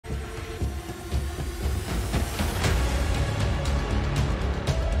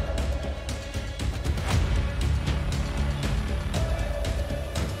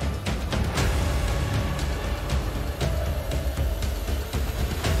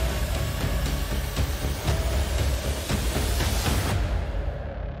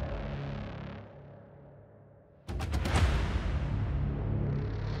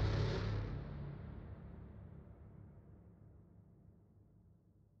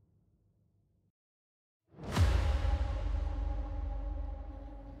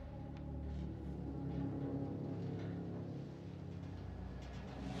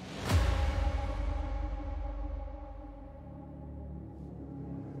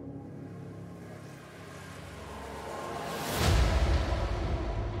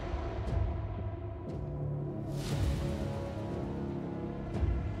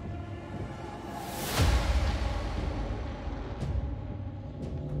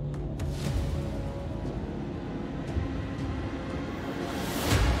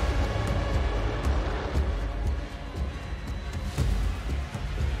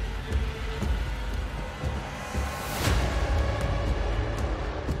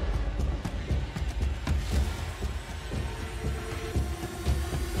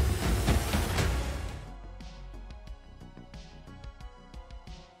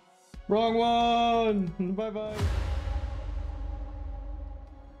Wrong one. Bye bye.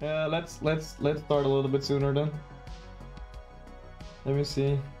 Yeah, let's start a little bit sooner then. Let me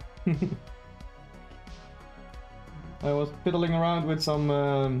see. I was fiddling around with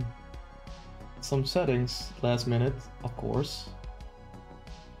some settings last minute, of course.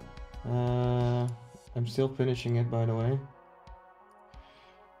 I'm still finishing it, by the way.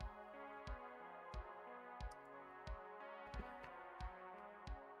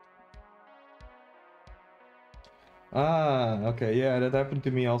 Ah, okay, yeah, that happened to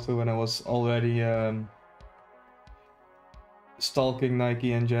me also when I was already stalking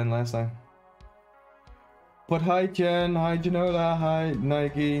Nike and Jen last time. But hi Jen, hi Janola, hi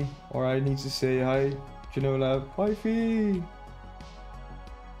Nike, or I need to say hi Janola, wifey.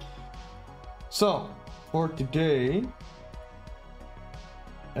 So for today,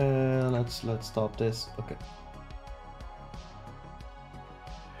 let's stop this. Okay.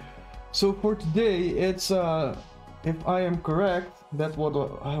 So for today, it's if I am correct, that's what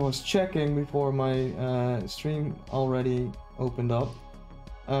I was checking before my stream already opened up.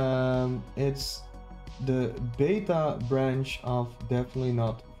 It's the beta branch of Definitely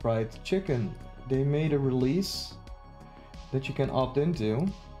Not Fried Chicken. They made a release that you can opt into.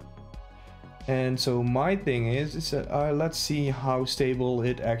 And so my thing is that let's see how stable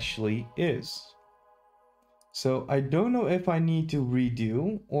it actually is. So I don't know if I need to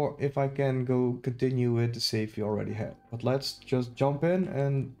redo or if I can go continue with the save you already had. But let's just jump in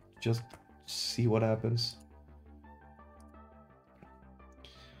and just see what happens.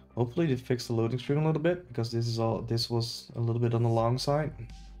 Hopefully they fixed the loading screen a little bit, because this was a little bit on the long side.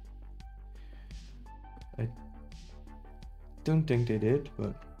 I don't think they did,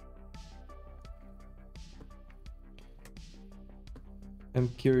 but I'm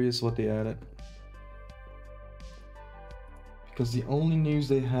curious what they added. Because the only news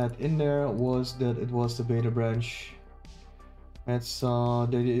they had in there was that it was the beta branch. That's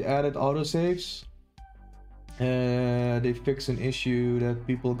they added autosaves. They fixed an issue that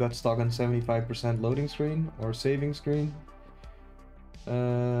people got stuck on 75% loading screen or saving screen.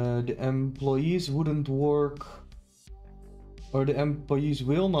 The employees wouldn't work, or the employees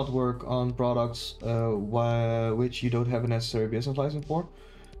will not work on products which you don't have a necessary business license for.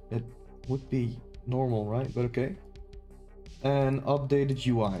 It would be normal, right? But okay. And updated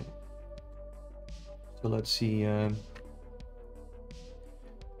UI. So let's see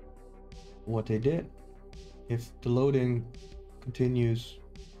what they did. If the loading continues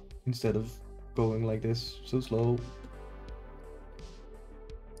instead of going like this so slow.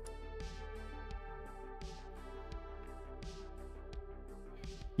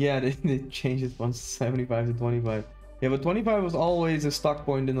 Yeah, they changed it from 75 to 25. Yeah, but 25 was always a stuck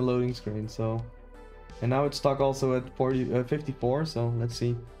point in the loading screen, so. And now it's stuck also at 54, so let's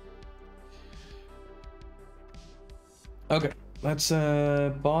see. Okay, let's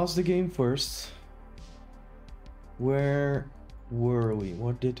pause the game first. Where were we?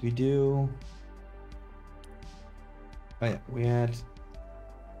 What did we do? Oh yeah, we had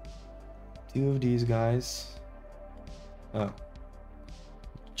two of these guys. Oh.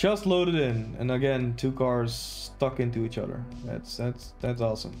 Just loaded in, and again, two cars stuck into each other. That's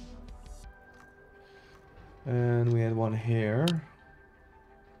awesome. And we had one here.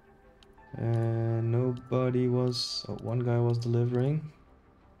 And nobody was... Oh, one guy was delivering.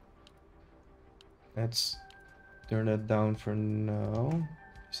 Let's turn that down for now.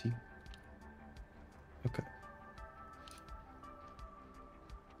 See? Okay.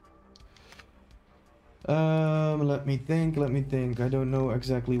 Let me think. I don't know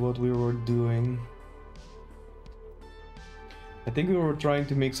exactly what we were doing. I think we were trying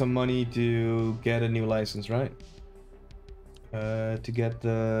to make some money to get a new license, right? To get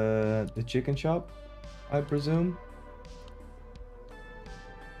the chicken shop, I presume.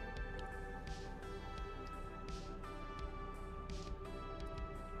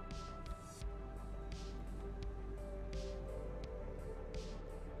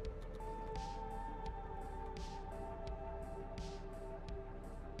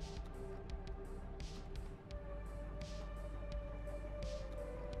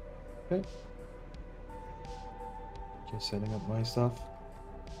 Okay. Just setting up my stuff.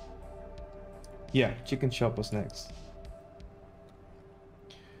 Yeah, chicken shop was next.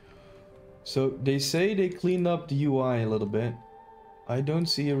 So they say they cleaned up the UI a little bit. I don't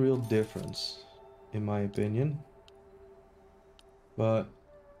see a real difference, in my opinion. But...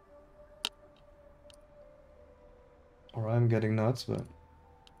 Or I'm getting nuts, but...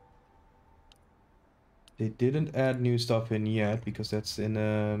 They didn't add new stuff in yet, because that's in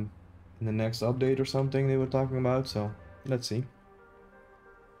the next update or something they were talking about, so let's see.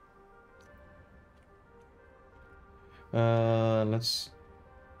 Let's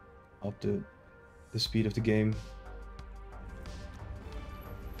up the speed of the game.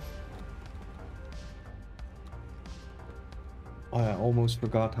 Oh, I almost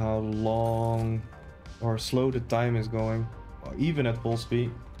forgot how long or slow the time is going, even at full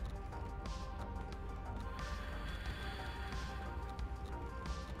speed.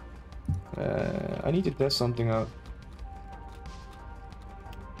 I need to test something out.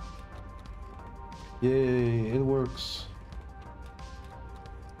 Yay, it works.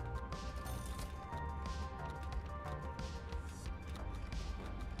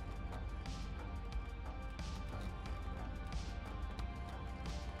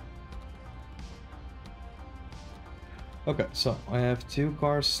 Okay, so I have 2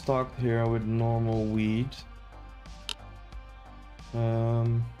 cars stocked here with normal weed.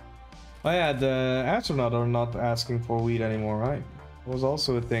 Oh yeah, the astronaut are not asking for weed anymore, right? It was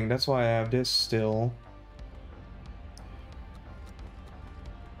also a thing. That's why I have this still.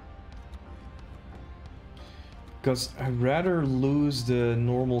 Because I'd rather lose the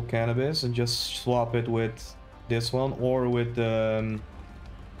normal cannabis and just swap it with this one or with the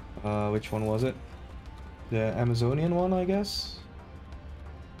which one was it? The Amazonian one, I guess.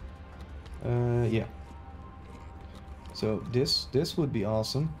 Yeah. So this would be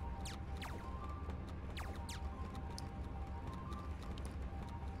awesome.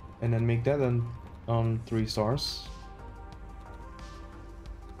 And then make that on 3 stars.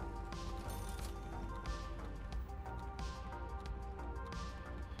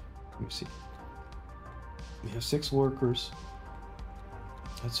 Let me see. We have 6 workers.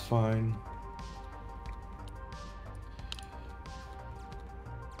 That's fine.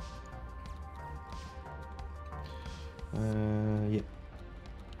 Yeah.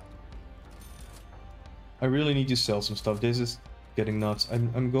 I really need to sell some stuff. This is getting nuts.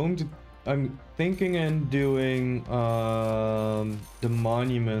 I'm thinking and doing the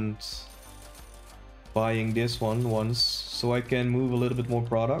monument, buying this one once so I can move a little bit more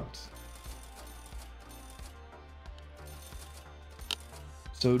product.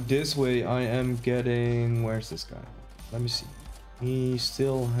 So this way I am getting, where's this guy? Let me see. He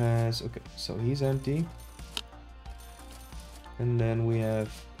still has, okay, so he's empty. And then we have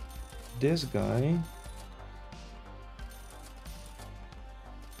this guy.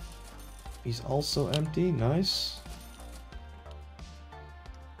 He's also empty, nice.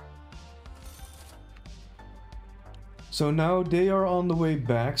 So now they are on the way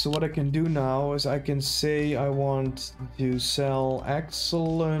back. So what I can do now is I can say I want to sell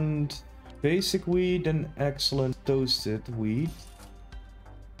excellent basic wheat and excellent toasted wheat.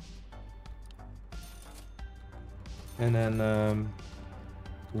 And then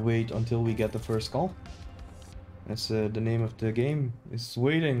wait until we get the first call. That's the name of the game. It's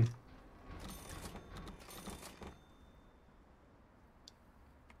waiting.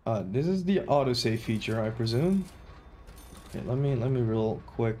 This is the autosave feature, I presume. Okay, let me real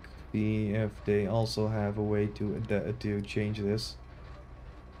quick see if they also have a way to change this.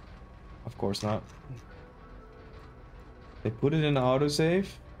 Of course not. They put it in autosave.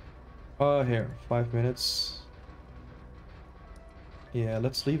 Here, 5 minutes. Yeah,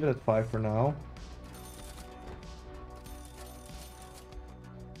 let's leave it at 5 for now.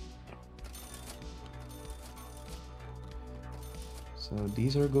 So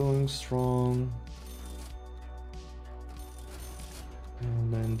these are going strong.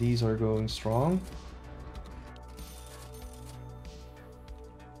 And then these are going strong.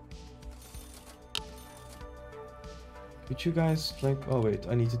 Could you guys like, oh wait,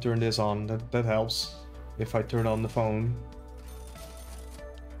 I need to turn this on. That helps if I turn on the phone.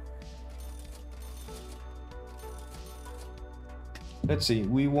 Let's see,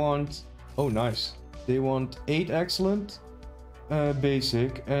 we want, oh nice. They want 8 excellent,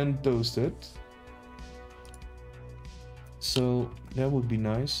 basic and toasted. So that would be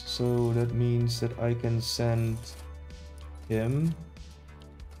nice. So that means that I can send him,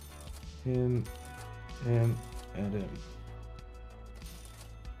 and him.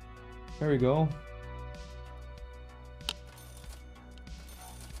 There we go.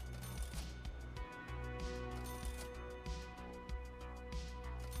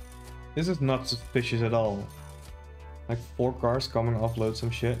 This is not suspicious at all. Like 4 cars coming offload some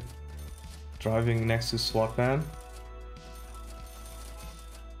shit. Driving next to SWAT van.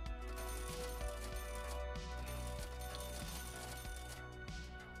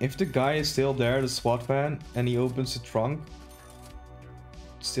 If the guy is still there, the SWAT van, and he opens the trunk,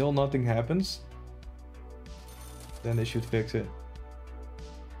 still nothing happens, then they should fix it.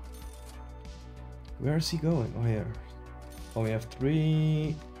 Where is he going? Oh, here. Oh, we have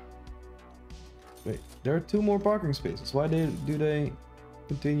 3. Wait, there are 2 more parking spaces. Why do they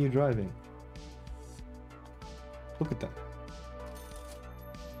continue driving? Look at that.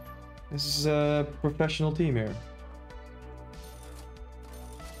 This is a professional team here.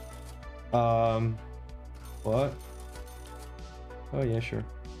 What? Oh yeah, sure.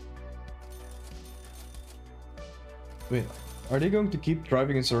 Wait, are they going to keep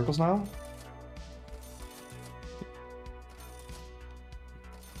driving in circles now?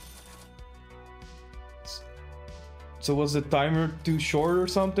 So was the timer too short or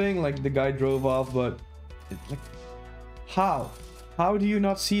something? Like the guy drove off, but like, how? How do you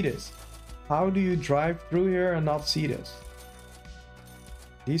not see this? How do you drive through here and not see this?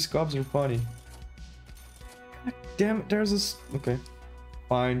 These cops are funny. God damn it, there's this. Okay,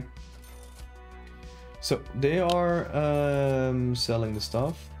 fine. So they are selling the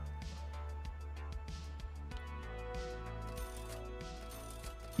stuff.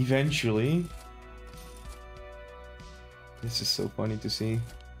 Eventually. This is so funny to see.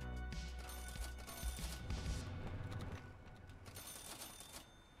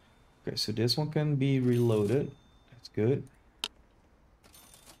 Okay, so this one can be reloaded. That's good.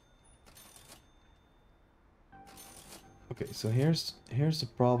 Okay, so here's the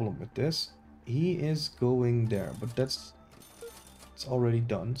problem with this. He is going there, but it's already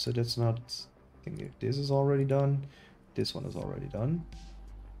done, so that's not. I think if this is already done, this one is already done.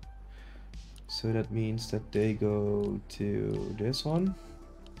 So that means that they go to this one.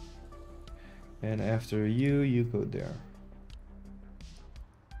 And after you go there.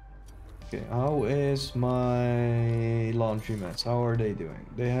 Okay, how is my laundromats? How are they doing?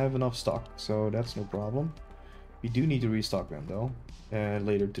 They have enough stock, so that's no problem. We do need to restock them though,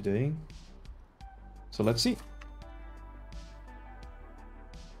 later today. So let's see.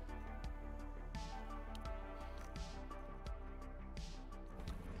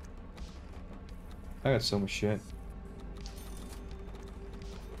 I got so much shit.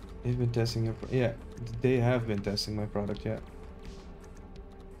 They've been testing your yeah, they have been testing my product, yeah.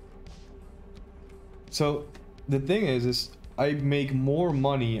 So the thing is I make more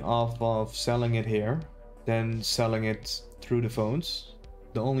money off of selling it here than selling it through the phones.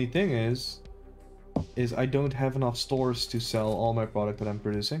 The only thing is I don't have enough stores to sell all my product that I'm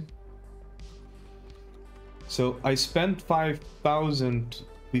producing. So I spent 5,000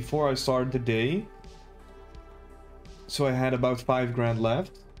 before I started the day. So I had about 5 grand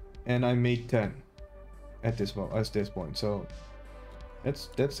left, and I made 10 at this point. So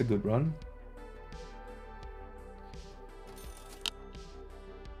that's a good run.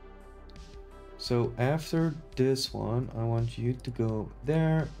 So after this one, I want you to go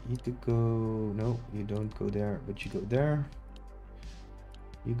there. You to go. No, you don't go there, but you go there.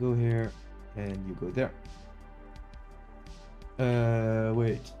 You go here, and you go there.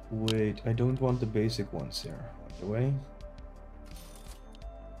 Wait. I don't want the basic ones there. By the way.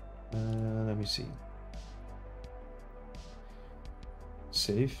 Let me see.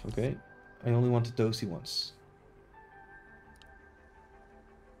 Save. Okay. I only want the toasty ones.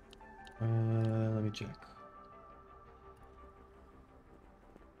 Let me check.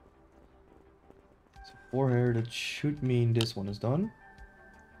 So 4 here, that should mean this one is done.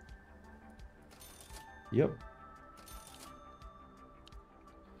 Yep.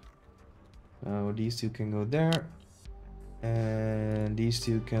 Now these 2 can go there. And these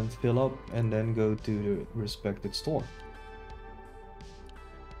 2 can fill up and then go to the respected store.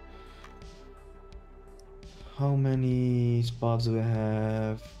 How many spots do I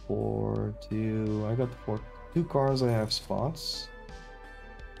have? 4, 2. I got 2 cars. I have spots.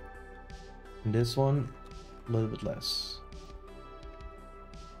 And this one, a little bit less.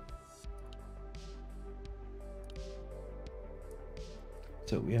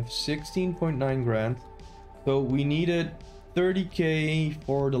 So we have 16.9 grand. So we needed 30k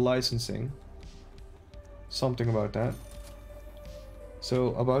for the licensing. Something about that.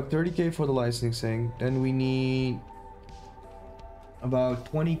 So about 30k for the licensing, then we need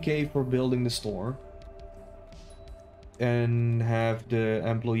about 20k for building the store and have the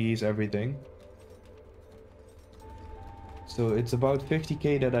employees, everything. So it's about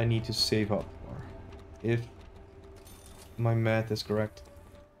 50k that I need to save up for, if my math is correct.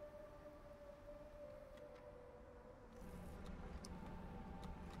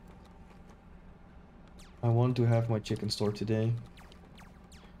 I want to have my chicken store today.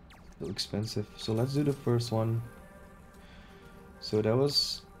 So expensive. So let's do the first one. So that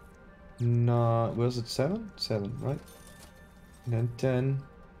was not, was it 7? 7, right? And then 10.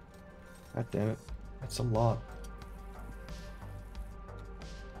 God damn it. That's a lot.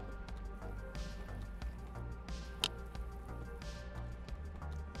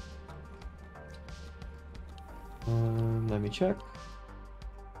 check.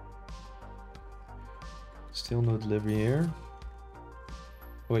 Still no delivery here.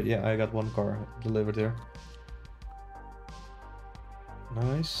 Wait, yeah, I got one car delivered here.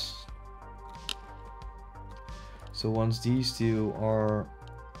 Nice. So once these two are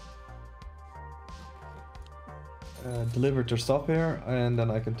delivered their stuff here, and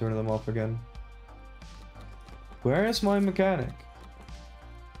then I can turn them off again. Where is my mechanic?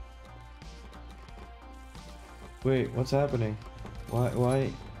 Wait, what's happening?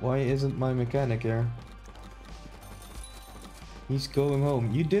 Why isn't my mechanic here? He's going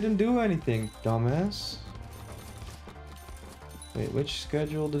home. You didn't do anything, dumbass. Wait, which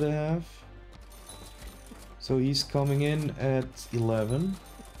schedule did I have? So he's coming in at 11.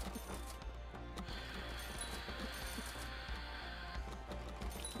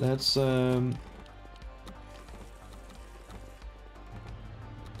 Let's bring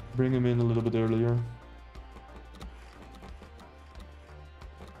him in a little bit earlier.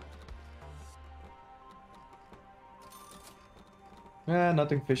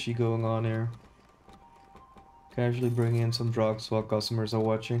 Nothing fishy going on here. Casually bringing in some drugs while customers are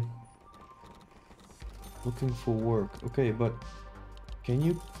watching. Looking for work. Okay, but can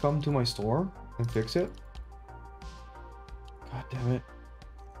you come to my store and fix it? God damn it.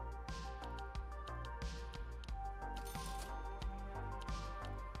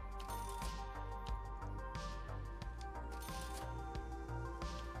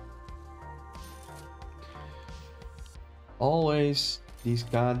 Always these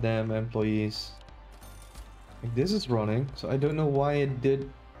goddamn employees. Like, this is running, so I don't know why it did.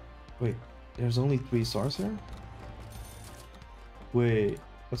 Wait, there's only 3 stars here? Wait,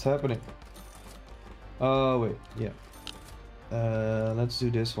 what's happening? Oh, wait, yeah. Let's do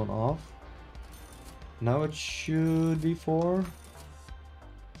this one off. Now it should be 4.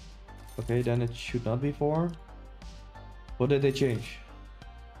 Okay, then it should not be 4. What did they change?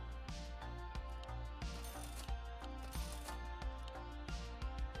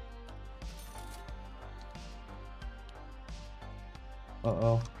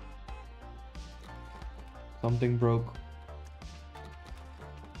 Uh-oh. Something broke.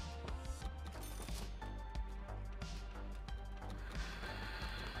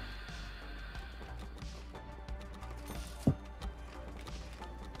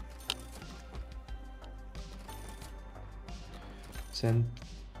 Send...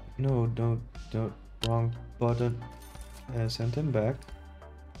 No, don't... Wrong button. Send him back.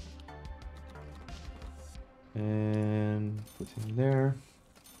 And put him there.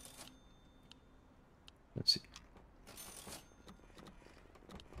 Let's see.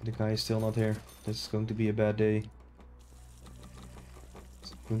 The guy is still not here. This is going to be a bad day.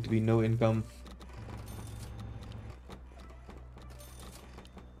 It's going to be no income.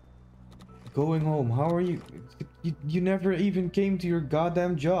 Going home. How are you? You never even came to your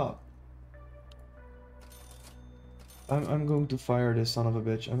goddamn job. I'm going to fire this son of a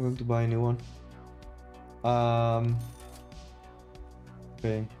bitch. I'm going to buy a new one.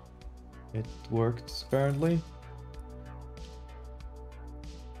 Okay. It worked, apparently.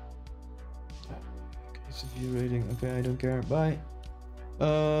 Okay, so view rating. Okay, I don't care. Bye.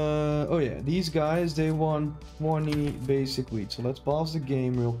 Oh yeah, these guys, they want 20 basic wheat. So let's pause the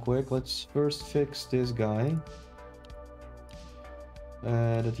game real quick. Let's first fix this guy.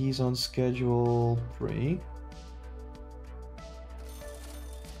 That he's on schedule 3.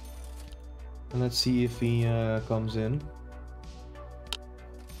 And let's see if he comes in.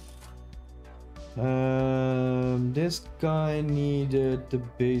 This guy needed the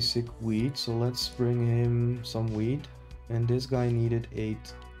basic wheat, so let's bring him some wheat. And this guy needed 8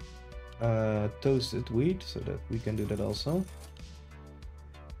 toasted wheat, so that we can do that also.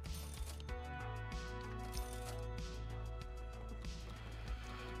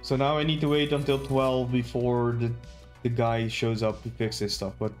 So now I need to wait until 12 before the guy shows up to fix this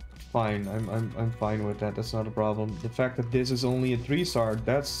stuff, but fine, I'm fine with that. That's not a problem. The fact that this is only a 3-star,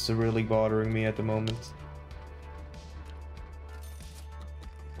 that's really bothering me at the moment.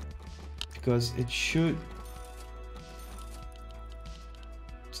 Because it should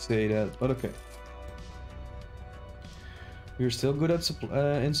say that, but okay. We're still good at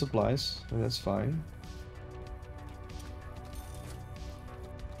in supplies, so that's fine.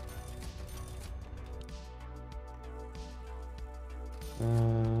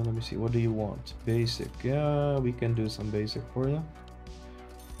 Let me see, what do you want? Basic. Yeah, we can do some basic for you.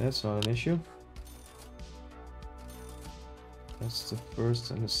 That's not an issue. That's the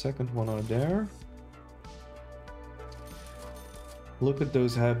first and the second one are there. Look at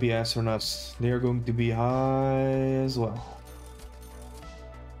those happy astronauts. They're going to be high as well.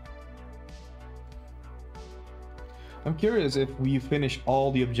 I'm curious if we finish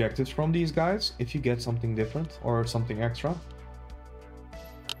all the objectives from these guys, if you get something different or something extra.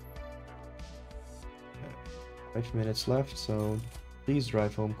 5 minutes left, so please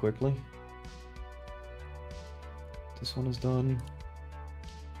drive home quickly. This one is done.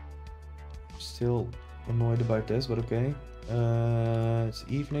 Still annoyed about this, but okay. It's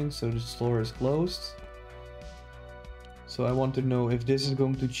evening, so the store is closed. So I want to know if this is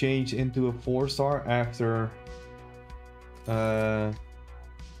going to change into a 4-star after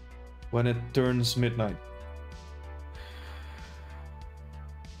when it turns midnight.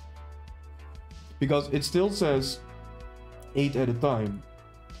 Because it still says 8 at a time.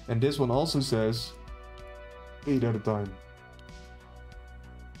 And this one also says 8 at a time.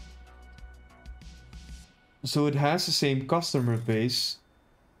 So it has the same customer base,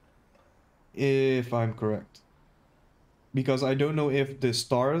 if I'm correct. Because I don't know if the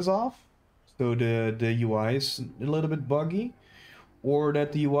star is off, so the UI is a little bit buggy, or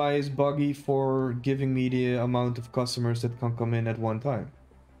that the UI is buggy for giving me the amount of customers that can come in at one time.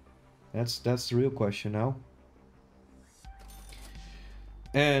 That's the real question now.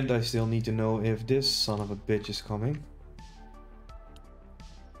 And I still need to know if this son of a bitch is coming.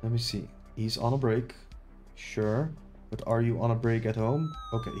 Let me see. He's on a break. Sure. But are you on a break at home?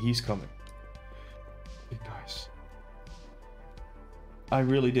 Okay, he's coming. Nice. I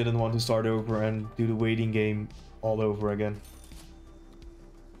really didn't want to start over and do the waiting game all over again.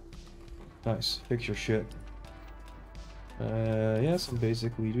 Nice. Fix your shit. Yeah, some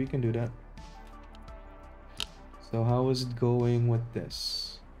basic weed. We can do that. So how is it going with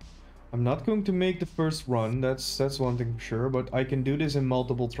this? I'm not going to make the first run. That's one thing for sure. But I can do this in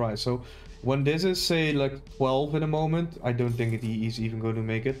multiple tries. So when this is say like 12 in a moment, I don't think he's even going to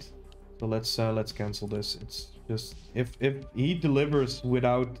make it. So let's cancel this. It's just if he delivers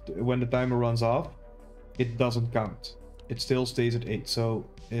without when the timer runs off, it doesn't count. It still stays at 8. So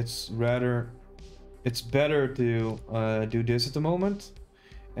it's better to do this at the moment,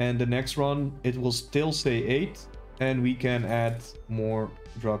 and the next run it will still say 8, and we can add more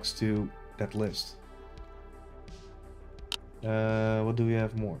drugs to that list. What do we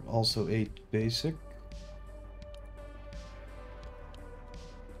have more? Also 8 basic.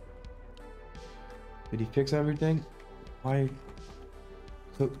 Did he fix everything? Why?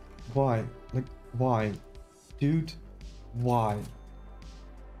 So why? Like why? Dude, why?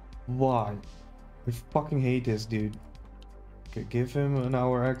 Why? I fucking hate this dude. Okay, give him an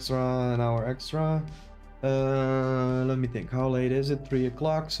hour extra. Let me think. How late is it? 3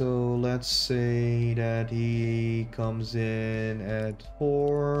 o'clock. So let's say that he comes in at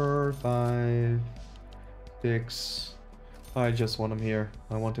 4, 5, 6. I just want him here.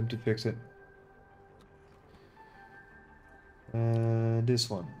 I want him to fix it. This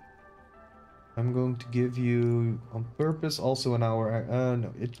one. I'm going to give you on purpose also an hour.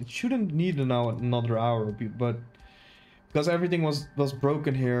 No, it shouldn't need another hour, but because everything was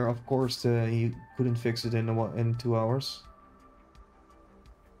broken here, of course he couldn't fix it in 2 hours.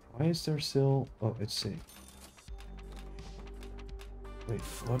 Why is there still? Oh, it's safe. Wait,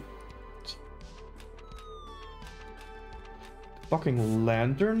 what? The fucking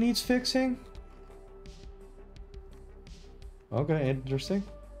lantern needs fixing? Okay, interesting.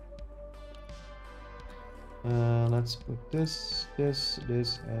 Let's put this,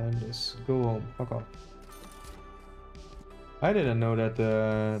 and this. Go home. Fuck off. I didn't know that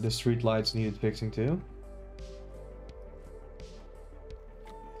the street lights needed fixing too.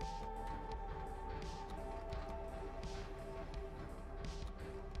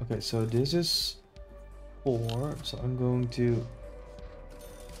 Okay, so this is 4. So I'm going to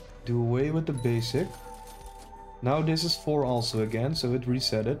do away with the basic. Now this is 4 also again, so it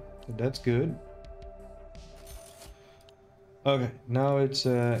reset it. So that's good. Okay, now it's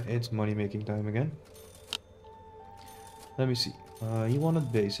money making time again. Let me see. He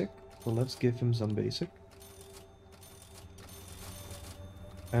wanted basic, so let's give him some basic.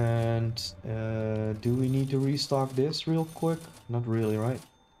 And do we need to restock this real quick? Not really, right?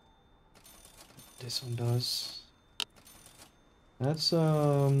 This one does. Let's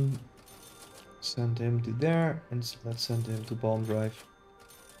send him to there, and let's send him to Palm Drive.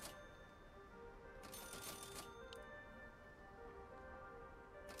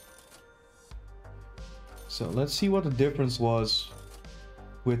 So let's see what the difference was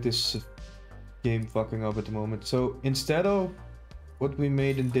with this game fucking up at the moment. So instead of what we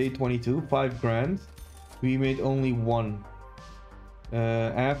made in day 22, 5 grand, we made only 1.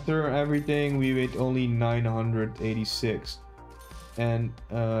 After everything, we made only 986. And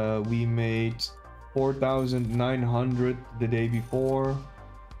we made 4,900 the day before,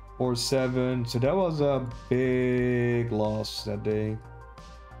 4-7. So that was a big loss that day,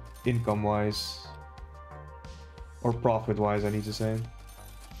 income wise, or profit wise, I need to say.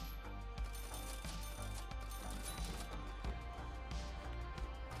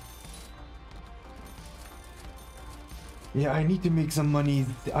 Yeah, I need to make some money.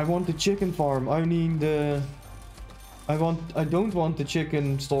 I want the chicken farm. I need the... I don't want the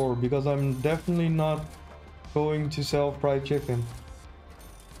chicken store because I'm definitely not going to sell fried chicken.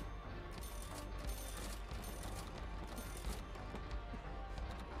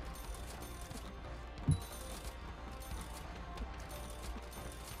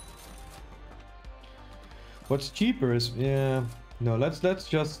 What's cheaper is, yeah, no, let's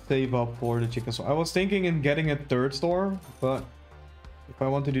just save up for the chicken store. I was thinking in getting a third store, but if I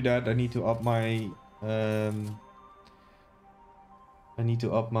want to do that, I need to up my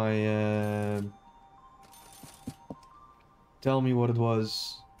tell me what it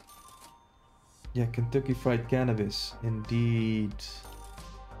was. Yeah, Kentucky Fried Cannabis, indeed.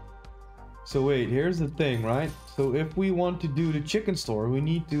 So wait, here's the thing, right? So if we want to do the chicken store, we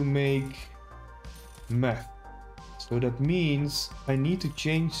need to make meth. So that means I need to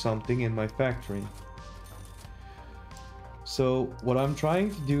change something in my factory. So what I'm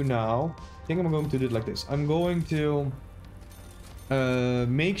trying to do now, I think I'm going to do it like this. I'm going to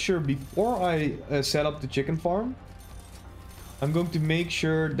make sure before I set up the chicken farm, I'm going to make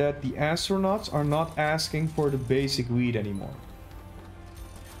sure that the astronauts are not asking for the basic weed anymore.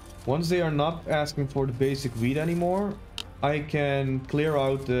 Once they are not asking for the basic weed anymore, I can clear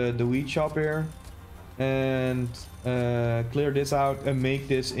out the weed shop here and clear this out and make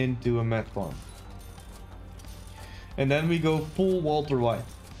this into a meth farm. And then we go full Walter White.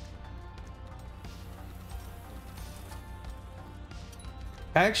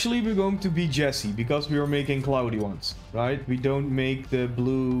 Actually, we're going to be Jesse because we are making cloudy ones, right? We don't make the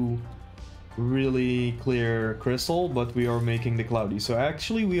blue really clear crystal, but we are making the cloudy. So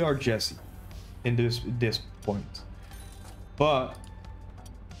actually we are Jesse in this point. But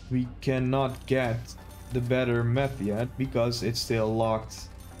we cannot get the better meth yet because it's still locked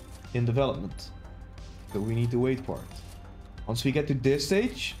in development. So we need to wait for it. Once we get to this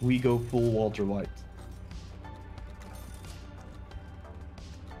stage, we go full Walter White.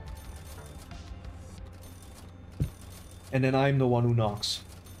 And then I'm the one who knocks.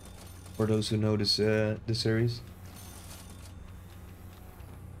 For those who know this the series.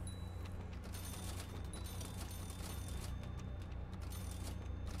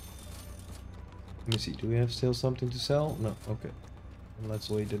 Let me see, do we have still something to sell? No, okay. Let's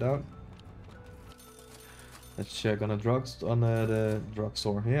wait it out. Let's check on the the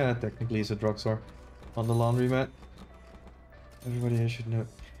drugstore. Yeah, technically it's a drugstore. On the laundromat. Everybody here should know.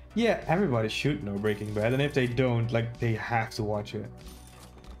 Yeah, everybody should know Breaking Bad, and if they don't, like, they have to watch it.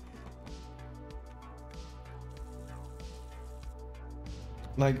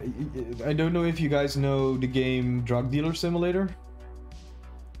 Like, I don't know if you guys know the game Drug Dealer Simulator.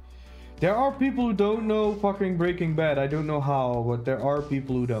 There are people who don't know fucking Breaking Bad. I don't know how, but there are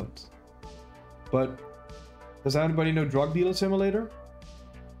people who don't. But does anybody know Drug Dealer Simulator?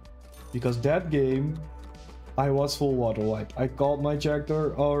 Because that game, I was full Walter White. I called my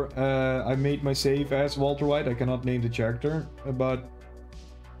character, or I made my save as Walter White. I cannot name the character, but...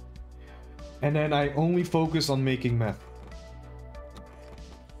 And then I only focused on making meth.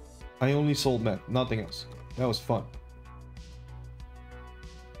 I only sold meth, nothing else. That was fun.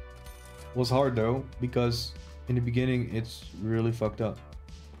 It was hard though, because in the beginning it's really fucked up.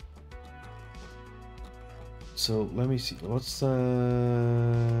 So let me see, what's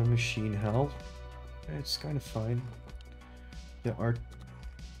the machine health? It's kind of fine. There are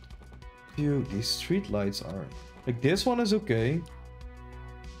two, these street lights are, like this one is okay.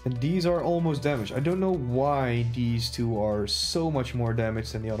 And these are almost damaged. I don't know why these two are so much more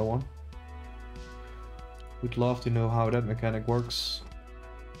damaged than the other one. Would love to know how that mechanic works.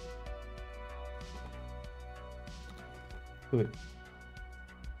 Good.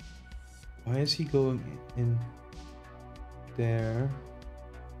 Why is he going in there?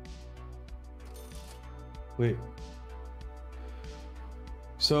 Wait.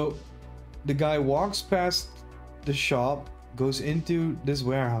 So the guy walks past the shop, goes into this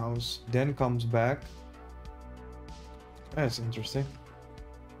warehouse, then comes back. That's interesting.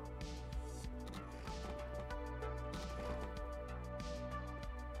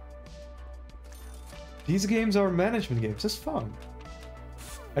 These games are management games. It's fun.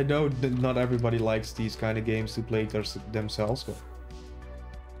 I know that not everybody likes these kind of games to play themselves, but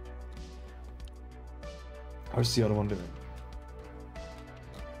how's the other one doing?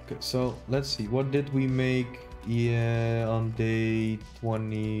 Okay, so let's see. What did we make Yeah, on day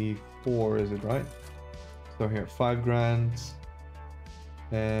 24, is it right? So here, 5 grand.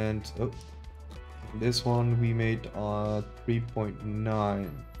 And oh, this one we made 3.9.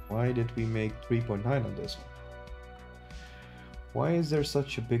 Why did we make 3.9 on this one? Why is there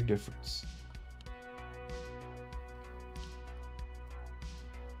such a big difference?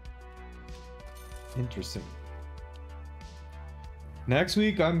 Interesting. Next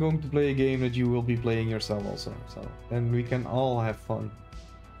week I'm going to play a game that you will be playing yourself also, so then we can all have fun.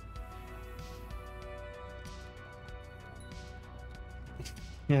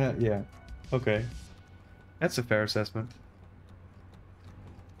 Yeah. Okay. That's a fair assessment.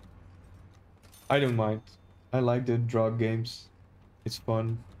 I don't mind. I like the drug games. It's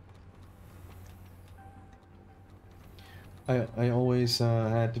fun. I always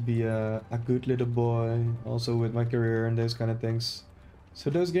had to be a good little boy, also with my career and those kind of things. So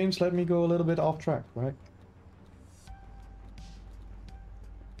those games let me go a little bit off track, right?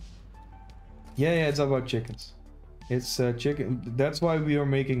 Yeah, it's about chickens. It's chicken. That's why we are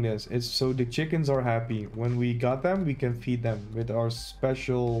making this. It's so the chickens are happy. When we got them, we can feed them with our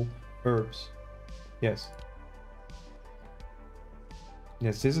special herbs. Yes.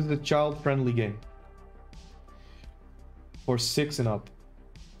 Yes, this is a child-friendly game. For 6 and up.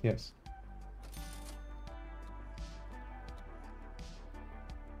 Yes.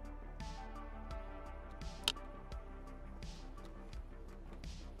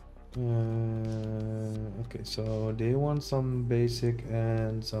 Okay, so they want some basic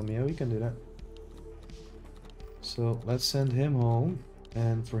and some... Yeah, we can do that. So let's send him home.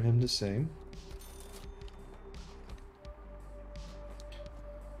 And for him the same.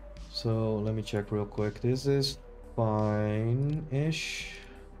 So let me check real quick. This is fine-ish.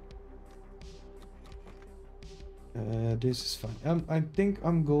 This is fine. I think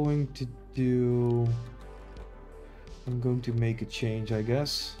I'm going to do... I'm going to make a change, I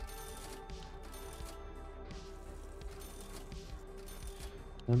guess.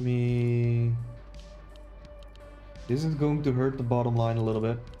 Let me... This is going to hurt the bottom line a little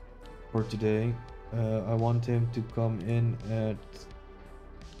bit for today. I want him to come in at...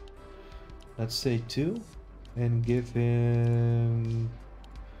 Let's say 2. And give him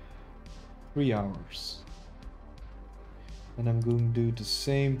 3 hours. And I'm going to do the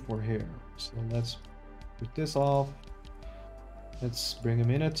same for here. So let's put this off. Let's bring him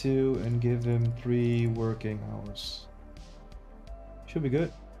in at 2 and give him 3 working hours. Should be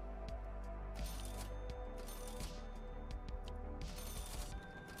good.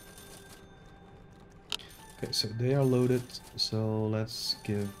 Okay, so they are loaded. So let's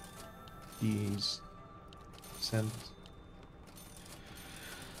give these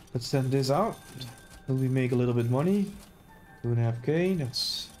let's send this out. Will we make a little bit money? 2.5k.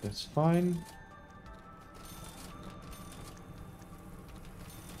 That's fine.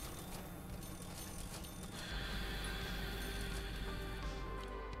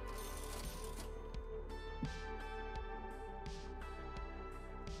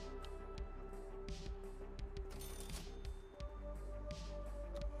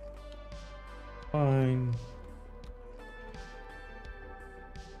 Fine.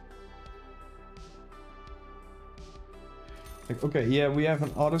 Okay, yeah, we have an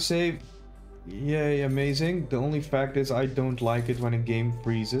autosave. Yay, amazing. The only fact is I don't like it when a game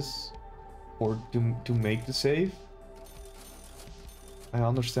freezes or to make the save. I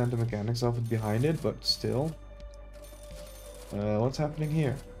understand the mechanics of it behind it, but still. What's happening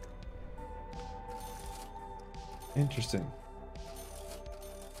here? Interesting.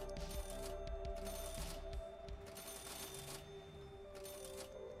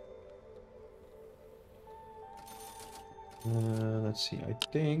 Let's see, I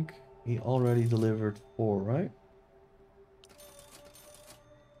think he already delivered 4, right?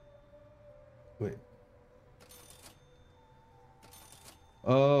 Wait.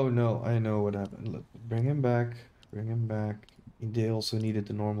 Oh no, I know what happened. Look, bring him back. Bring him back. They also needed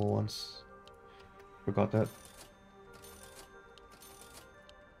the normal ones. Forgot that.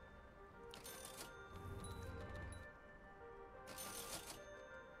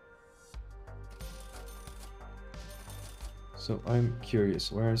 So I'm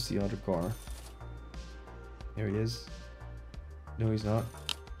curious, where's the other car? There he is. No, he's not.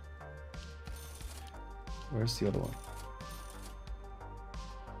 Where's the other one?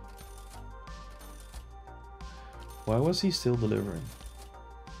 Why was he still delivering?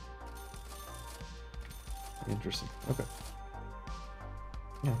 Interesting. Okay.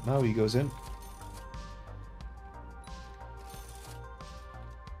 Yeah, now he goes in.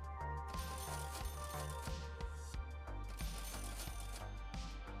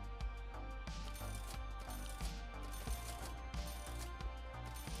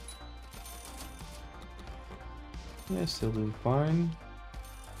 Yeah, still doing fine.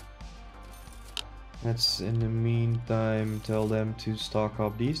 Let's, in the meantime, tell them to stock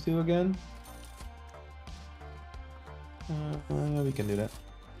up these two again. We can do that.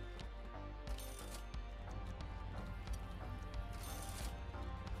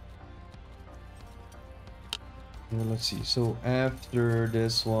 Let's see. So after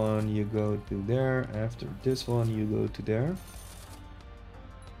this one, you go to there. After this one, you go to there.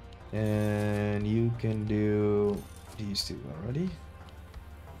 And you can do these two already.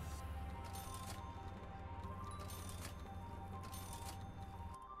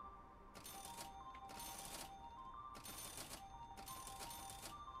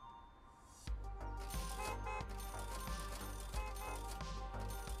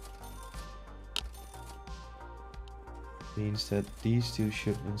 Means that these two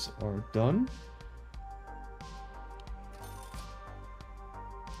shipments are done.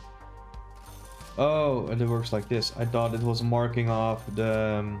 Oh, and it works like this. I thought it was marking off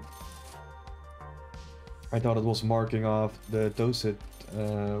the toasted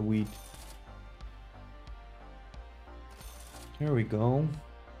wheat. Here we go.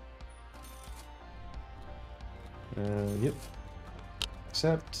 Yep.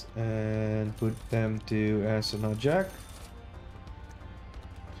 Accept and put them to astronaut Jack.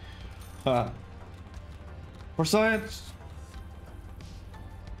 For science.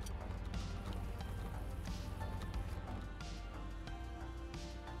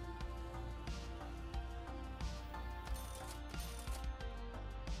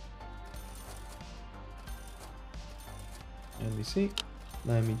 Let me see.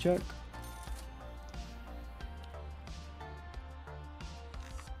 Let me check.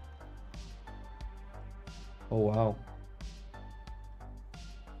 Oh wow.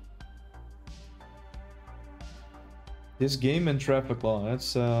 This game and traffic law, that's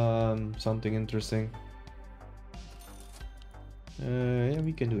something interesting. Yeah,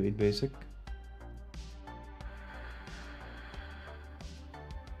 we can do 8 basic.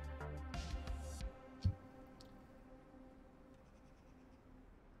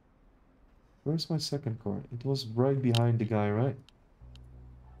 Where's my second card? It was right behind the guy, right?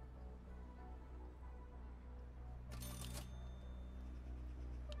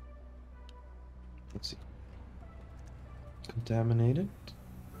 Let's see. Contaminated.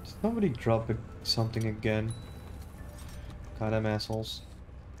 Did somebody drop something again? Goddamn assholes.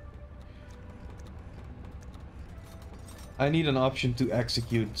 I need an option to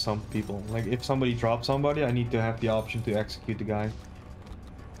execute some people. Like, if somebody drops somebody, I need to have the option to execute the guy.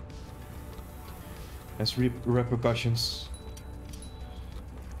 As repercussions.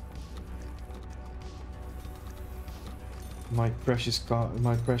 My precious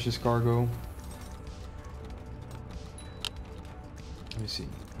cargo. Let me see.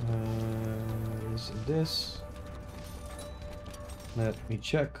 This and this. Let me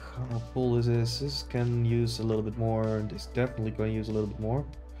check how full this is. This can use a little bit more. This definitely going to use a little bit more.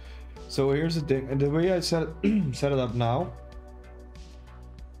 So here's the thing. And the way I set it up now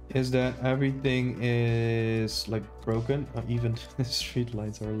is that everything is like broken. Even the street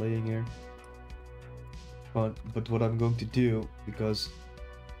lights are laying here. But what I'm going to do, because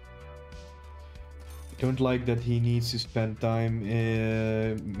I don't like that he needs to spend time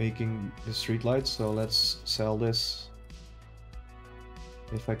making the street lights, so let's sell this.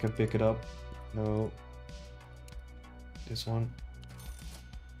 If I can pick it up. No. This one.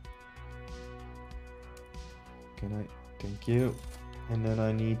 Can I? Thank you. And then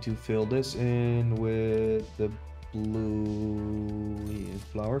I need to fill this in with the blue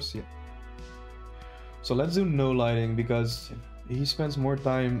flowers. Yeah. So let's do no lighting, because he spends more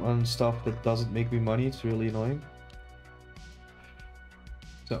time on stuff that doesn't make me money. It's really annoying.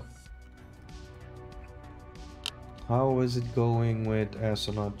 So, how is it going with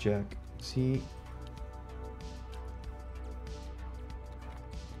Astronaut Jack? See,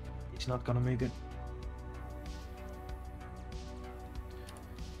 he's not gonna make it.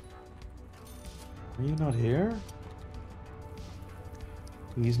 Are you not here?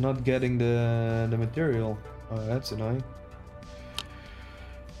 He's not getting the material. Oh, that's annoying.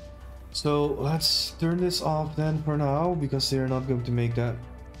 So let's turn this off then for now, because they're not going to make that.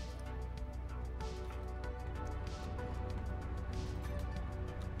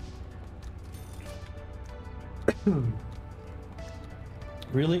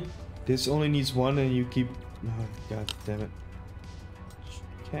 Really? This only needs one and you keep... Oh, God damn it.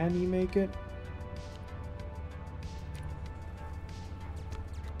 Can he make it?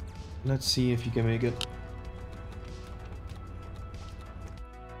 Let's see if you can make it.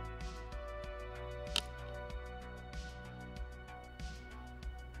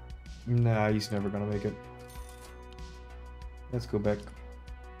 Nah, he's never gonna make it. Let's go back.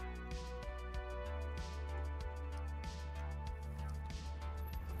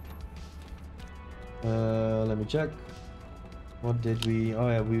 Let me check. What did we... Oh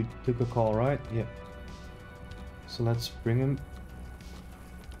yeah, we took a call, right? Yeah. So let's bring him...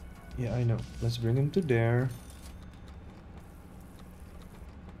 Yeah, I know. Let's bring him to there.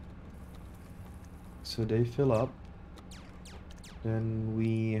 So they fill up. Then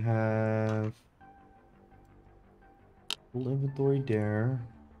we have... full inventory there.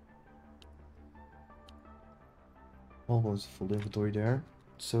 Almost full inventory there.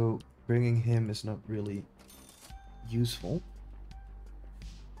 So bringing him is not really useful.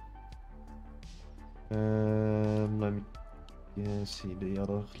 Let me see the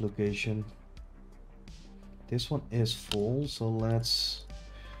other location. This one is full, so let's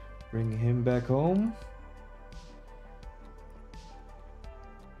bring him back home.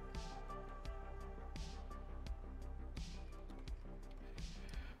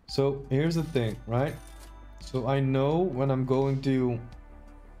 So here's the thing, right? So I know when I'm going to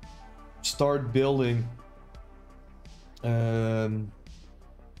start building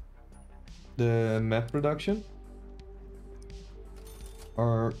the map production,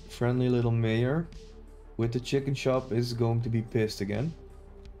 our friendly little mayor with the chicken shop is going to be pissed again.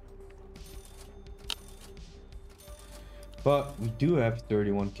 But we do have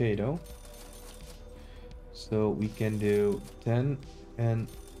 31k though. So we can do 10 and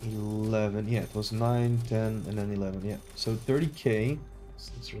 11. Yeah, it was 9, 10, and then 11. Yeah, so 30k.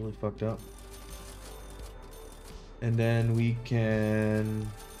 It's really fucked up. And then we can...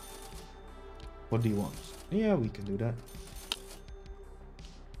 What do you want? Yeah, we can do that.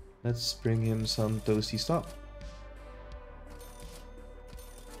 Let's bring him some toasty stuff.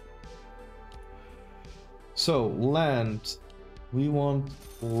 So, land. We want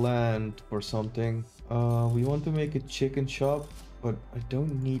land for something. We want to make a chicken shop, but I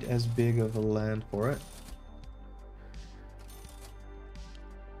don't need as big of a land for it.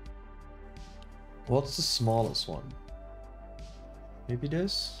 What's the smallest one? Maybe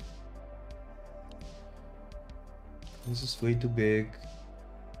this? This is way too big.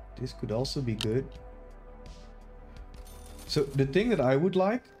 This could also be good. So the thing that I would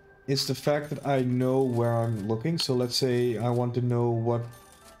like is the fact that I know where I'm looking. So let's say I want to know what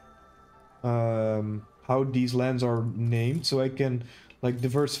how these lands are named, so I can like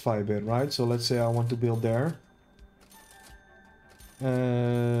diversify a bit, right? So let's say I want to build there.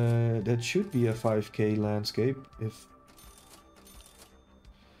 That should be a 5k landscape. If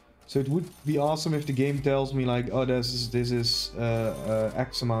so, it would be awesome if the game tells me like, oh, this is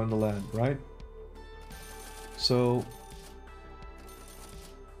X amount of land, right? So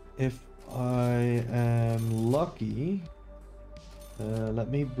if I am lucky, let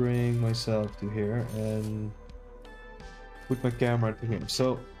me bring myself to here and put my camera to here.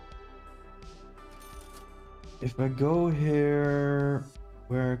 So if I go here,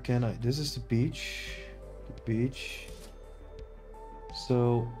 where can I? This is the beach. The beach.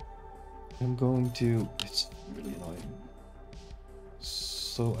 So I'm going to... It's really annoying.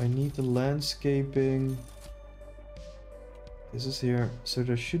 So I need the landscaping. This is here. So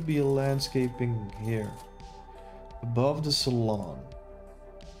there should be a landscaping here. Above the salon.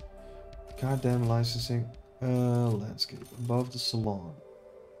 Goddamn licensing. Landscape. Above the salon.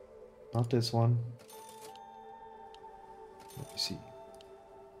 Not this one. Let me see.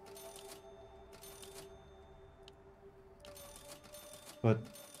 But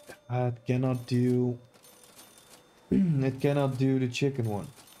it cannot do... it cannot do the chicken one.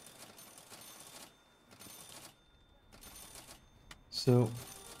 So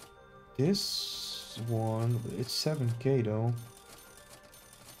this one, it's 7k though.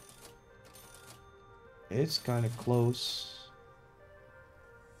 It's kind of close.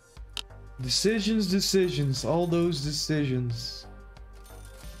 Decisions, all those decisions.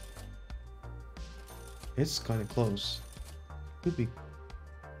 It's kind of close. Could be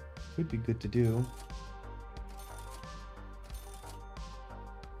good to do.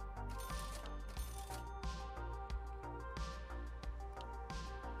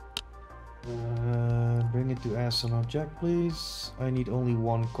 Bring it to Aston Object, please. I need only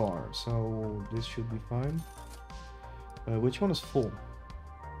one car, so this should be fine. Which one is full?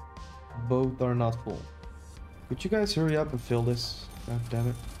 Both are not full. Could you guys hurry up and fill this? God damn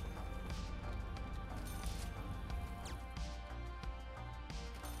it.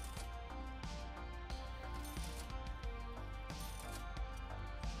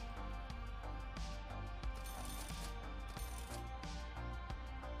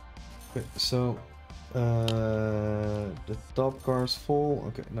 Okay, so the top car is full.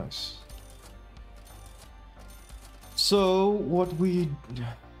 Okay, nice. So what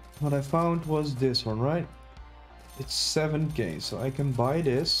I found was this one, right? It's 7k, so I can buy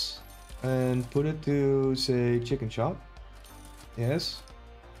this and put it to, say, chicken shop. Yes.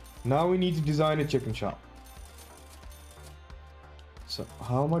 Now we need to design a chicken shop. So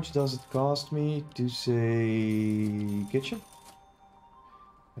how much does it cost me to, say, kitchen?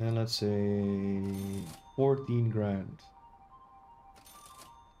 And let's say 14 grand.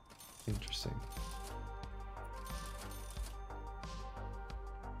 Interesting.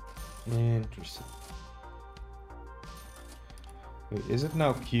 Interesting. Wait, is it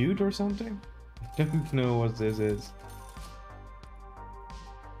now queued or something? I don't know what this is.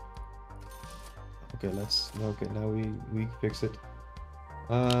 Okay, now we fix it.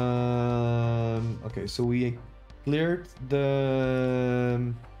 Okay, so we cleared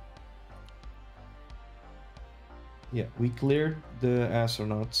the we cleared the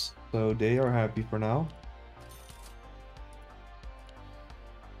astronauts, so they are happy for now.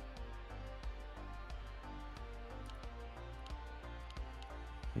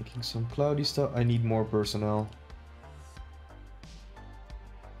 Making some cloudy stuff. I need more personnel.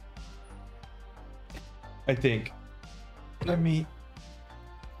 I think. Let me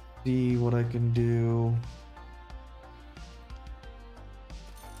see what I can do.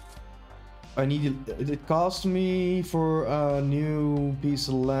 It cost me for a new piece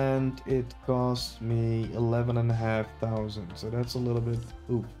of land, it cost me 11,500. So that's a little bit,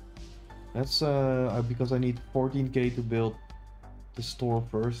 oof. That's because I need 14k to build the store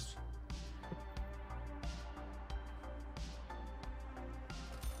first.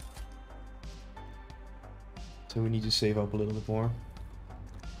 So we need to save up a little bit more.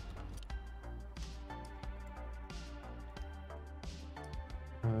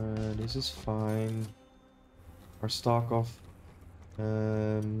 This is fine. Our stock of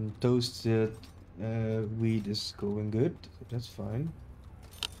toasted wheat is going good. So that's fine.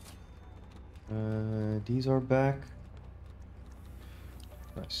 These are back.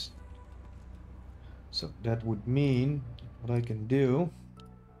 Nice. So that would mean what I can do.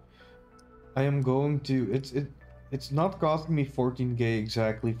 I am going to. It's not costing me 14k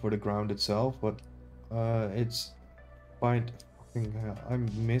exactly for the ground itself, but it's fine. I'm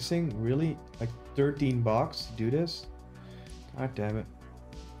missing really like 13 bucks to do this. God damn it.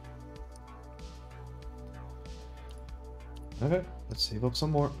 Okay, let's save up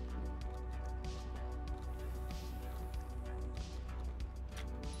some more.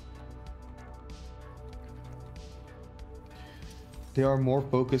 They are more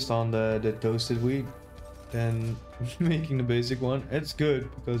focused on the toasted wheat than making the basic one. It's good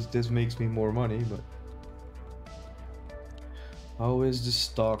because this makes me more money, but how is the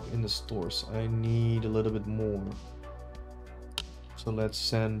stock in the stores? I need a little bit more. So let's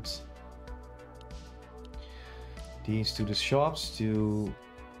send these to the shops to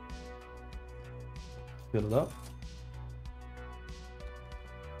fill it up.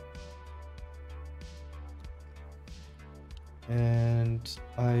 And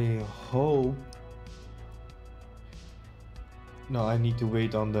I hope. No, I need to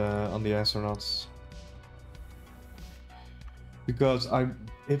wait on the astronauts. Because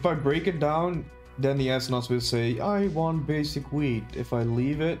if I break it down, then the astronauts will say, I want basic wheat. If I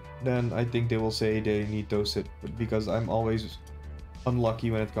leave it, then I think they will say they need toasted. But because I'm always unlucky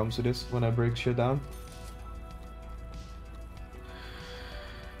when it comes to this, when I break shit down.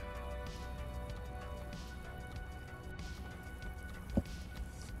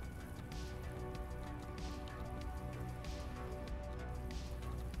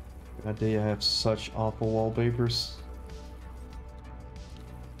 God, they have such awful wallpapers.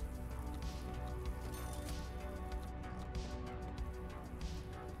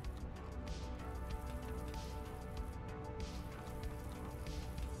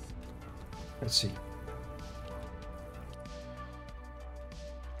 Let's see.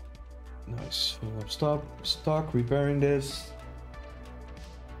 Nice. Filling up stock, repairing this.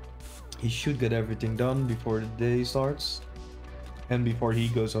 He should get everything done before the day starts. And before he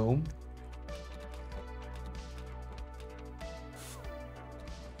goes home.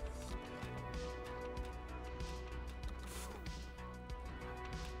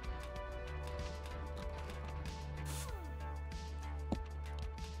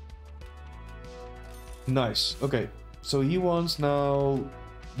 Nice. Okay. So he wants now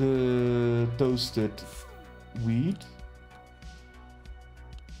the toasted wheat.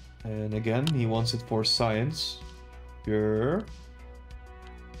 And again, he wants it for science. Sure.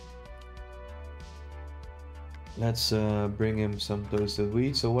 Let's bring him some toasted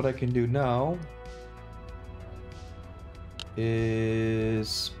wheat. So what I can do now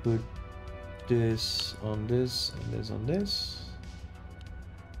is put this on this and this on this.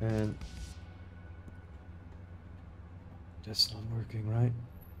 And that's not working, right?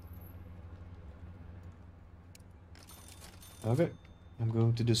 Okay, I'm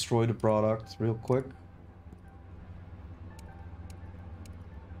going to destroy the product real quick.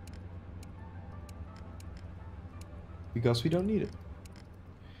 Because we don't need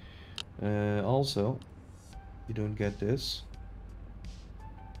it. Also, you don't get this.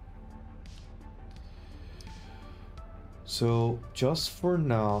 So just for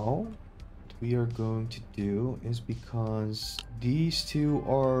now, what we are going to do is, because these two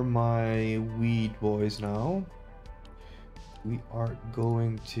are my weed boys now, we are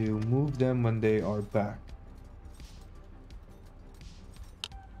going to move them when they are back.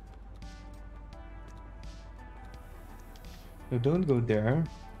 No, don't go there,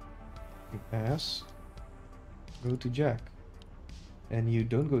 you ass. Go to Jack. And you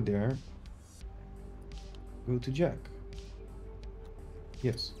don't go there. Go to Jack.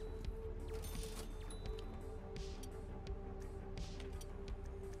 Yes.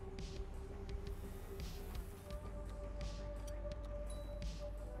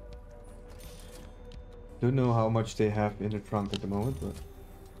 Don't know how much they have in the trunk at the moment, but...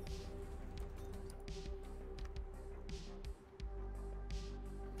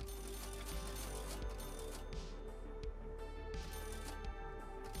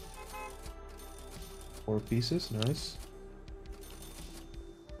 Four pieces, nice.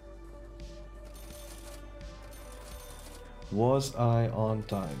 Was I on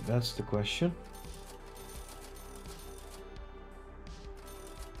time? That's the question.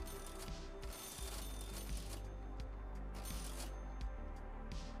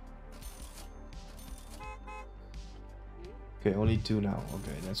 Okay, only two now.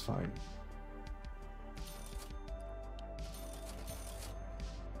 Okay, that's fine.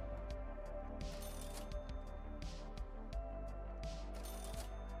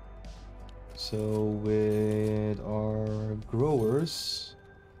 So with our growers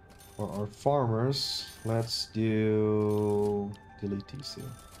or our farmers, let's do delete these two.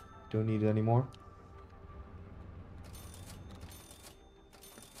 Don't need it anymore.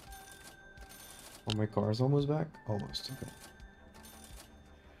 Oh, my car is almost back? Almost, okay.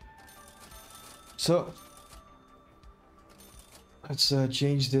 So let's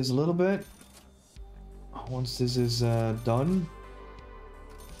change this a little bit. Once this is done,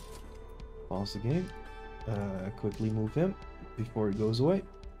 pause the game, quickly move him before he goes away.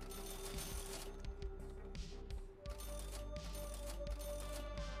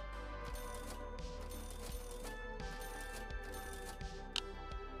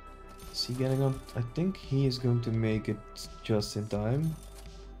 Is he getting on? I think he is going to make it just in time.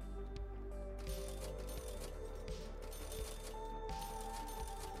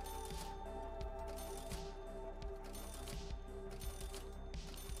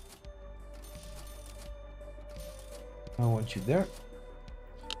 I want you there.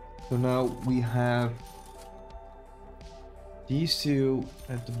 So now we have these two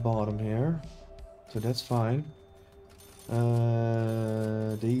at the bottom here, so that's fine.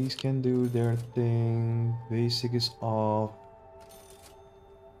 These can do their thing. Basic is off.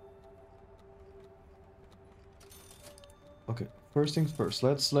 Okay, first things first.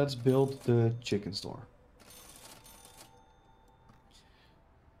 Let's build the chicken store.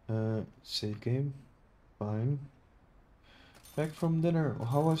 Save game. Fine. Back from dinner.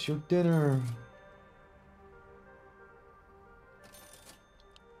 How was your dinner?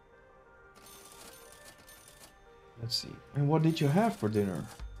 Let's see. And what did you have for dinner?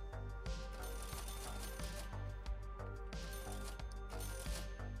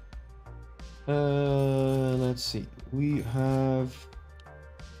 Let's see. We have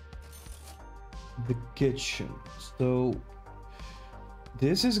the kitchen. So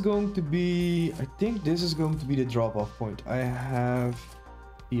this is going to be, I think this is going to be the drop-off point. I have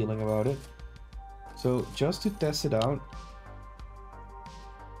a feeling about it. So just to test it out,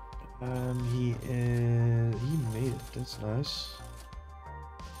 he made it. That's nice.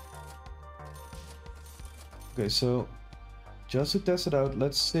 Okay, so just to test it out,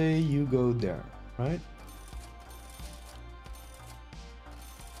 let's say you go there, right?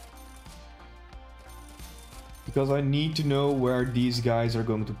 Because I need to know where these guys are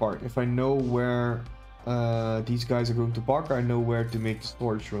going to park. If I know where these guys are going to park, I know where to make the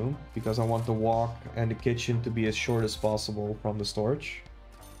storage room, because I want the walk and the kitchen to be as short as possible from the storage.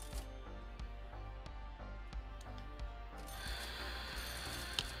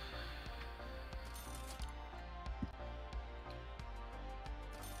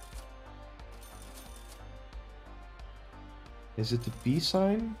 Is it the peace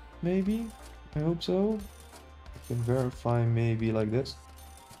sign, maybe? I hope so. I can verify maybe like this.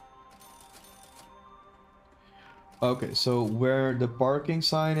 Okay, so where the parking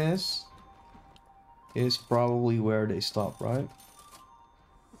sign is probably where they stop, right?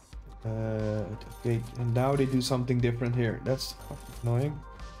 Okay, and now they do something different here. That's annoying.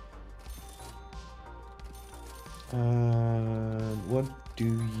 What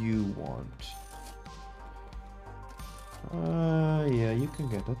do you want? Yeah, you can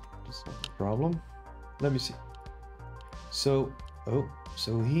get it. That's not a problem. Let me see. So, oh,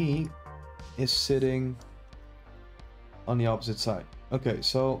 so he is sitting on the opposite side. Okay,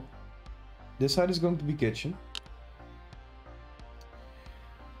 so this side is going to be kitchen.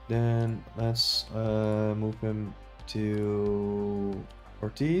 Then let's move him to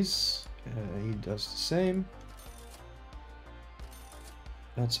Ortiz. He does the same.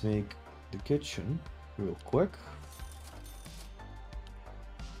 Let's make the kitchen real quick.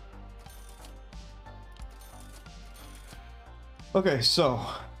 Okay, so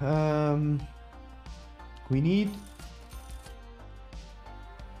we need.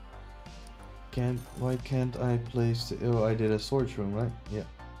 Why can't I place the? Oh, I did a storage room, right? Yeah.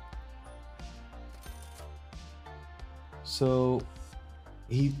 So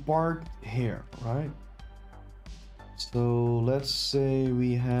he parked here, right? So let's say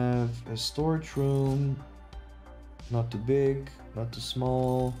we have a storage room, not too big, not too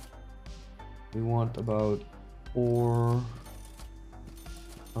small. We want about 4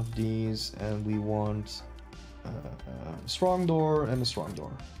 of these, and we want a strong door and a strong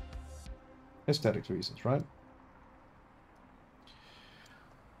door. Aesthetic reasons, right?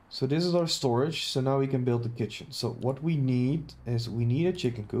 So this is our storage. So now we can build the kitchen. So what we need is we need a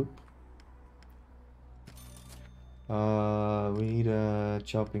chicken coop. We need a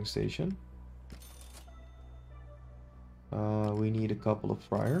chopping station. We need a couple of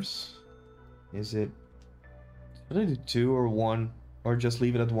fryers. Should I do 2 or 1? Or just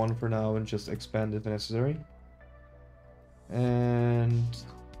leave it at 1 for now and just expand if necessary? And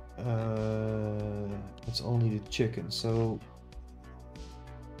it's only the chicken, so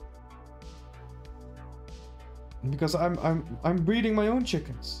because I'm breeding my own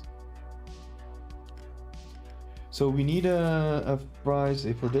chickens. So we need a price.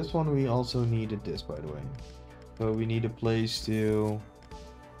 For this one we also needed this, by the way. So we need a place to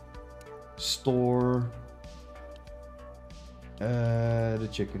store the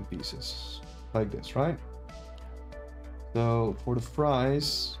chicken pieces like this, right? So for the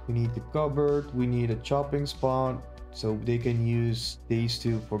fries, we need the cupboard, we need a chopping spot, so they can use these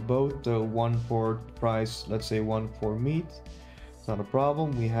two for both. So 1 for fries, let's say 1 for meat. It's not a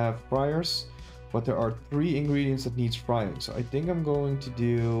problem. We have fryers, but there are 3 ingredients that needs frying. So I think I'm going to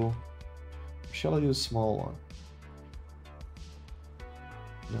do. Shall I do a small one?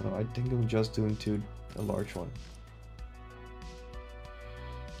 No, I think I'm just doing a large one.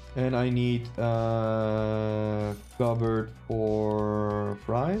 And I need a cupboard for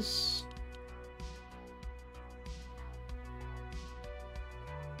fries.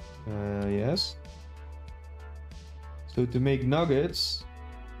 Yes. So to make nuggets,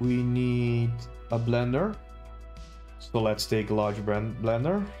 we need a blender. So let's take a large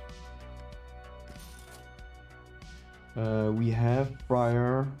blender. We have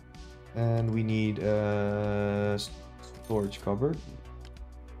fryer, and we need a storage cupboard.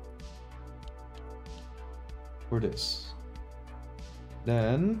 For this.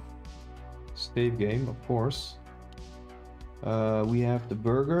 Then save game, of course. We have the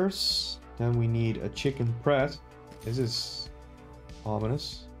burgers. Then we need a chicken press. This is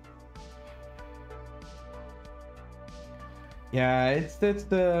ominous. Yeah, it's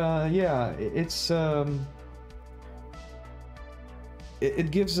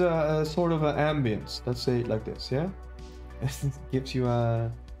it gives a sort of an ambience. Let's say it like this, yeah. It gives you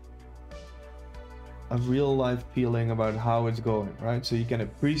a real life feeling about how it's going, right? So you can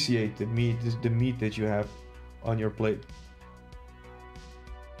appreciate the meat that you have on your plate.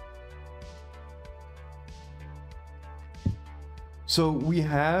 So we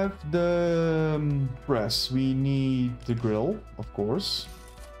have the press, we need the grill, of course.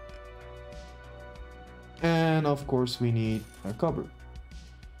 And of course we need a cupboard.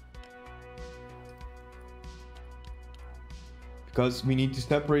 Because we need to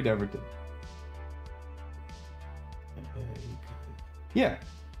separate everything. Yeah.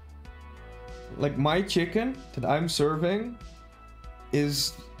 Like my chicken that I'm serving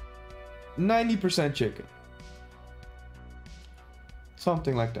is 90% chicken.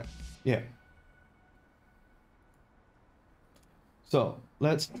 Something like that. Yeah. So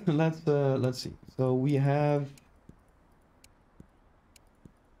let's see. So we have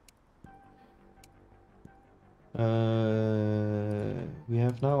We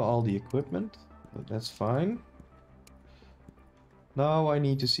have now all the equipment, but that's fine. Now I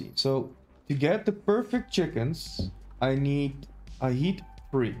need to see. So to get the perfect chickens, I need a heat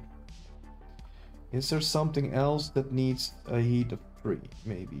 3. Is there something else that needs a heat of 3?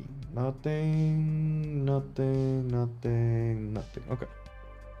 Maybe. Nothing, nothing, nothing, nothing. Okay.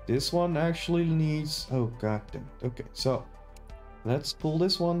 This one actually needs... Oh, god damn. Okay, so let's pull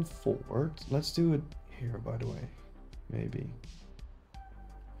this one forward. Let's do it here, by the way. Maybe.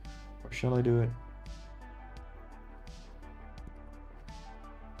 Or shall I do it?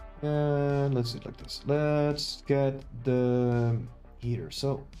 And let's do it like this. Let's get the heater.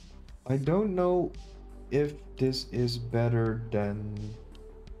 So I don't know if this is better than...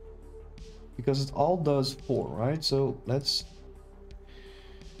 Because it all does 4, right? So let's...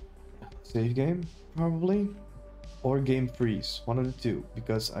 Save game, probably. Or game freeze. One of the two.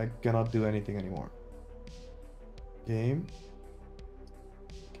 Because I cannot do anything anymore. Game.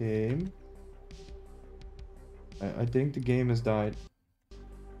 Game. I think the game has died.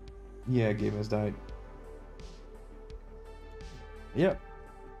 Yeah, game has died. Yep.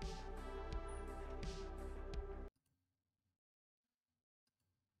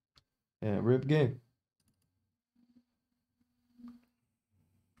 Yeah, rip game.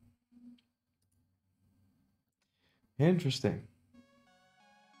 Interesting.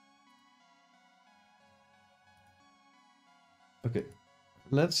 Okay.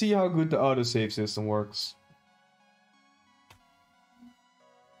 Let's see how good the autosave system works.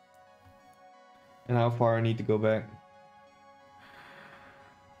 And how far I need to go back.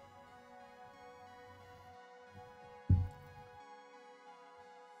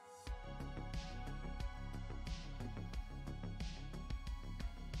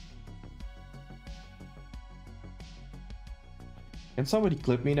 Can somebody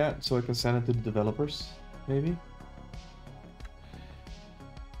clip me that so I can send it to the developers? Maybe?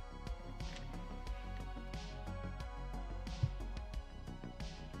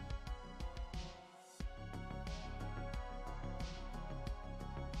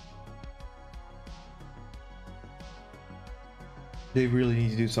 They really need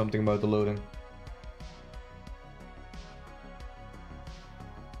to do something about the loading.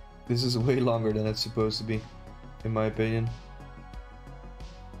 This is way longer than it's supposed to be, in my opinion.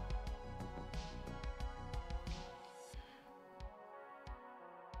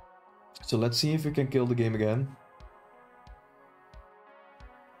 So let's see if we can kill the game again.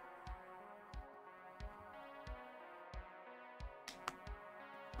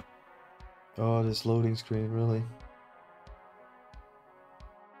 Oh, this loading screen, really?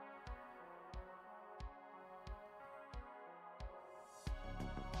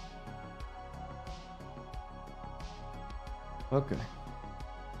 Okay.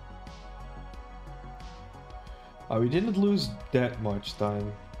 We didn't lose that much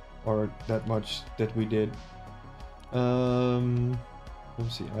time, or that much that we did.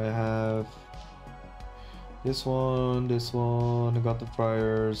 Let's see. I have this one, this one. I got the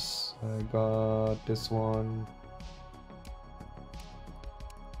fryers. I got this one.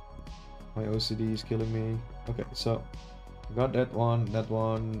 My OCD is killing me. Okay, so I got that one, that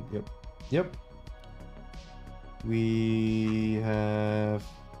one. Yep, yep. We have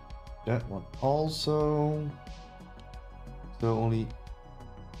that one also. So only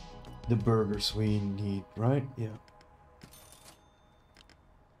the burgers we need, right? Yeah.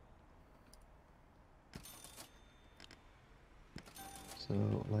 So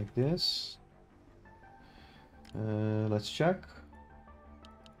like this. Let's check.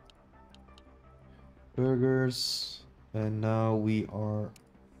 Burgers. And now we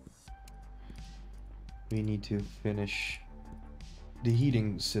need to finish the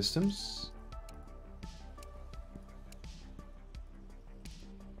heating systems.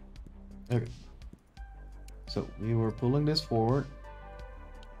 Okay. So we were pulling this forward.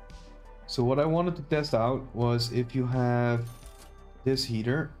 So what I wanted to test out was if you have this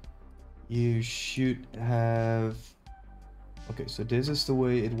heater, you should have... Okay, so this is the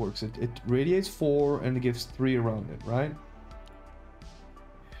way it works. It radiates 4 and it gives 3 around it, right?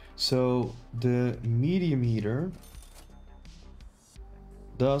 So the medium heater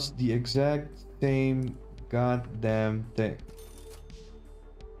does the exact same goddamn thing.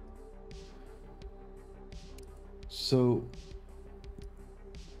 So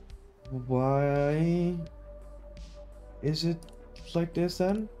why is it like this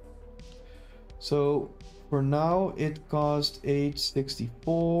then? So for now it cost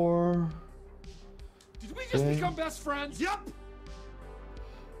 864. Did we just become best friends? Yep.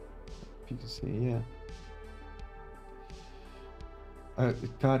 You can see, yeah.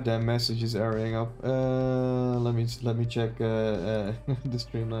 Goddamn message is airing up. Let me check the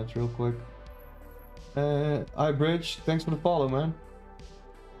Streamlabs real quick. iBridge, thanks for the follow, man.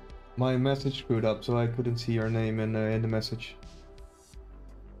 My message screwed up, so I couldn't see your name in the message.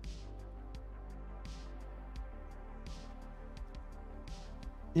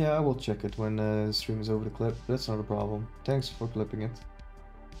 Yeah, I will check it when the stream is over the clip. That's not a problem. Thanks for clipping it.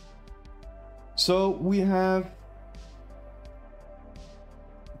 So we have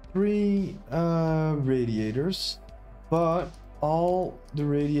 3 radiators, but all the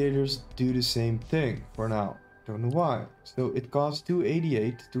radiators do the same thing for now. Don't know why. So it costs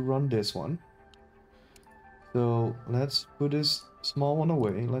 288 to run this one. So let's put this small one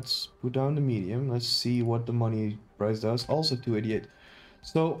away. Let's put down the medium. Let's see what the money price does. Also 288.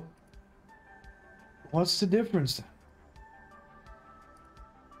 So what's the difference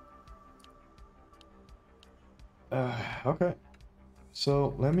then? Okay.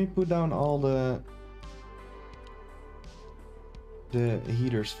 So let me put down all the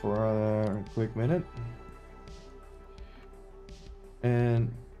heaters for a quick minute.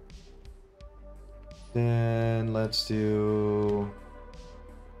 And then let's do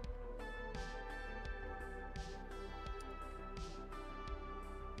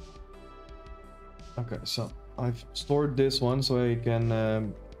okay, so I've stored this one so I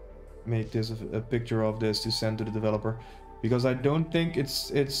can make this a picture of this to send to the developer, because I don't think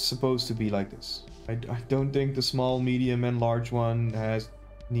it's supposed to be like this. I don't think the small, medium and large one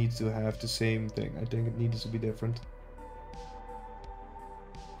needs to have the same thing. I think it needs to be different.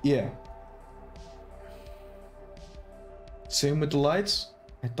 Yeah. Same with the lights?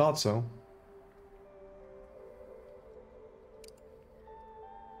 I thought so.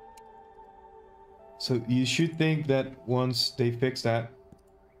 So you should think that once they fix that,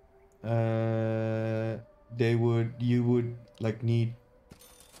 you would like need,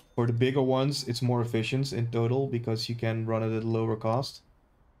 for the bigger ones, it's more efficient in total because you can run it at a lower cost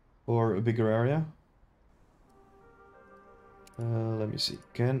or a bigger area. Let me see.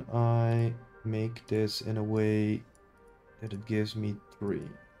 Can I make this in a way that it gives me 3?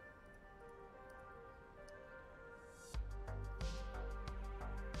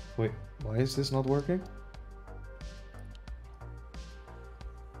 Wait, why is this not working?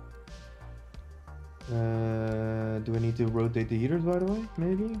 Do I need to rotate the heaters, by the way?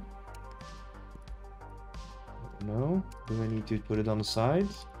 Maybe? No. Do I need to put it on the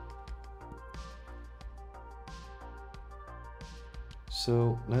sides?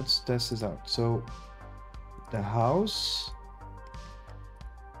 So let's test this out. So the house,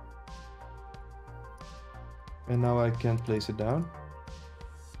 and now I can place it down.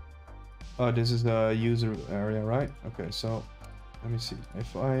 Oh, this is the user area, right? Okay, so let me see.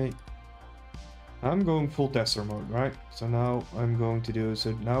 If I'm going full tester mode, right? So now I'm going to do,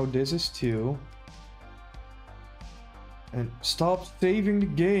 so now this is 2. And stop saving the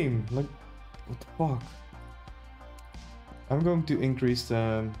game. Like, what the fuck? I'm going to increase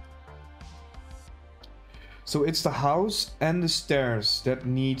the... So it's the house and the stairs that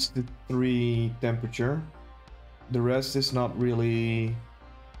needs the 3 temperature. The rest is not really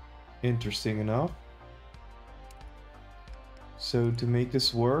interesting enough. So to make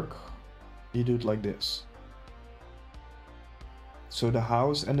this work, you do it like this. So the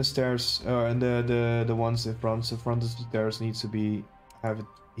house and the stairs, and the ones in front, so front of the stairs needs to have a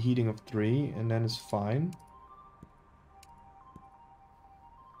heating of 3, and then it's fine.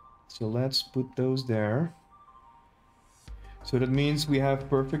 So let's put those there. So that means we have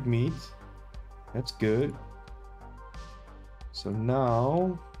perfect meat. That's good. So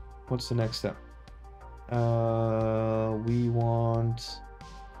now, what's the next step? We want...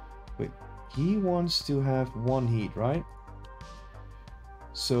 Wait, he wants to have 1 heat, right?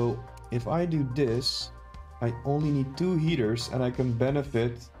 So if I do this, I only need 2 heaters, and I can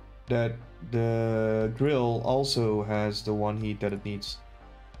benefit that the grill also has the 1 heat that it needs.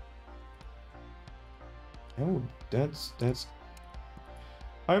 Oh, that's...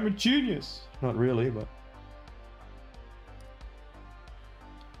 I'm a genius! Not really, but...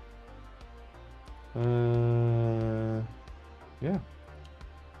 yeah.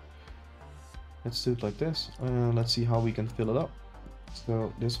 Let's do it like this. Let's see how we can fill it up.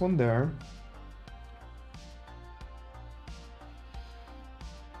 So this one there.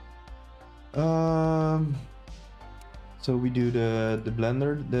 So we do the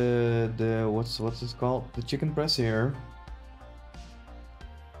blender, the what's this called? The chicken press here.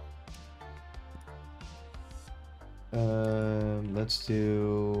 Let's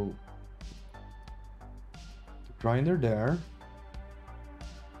do the grinder there.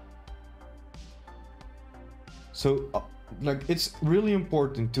 So like, it's really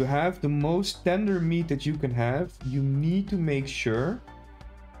important to have the most tender meat that you can have. You need to make sure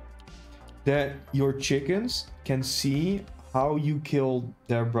that your chickens can see how you killed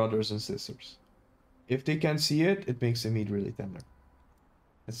their brothers and sisters. If they can't see it, it makes the meat really tender.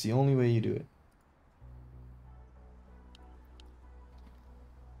 That's the only way you do it.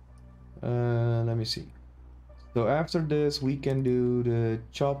 Let me see. So after this, we can do the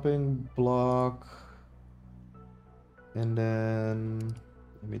chopping block. And then,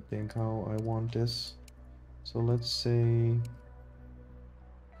 let me think how I want this. So let's say...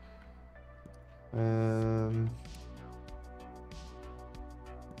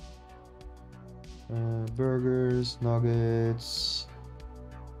 burgers, nuggets,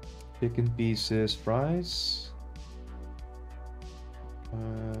 chicken pieces, fries.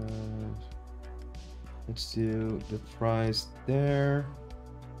 Let's do the fries there.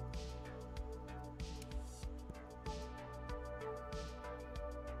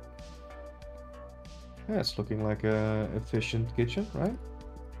 Yeah, it's looking like a efficient kitchen, right?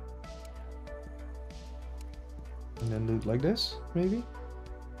 And then do it like this, maybe.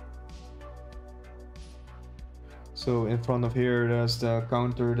 So in front of here, there's the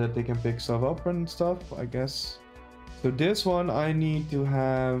counter that they can pick stuff up and stuff, I guess. So this one, I need to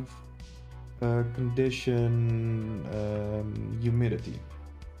have condition humidity.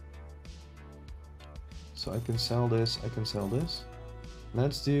 So I can sell this, I can sell this.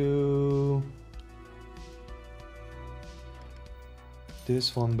 Let's do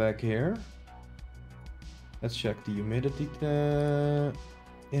this one back here. Let's check the humidity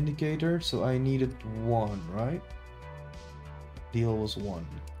indicator. So I needed 1, right? Deal was 1.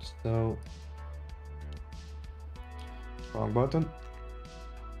 So wrong button.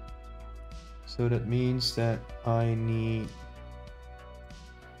 So that means that I need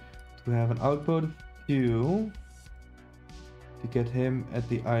to have an output of 2 to get him at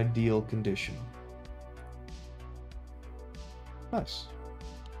the ideal condition. Nice.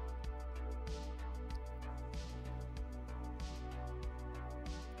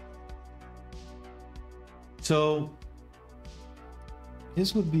 So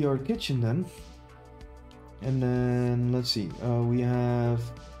this would be our kitchen then. And then let's see, we have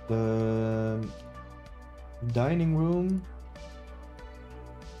the dining room.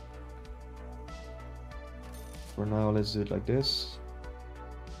 For now, let's do it like this.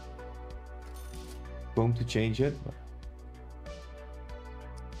 Going to change it.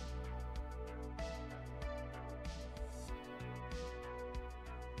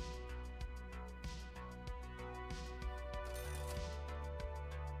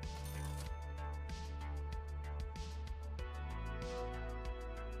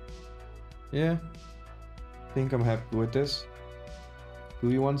 Yeah, I think I'm happy with this. Do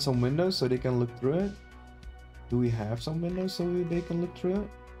we want some windows so they can look through it? Do we have some windows so they can look through it?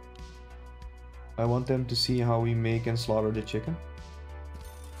 I want them to see how we make and slaughter the chicken.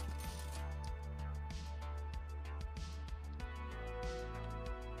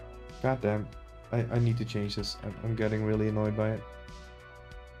 God damn, I need to change this. I'm getting really annoyed by it.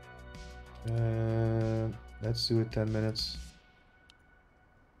 Let's do it 10 minutes.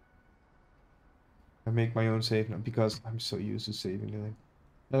 I make my own save now because I'm so used to saving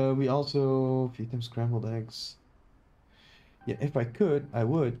it. We also feed them scrambled eggs. Yeah, if I could, I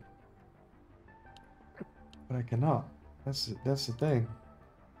would. But I cannot. That's the thing.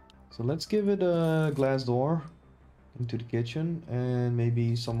 So let's give it a glass door into the kitchen and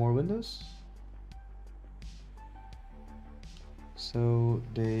maybe some more windows. So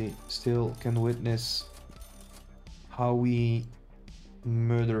they still can witness how we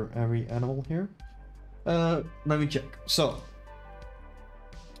murder every animal here. Let me check. So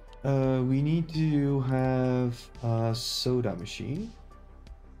we need to have a soda machine.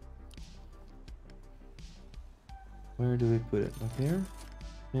 Where do we put it? Up here?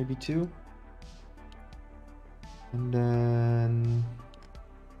 Maybe 2. And then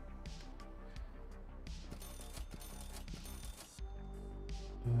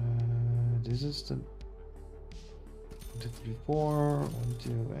this is the 1, 2, 3, 4. 1,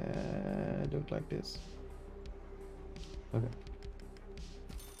 2. I don't like this. Okay.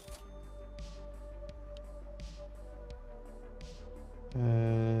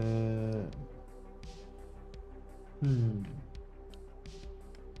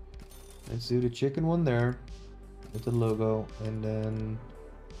 Let's do the chicken one there with the logo, and then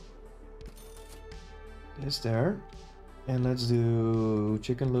this there, and let's do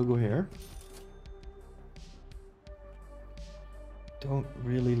chicken logo here. Don't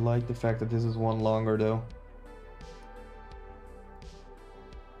really like the fact that this is one longer though.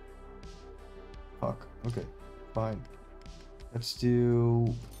 Fuck. Okay, fine. Let's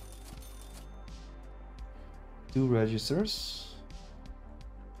do 2 registers.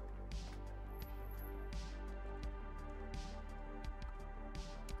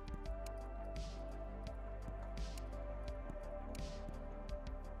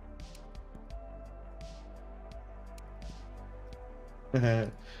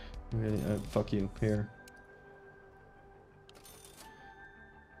 Really, fuck you, here.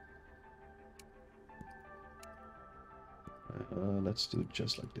 Let's do it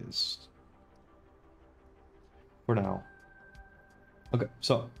just like this. For now. Okay,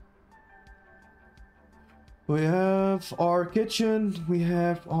 so. We have our kitchen, we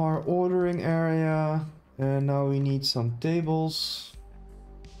have our ordering area, and now we need some tables.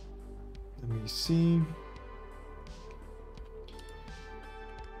 Let me see.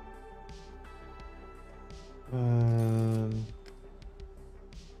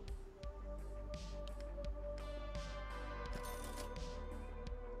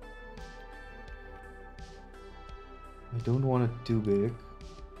 I don't want it too big.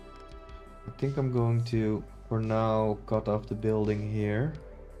 I think I'm going to, for now, cut off the building here.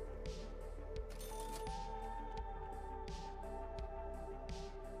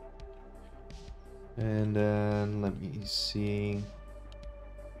 And then, let me see.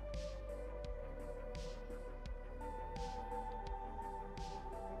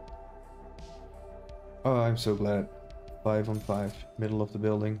 Oh, I'm so glad. 5 on 5, middle of the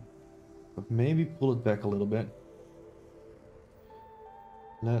building. But maybe pull it back a little bit.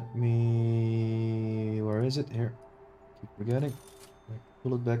 Let me... Where is it? Here. Keep forgetting.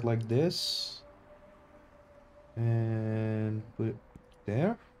 Pull it back like this. And put it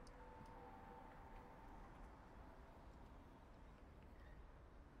there.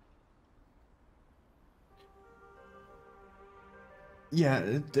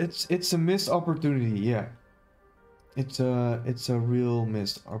 Yeah, it's a missed opportunity. Yeah, it's a real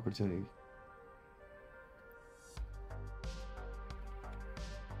missed opportunity.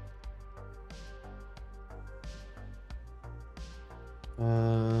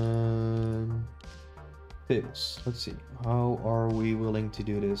 Tables. Let's see. How are we willing to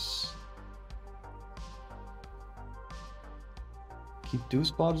do this? Keep 2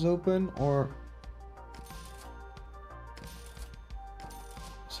 spots open or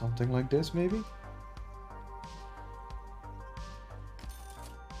something like this, maybe?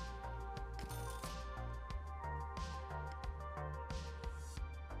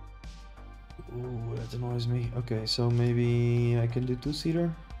 Ooh, that annoys me. Okay, so maybe I can do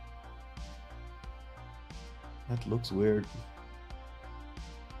 2-seater. That looks weird.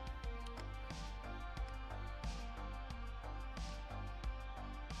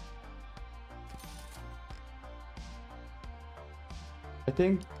 I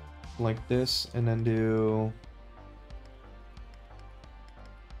think like this, and then do...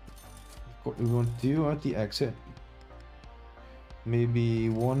 What we want to do at the exit. Maybe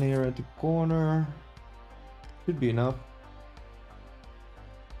 1 here at the corner. Should be enough.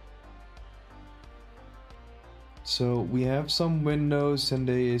 So we have some windows, and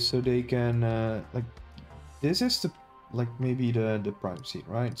they can like, this is the, like, maybe the prime seat,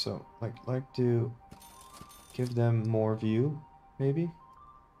 right? So like to give them more view, maybe.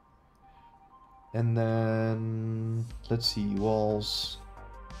 And then let's see, walls.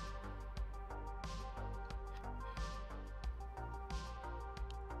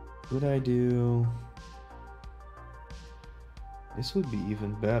 Could I do... This would be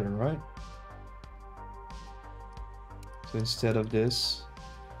even better, right? So instead of this,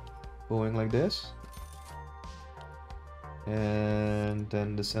 going like this. And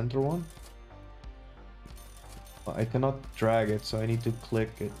then the center one. I cannot drag it, so I need to click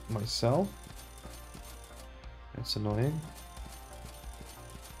it myself. That's annoying.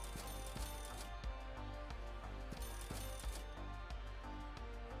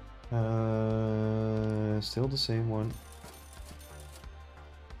 Still the same one.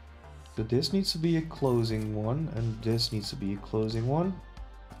 So this needs to be a closing one, and this needs to be a closing one.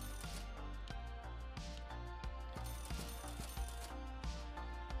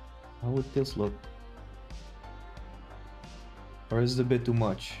 How would this look? Or is it a bit too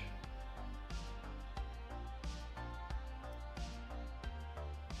much?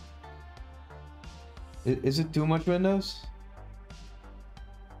 Is it too much windows?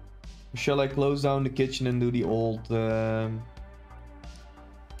 Shall I close down the kitchen and do the old... God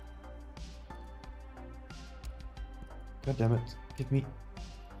damn it, give me...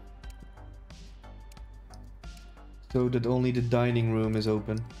 So that only the dining room is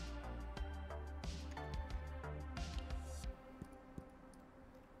open.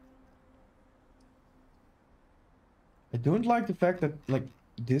 I don't like the fact that, like,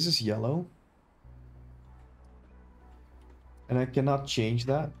 this is yellow. And I cannot change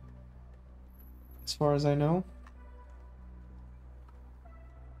that, as far as I know.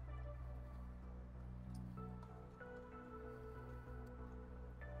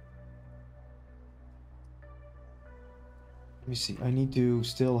 Let me see. I need to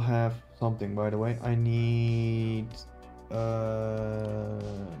still have something, by the way. I need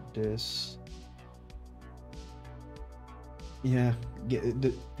this. Yeah,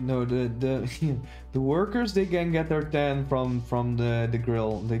 the the workers, they can get their tan from the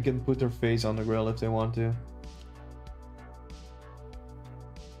grill. They can put their face on the grill if they want to.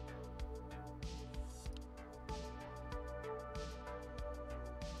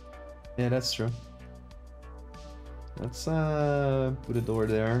 Yeah, that's true. Let's put a door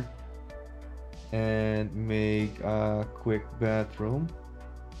there and make a quick bathroom.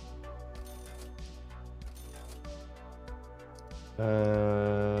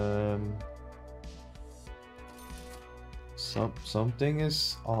 Something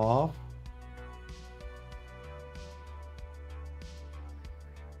is off.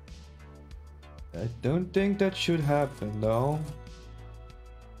 I don't think that should happen though.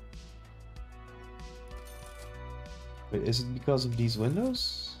 Wait, is it because of these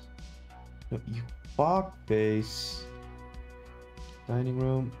windows? No, you fuck face. Dining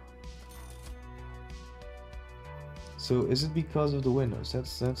room. So is it because of the windows?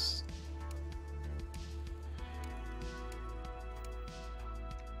 That's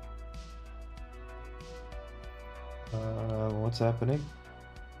what's happening?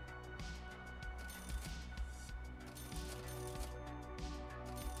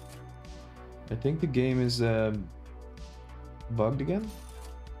 I think the game is bugged again.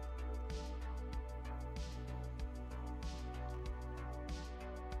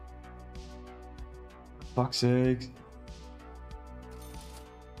 Fuck's sake.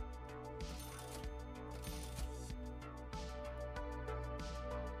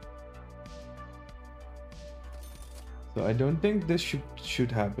 So I don't think this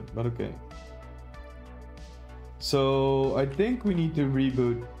should happen, but okay. So I think we need to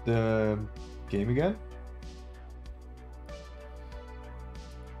reboot the game again.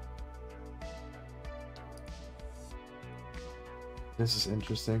 This is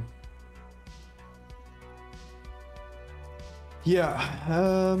interesting.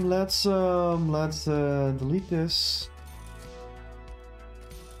 Yeah, let's delete this.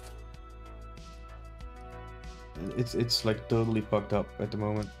 It's like totally fucked up at the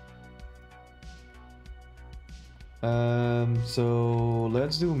moment. So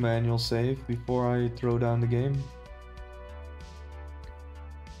let's do manual save before I throw down the game.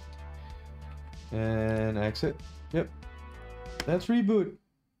 And exit. Yep. Let's reboot.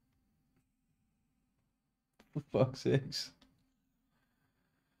 For fuck's sakes.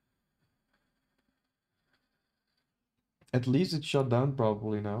 At least it's shut down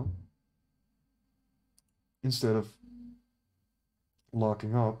probably now. Instead of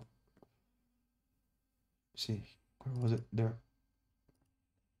locking up. Let's see, where was it? There.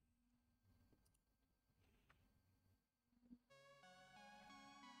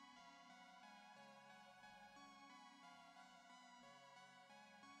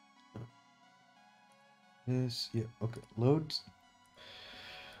 This, yeah, okay, load.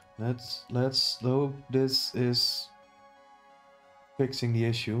 Let's hope this is fixing the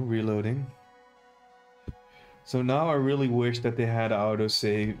issue, reloading. So now I really wish that they had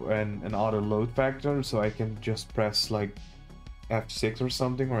autosave and an auto load factor, so I can just press like F6 or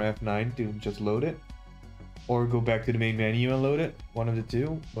something, or F9 to just load it, or go back to the main menu and load it, one of the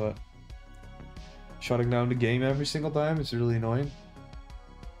two. But shutting down the game every single time is really annoying.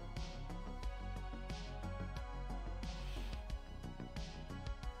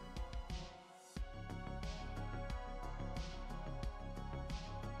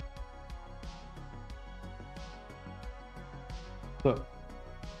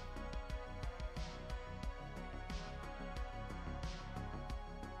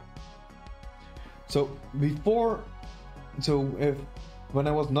 So before, when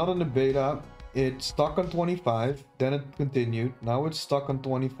I was not in the beta, it stuck on 25, then it continued. Now it's stuck on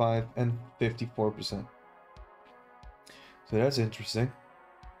 25 and 54%. So that's interesting.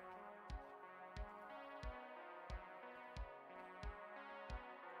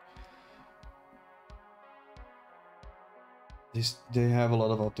 They have a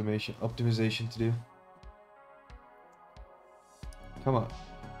lot of optimization to do. Come on.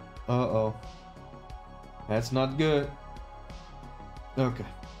 Uh-oh. That's not good. Okay.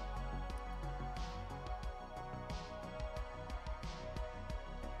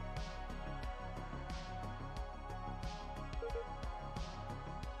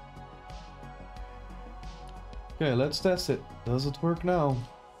 Okay, let's test it. Does it work now?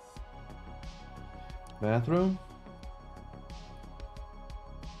 Bathroom.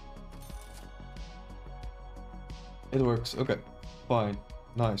 It works. Okay, fine.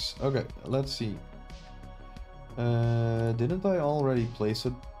 Nice. Okay, let's see. Didn't I already place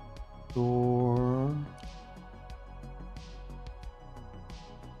a door?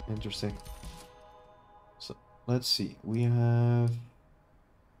 Interesting. So let's see. We have.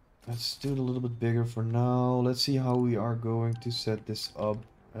 Let's do it a little bit bigger for now. Let's see how we are going to set this up.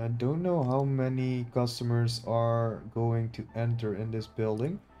 I don't know how many customers are going to enter in this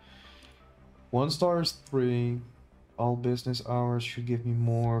building. 1 star is 3. All business hours should give me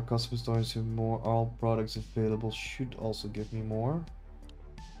more. Customer stores have more. All products available should also give me more.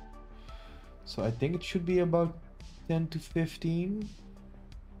 So I think it should be about 10 to 15.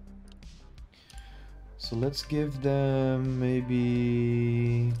 So let's give them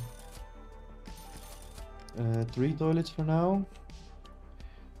maybe 3 toilets for now.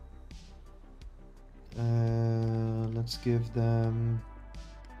 Let's give them...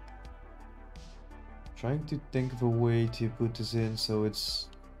 Trying to think of a way to put this in so it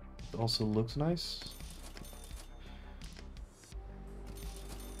also looks nice.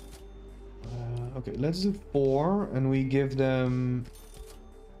 Okay, let's do 4 and we give them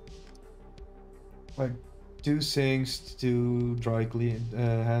like 2 sinks, 2 dry clean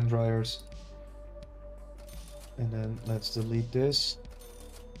hand dryers. And then let's delete this.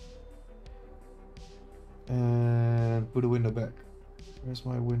 And put a window back. Where's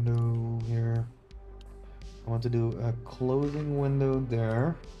my window here? I want to do a closing window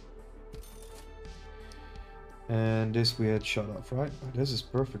there. And this we had shut off, right? Oh, this is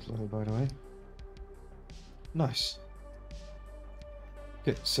perfect, by the way. Nice.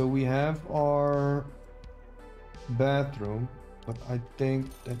 Okay, so we have our bathroom, but I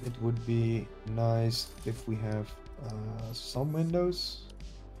think that it would be nice if we have some windows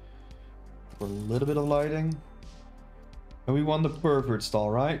for a little bit of lighting. And we want the pervert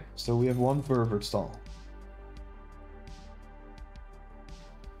stall, right? So we have 1 pervert stall.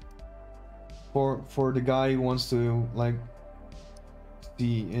 For the guy who wants to like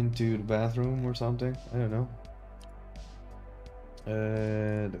see into the bathroom or something. I don't know.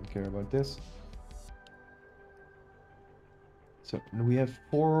 Don't care about this. So we have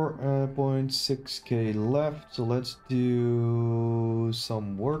 4.6k left. So let's do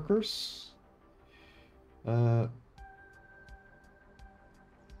some workers.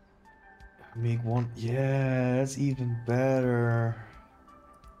 Make 1. Yeah, that's even better.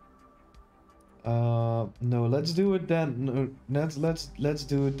 No, let's do it then. No, let's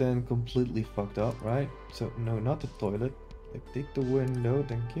do it then completely fucked up, right? So no, not the toilet. Like, take the window,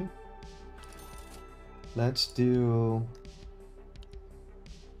 thank you. Let's do,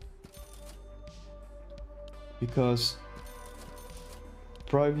 because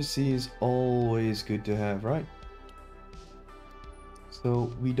privacy is always good to have, right?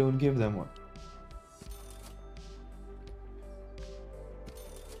 So we don't give them one.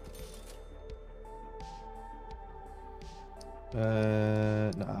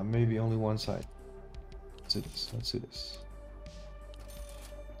 Nah, maybe only one side. Let's do this. Let's do this.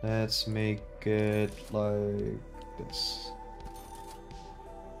 Let's make it like this.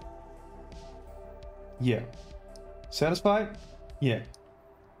 Yeah. Satisfied? Yeah.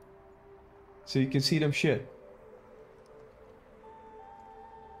 So you can see them shit.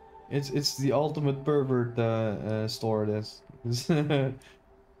 It's the ultimate pervert store. This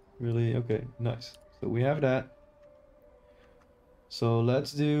really okay. Nice. So we have that. So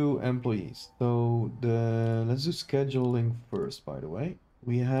let's do employees. So let's do scheduling first, by the way.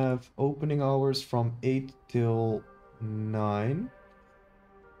 We have opening hours from 8 till 9.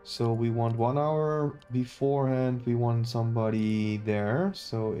 So we want 1 hour beforehand. We want somebody there.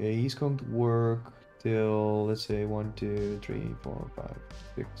 So he's going to work till, let's say, 1, 2, 3, 4, 5,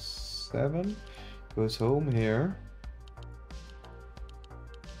 6, 7. Goes home here.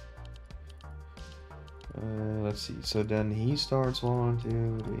 Let's see. So then he starts 1, 2,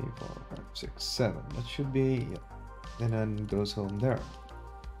 3, 4, 5, 6, 7. That should be, yeah. And then goes home there.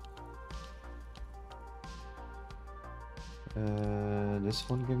 This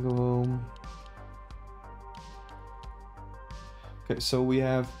one can go home. Okay, so we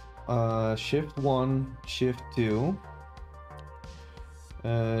have shift 1, shift 2.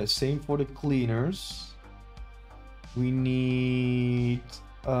 Same for the cleaners. We need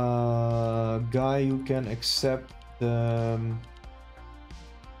a guy who can accept the...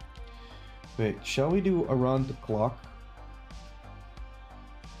 Wait, shall we do around the clock?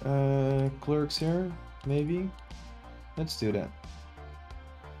 Clerks here, maybe? Let's do that.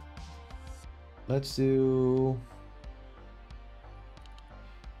 Let's do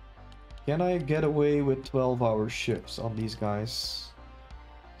Can I get away with 12-hour shifts on these guys?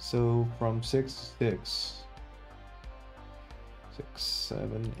 So from 6 to 6. 6,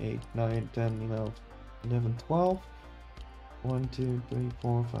 7, 8, 9, 10, 11, 11, 12. 1, 2, 3,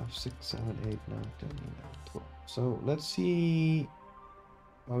 4, 5, 6, 7, 8, 9, 10, 11, 12. So let's see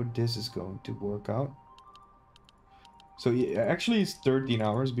how this is going to work out. So yeah, actually it's 13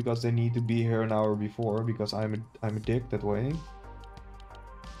 hours because they need to be here an hour before, because I'm a dick that way.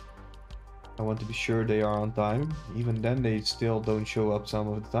 I want to be sure they are on time. Even then they still don't show up some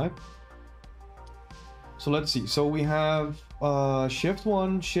of the time. So let's see. So we have shift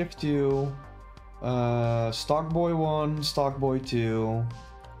 1, shift 2, stock boy 1, stock boy 2.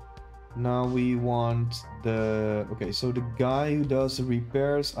 Now we want the... Okay, so the guy who does the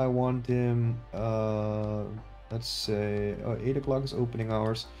repairs, I want him... let's say 8 o'clock is opening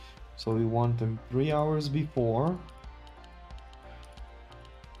hours, so we want them 3 hours before.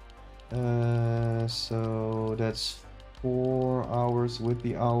 So that's 4 hours with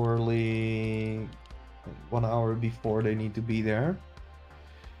the hourly, 1 hour before they need to be there.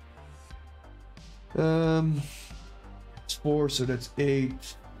 It's 4, so that's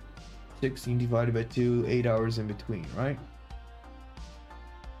 8. 16 divided by 2, 8 hours in between, right?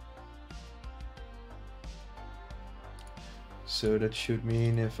 So that should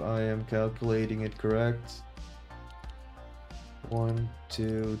mean, if I am calculating it correct, 1,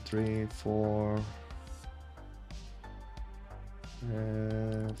 2, 3, 4,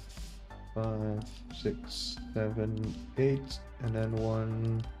 5, 6, 7, 8, and then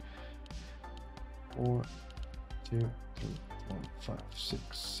 1, 4, 2, 3, 4, 5,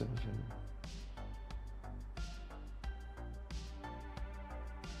 6, 7,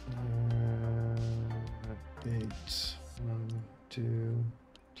 8. 1, 2,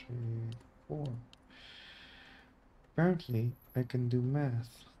 3, 4. Apparently, I can do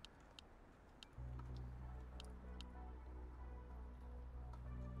math.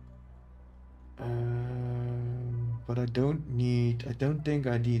 But I don't think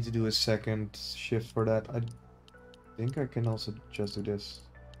I need to do a second shift for that. I think I can also just do this.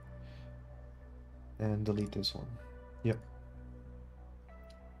 And delete this one. Yep.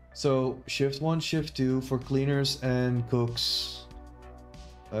 So shift 1, shift 2 for cleaners and cooks.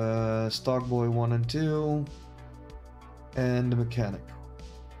 Stock boy 1 and 2. And the mechanic.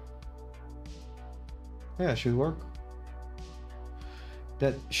 Yeah, should work.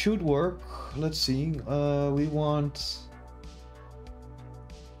 That should work. Let's see. We want...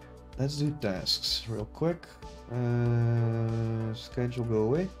 Let's do tasks real quick. Schedule go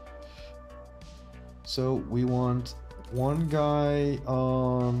away. So we want one guy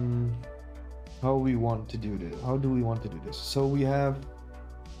on... How we want to do this? How do we want to do this? So we have...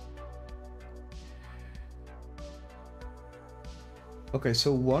 Okay,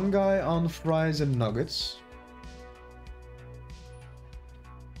 so one guy on fries and nuggets.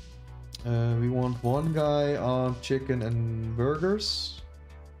 We want one guy on chicken and burgers.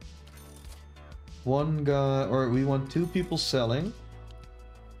 One guy, or we want 2 people selling.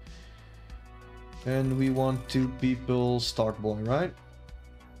 And we want 2 people stock boy, right?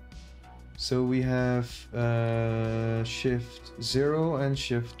 So we have shift 0 and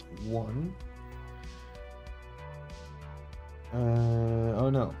shift 1. Oh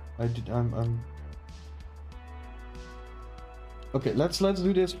no, I'm okay, let's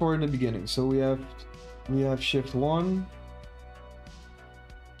do this for in the beginning. So we have shift 1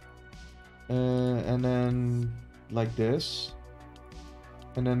 and then like this,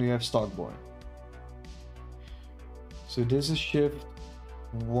 and then we have stock boy. So this is shift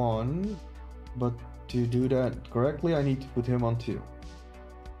 1, but to do that correctly I need to put him on 2.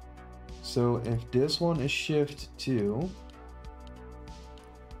 So if this one is shift 2,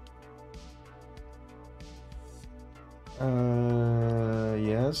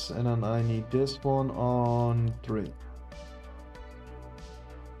 yes, and then I need this one on 3.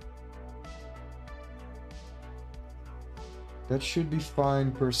 That should be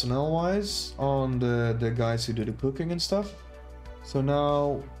fine personnel wise on the guys who do the cooking and stuff. So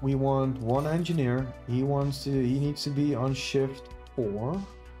now we want 1 engineer. He needs to be on shift 4.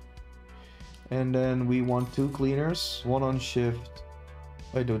 And then we want 2 cleaners, 1 on shift.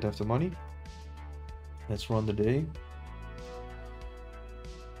 I don't have the money. Let's run the day.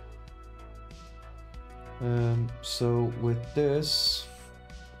 So with this,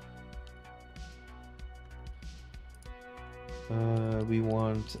 we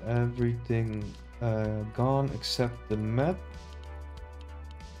want everything gone except the map.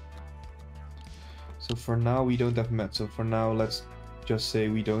 So for now we don't have map. So for now let's just say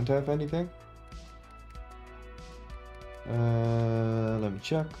we don't have anything. Let me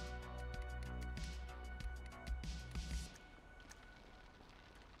check.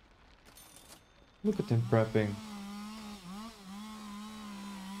 Look at him prepping.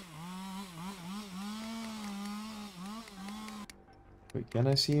 Wait, can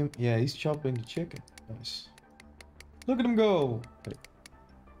I see him? Yeah, he's chopping the chicken. Nice. Look at him go! Wait.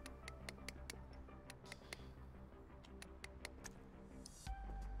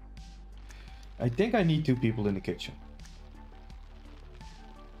 I think I need 2 people in the kitchen.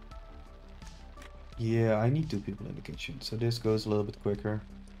 Yeah, I need 2 people in the kitchen, so this goes a little bit quicker.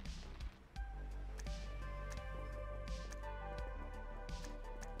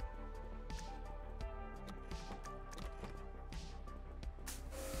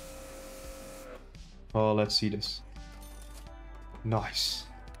 Oh, let's see this. Nice.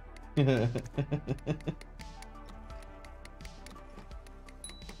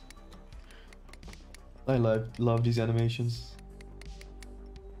 I love these animations.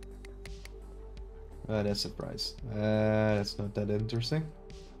 That's a surprise. That's not that interesting.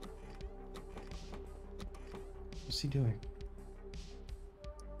 What's he doing?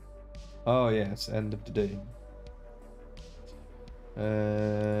 Oh yeah, it's end of the day.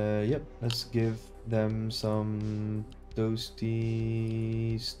 Yep, let's give them some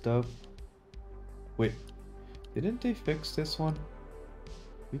toasty stuff. Wait, didn't they fix this one?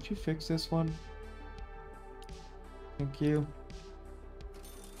 Did you fix this one? Thank you.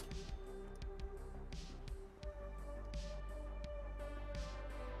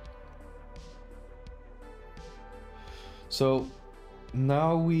 So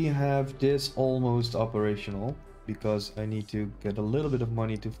now we have this almost operational because I need to get a little bit of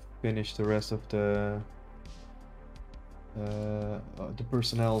money to finish the rest of the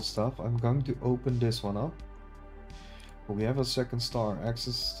personnel stuff. I'm going to open this one up. We have a second star.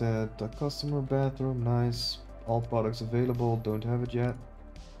 Access the customer bathroom. Nice. All products available. Don't have it yet.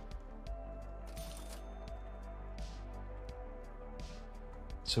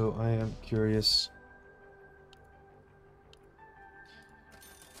 So I am curious.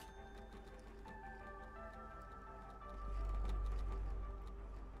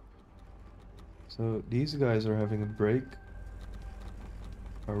 So these guys are having a break.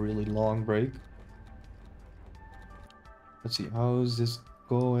 A really long break. Let's see, how is this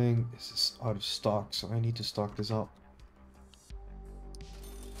going? This is out of stock, so I need to stock this up.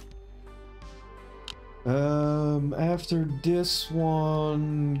 After this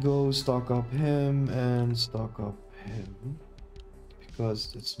one, go stock up him and stock up him.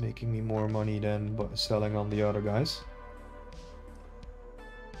 Because it's making me more money than selling on the other guys.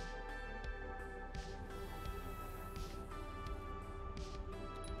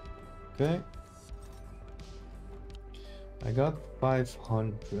 Okay. I got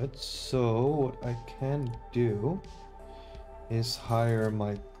 500, so what I can do is hire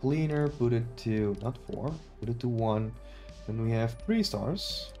my cleaner, put it to, not 4, put it to 1, then we have 3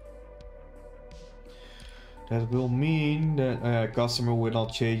 stars. That will mean that customer will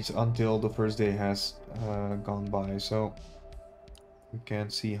not change until the first day has gone by, so we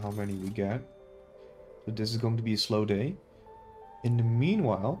can't see how many we get. So this is going to be a slow day. In the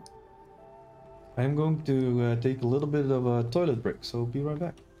meanwhile, I'm going to take a little bit of a toilet break, so be right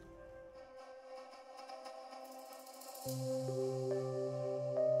back.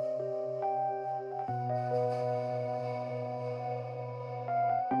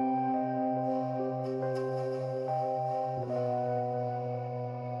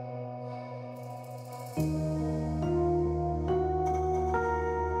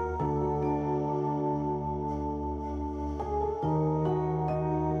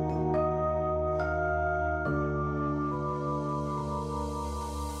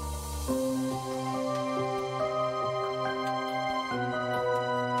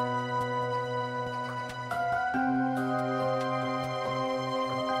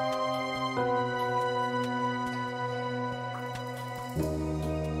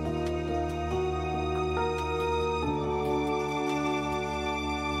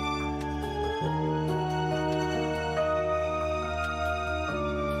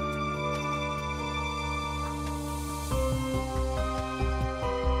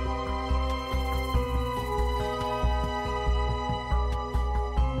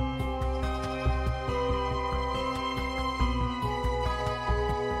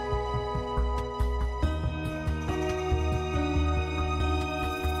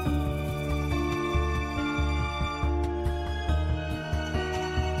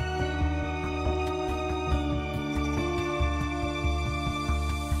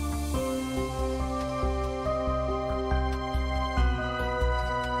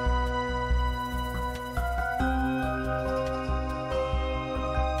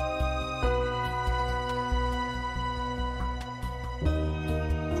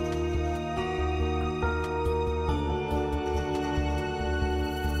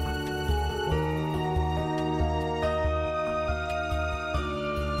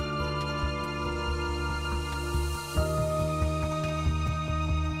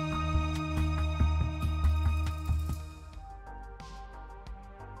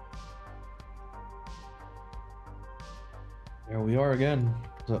 There we are again.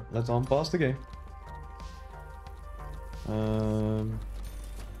 So let's unpause the game.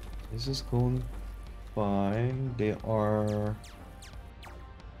 This is going fine. They were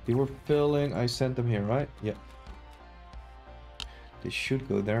filling. I sent them here, right? Yeah. They should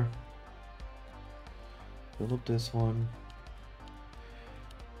go there. Fill up this one.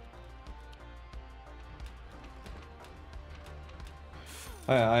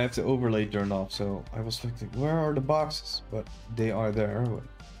 I have the overlay turned off, so I was thinking, where are the boxes? But they are there.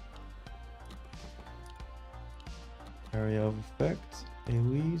 Area of effect,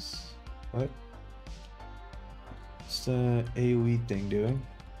 AoEs. What? What's the AoE thing doing?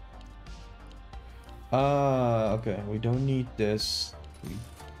 Okay, we don't need this. We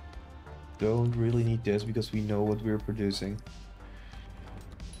don't really need this because we know what we're producing.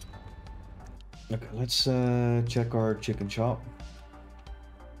 Okay, let's check our chicken shop.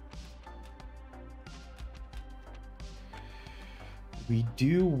 We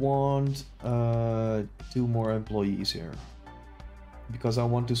do want 2 more employees here because I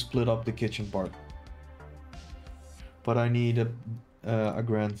want to split up the kitchen part, but I need a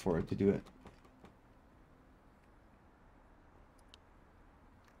grand for it to do it.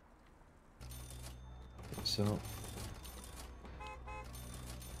 So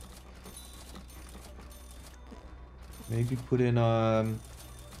maybe put in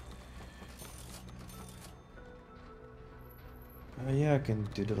yeah, I can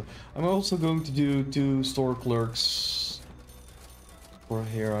do that. I'm also going to do 2 store clerks for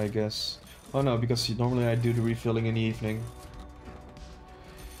here, I guess. Oh no, because normally I do the refilling in the evening.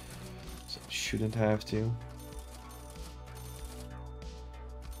 So shouldn't have to.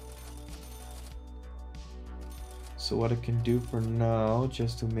 So what I can do for now,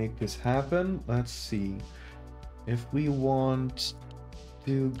 just to make this happen, let's see. If we want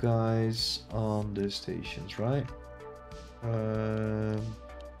 2 guys on the stations, right?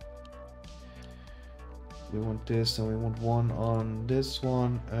 We want this, and we want 1 on this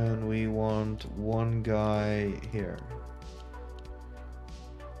one, and we want 1 guy here.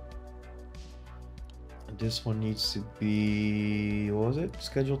 And this one needs to be, what was it?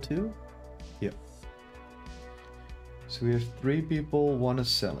 Schedule 2? Yeah. So we have 3 people, 1 is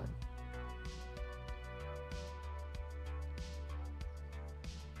selling.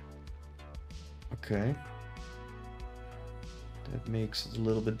 Okay. That makes it a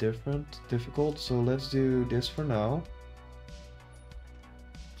little bit difficult. So let's do this for now.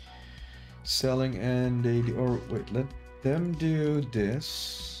 Selling, and let them do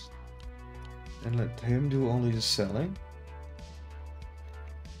this. And let him do only the selling.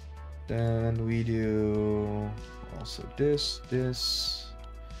 Then we do also this, these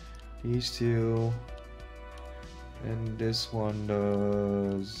 2. And this one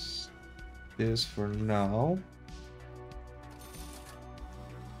does this for now.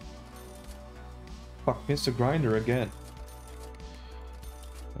 Fuck, missed the grinder again.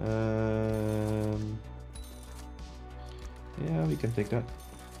 Yeah, we can take that.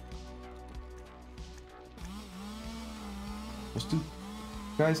 Was too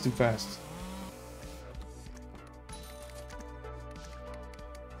fast.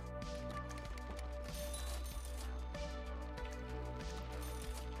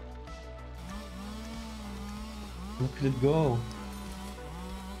 Look at it go.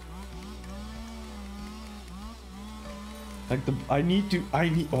 Like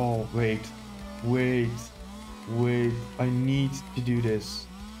oh, wait, I need to do this.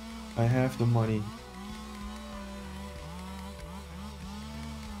 I have the money.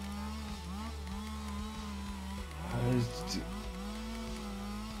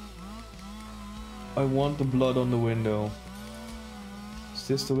 I want the blood on the window. Is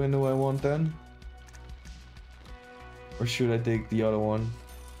this the window I want then? Or should I take the other one?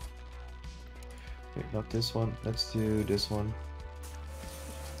 Wait, not this one. Let's do this one.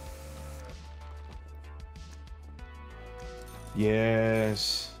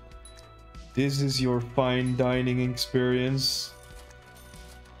 Yes. This is your fine dining experience.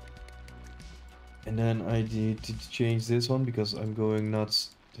 And then I need to change this one because I'm going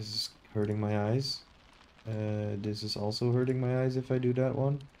nuts. This is hurting my eyes. This is also hurting my eyes if I do that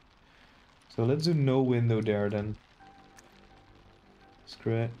one. So let's do no window there then.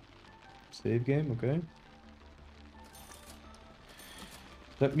 Screw it. Save game, okay.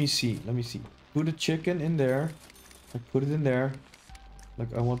 Let me see. Put a chicken in there. Like, put it in there.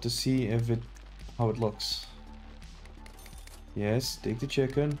 Like, I want to see how it looks. Yes, take the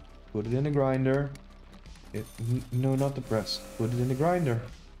chicken. Put it in the grinder. No, not the press. Put it in the grinder.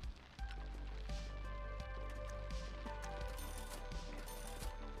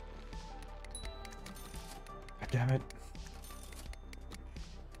 God damn it.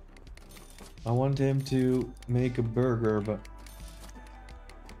 I want him to make a burger, but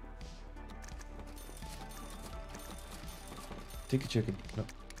take a chicken. No.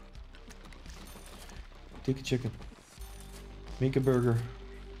 Take a chicken. Make a burger.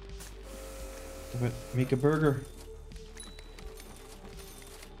 Damn it. Make a burger.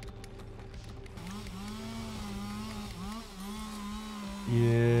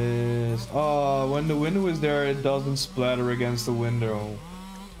 Yes. Oh, when the window is there, it doesn't splatter against the window.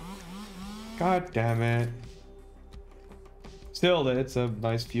 God damn it. Still, it's a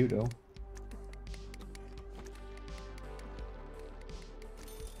nice view though.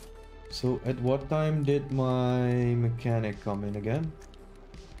 So at what time did my mechanic come in again?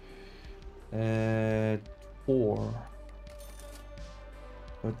 At 4.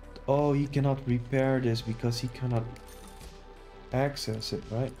 But oh, he cannot repair this because he cannot access it,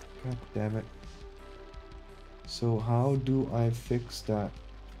 right? God damn it. So how do I fix that?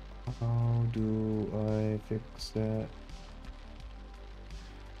 How do I fix that?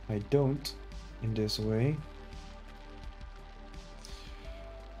 I don't in this way.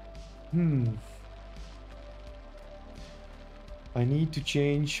 I need to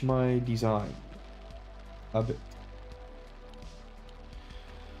change my design a bit.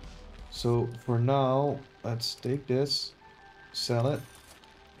 So for now, let's take this, sell it,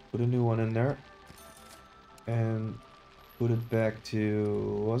 put a new one in there, and put it back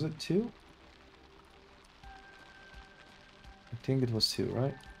to, was it 2? I think it was 2,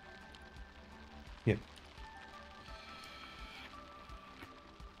 right? Yeah.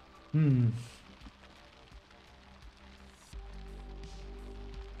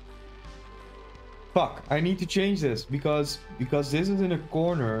 Fuck, I need to change this because this is in a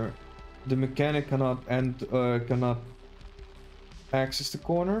corner. The mechanic cannot cannot access the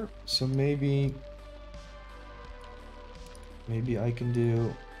corner. So maybe I can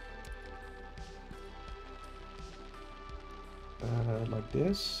do like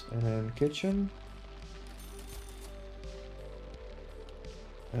this, and then kitchen.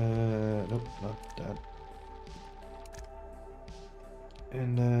 Nope, not that.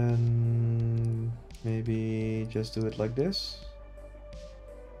 And then maybe just do it like this.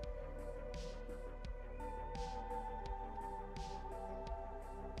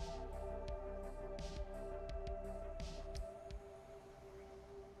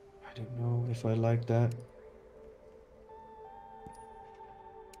 I don't know if I like that.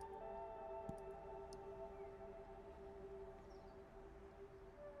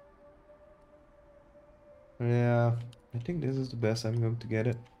 Yeah, I think this is the best I'm going to get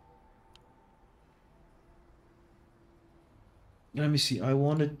it. Let me see, I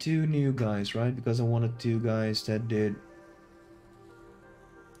wanted 2 new guys, right? Because I wanted 2 guys that did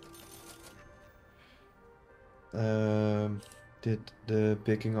the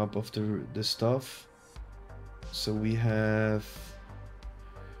picking up of the stuff. So we have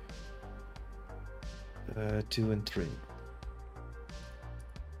 2 and 3.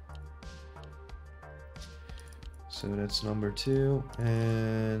 So that's number 2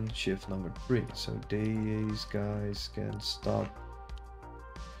 and shift number 3. So these guys can stop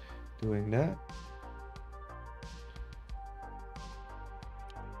doing that.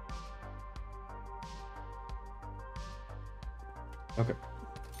 Okay.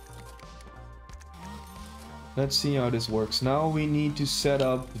 Let's see how this works. Now we need to set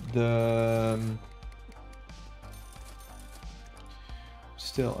up the...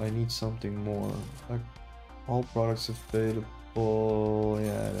 Still, I need something more. Like, all products available.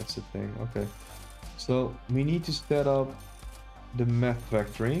 Yeah, that's the thing. Okay. So we need to set up the meth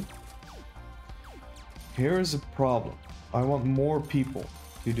factory. Here is a problem. I want more people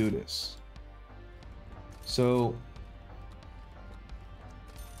to do this. So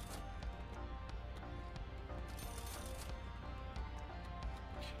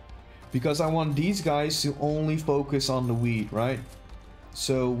because I want these guys to only focus on the weed, right?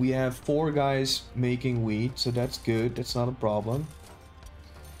 So we have 4 guys making weed, so that's good. That's not a problem.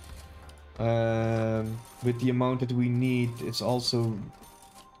 With the amount that we need, it's also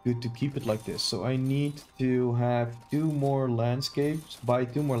good to keep it like this. So I need to have 2 more landscapes, buy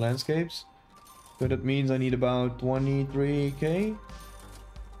 2 more landscapes. So that means I need about 23k.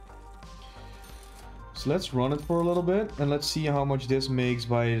 So let's run it for a little bit and let's see how much this makes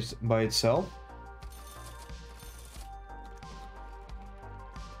by itself.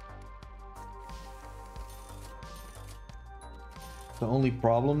 The only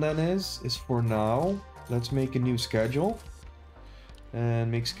problem then is for now, let's make a new schedule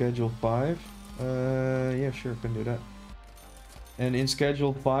and make schedule 5. Yeah, sure, can do that. And in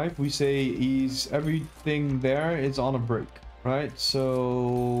schedule 5, we say everything there is on a break, right?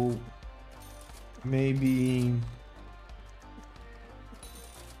 So maybe...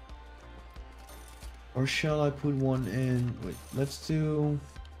 Or shall I put one in? Wait, let's do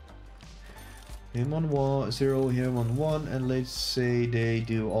him on 1, 0, him on 1, and let's say they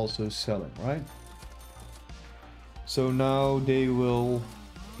do also selling, right? So now they will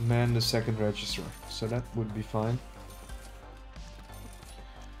man the second register, so that would be fine.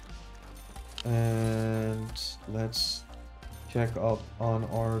 And let's check up on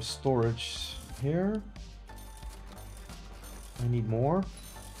our storage here. I need more.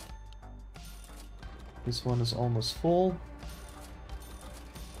 This one is almost full.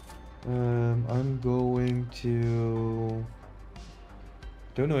 I'm going to...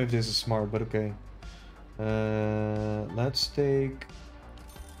 Don't know if this is smart, but okay. Let's take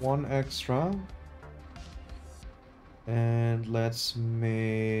one extra. And let's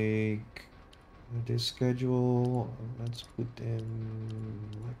make this schedule. Let's put in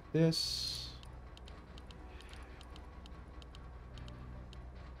like this.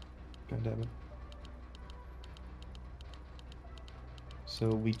 God damn it. So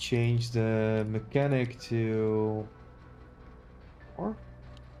we change the mechanic to 4.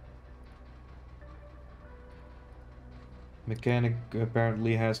 Mechanic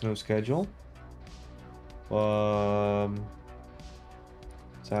apparently has no schedule. What's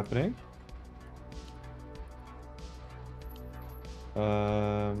happening?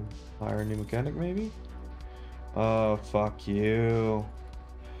 Hire a new mechanic maybe? Oh, fuck you.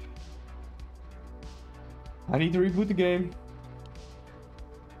 I need to reboot the game.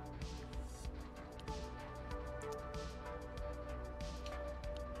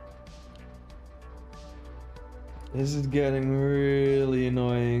 This is getting really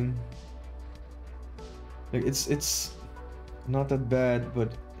annoying. Like it's not that bad,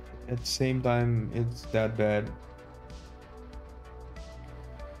 but at the same time it's that bad.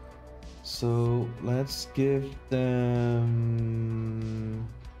 So let's give them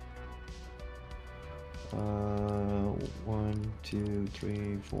 1, 2,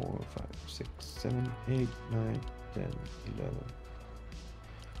 3, 4, 5, 6, 7, 8, 9, 10, 11,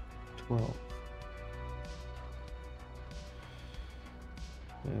 12.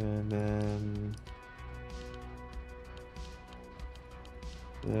 And then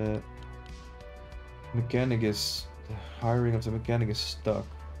the mechanic is, the hiring of the mechanic is stuck.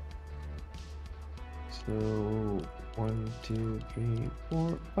 So 1, 2, 3,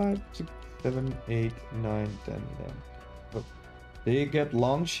 4, 5, 6, 7, 8, 9, 10, 11. Oh, they get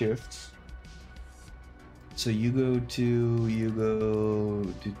long shifts. So you go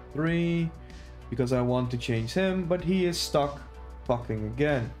to 3 because I want to change him, but he is stuck fucking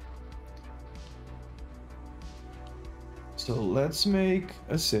again. So let's make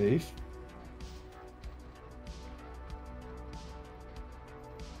a save.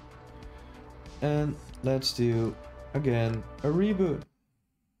 And let's do again a reboot.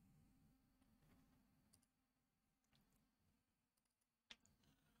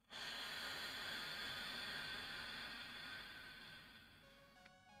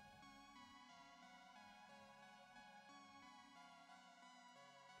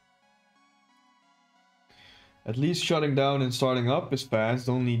 At least shutting down and starting up is fast,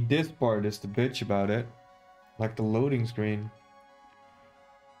 only this part is the bitch about it. Like the loading screen.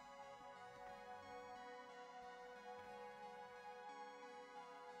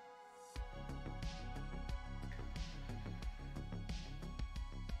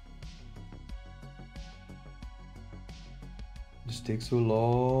 This takes so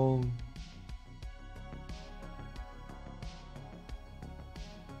long.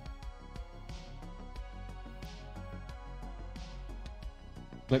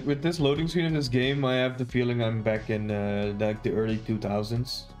 Like with this loading screen in this game, I have the feeling I'm back in like the early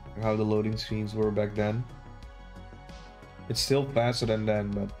 2000s, how the loading screens were back then. It's still faster than then,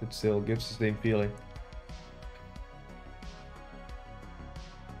 but it still gives the same feeling.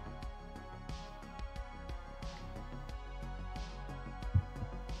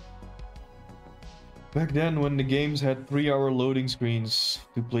 Back then, when the games had 3-hour loading screens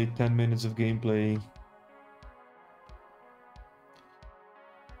to play 10 minutes of gameplay.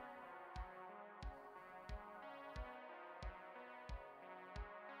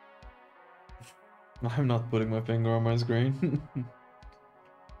 I'm not putting my finger on my screen.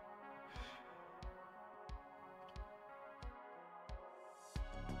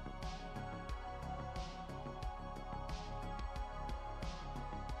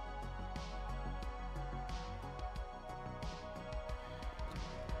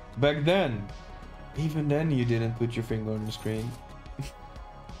 Back then, even then you didn't put your finger on the screen.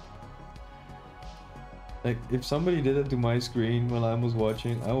 Like, if somebody did it to my screen while I was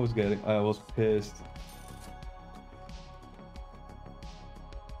watching, I was pissed.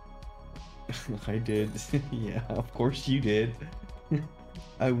 I did. Yeah, of course you did.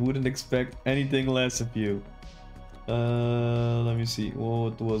 I wouldn't expect anything less of you. Let me see.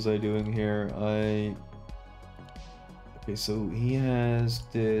 What was I doing here? Okay, so he has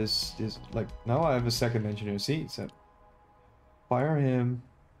this like, now I have a second engineer. See, so fire him.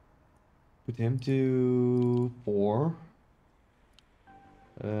 Put him to 4.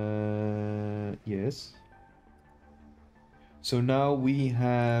 Yes. So now we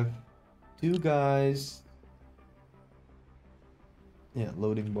have 2 guys. Yeah,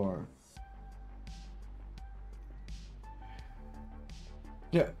 loading bar.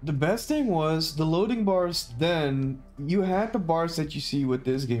 Yeah, the best thing was the loading bars. Then you had the bars that you see with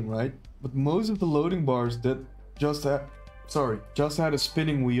this game, right? But most of the loading bars that just had a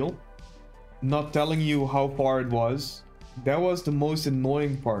spinning wheel, not telling you how far it was. That was the most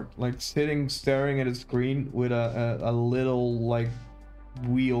annoying part, like sitting staring at a screen with a little like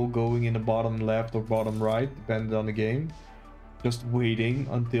wheel going in the bottom left or bottom right, depending on the game, just waiting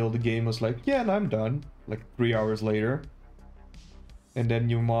until the game was like, yeah, and I'm done, like 3 hours later. And then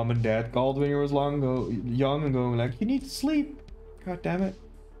your mom and dad called when you was young and going like, you need to sleep. God damn it.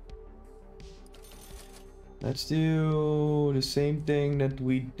 Let's do the same thing that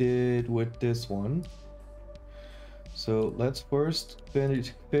we did with this one. So let's first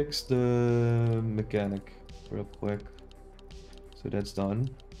fix the mechanic real quick. So that's done.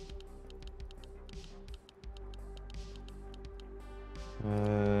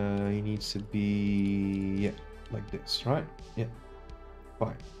 He needs to be, yeah, like this, right? Yeah,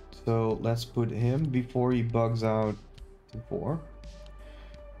 fine. So let's put him before he bugs out to 4.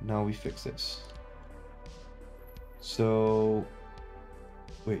 Now we fix this. So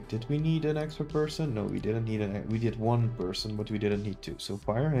wait, did we need an extra person? No, we didn't need we did 1 person, but we didn't need 2. So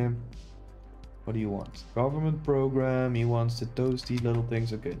fire him. What do you want? Government program. He wants the toasty little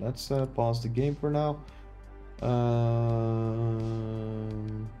things. Okay, let's pause the game for now.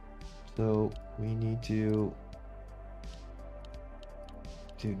 So we need to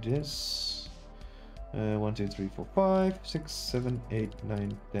do this. 1, 2, 3, 4, 5, 6, 7, 8,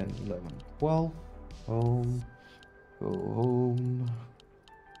 9, 10, 11, 12. Home. Go home.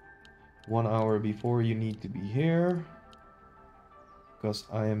 1 hour before you need to be here. Because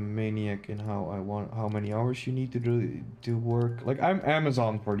I am maniac in how many hours you need to do work. Like, I'm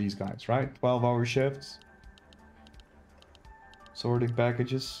Amazon for these guys, right? 12-hour shifts. Sorting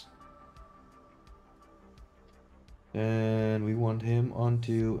packages. And we want him on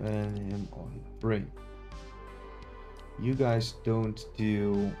 2 and him on 3. You guys don't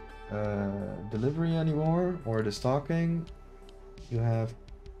do delivery anymore or the stocking. You have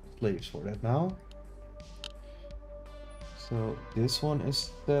slaves for that now. So this one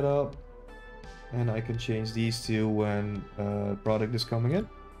is set up, and I can change these two when product is coming in.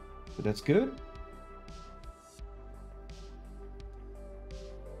 So that's good.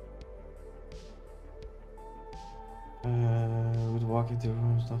 Would walk into a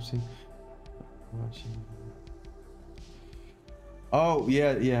room, stop seeing, watching. Oh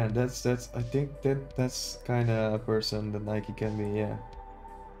yeah, that's I think that's kind of a person that Nike can be. Yeah.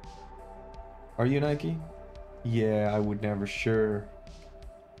 Are you Nike? Yeah, I would never. Sure.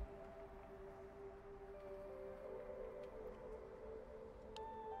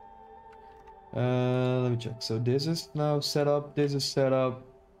 Let me check. So this is now set up. This is set up.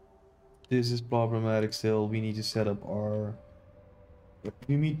 This is problematic still. We need to set up our.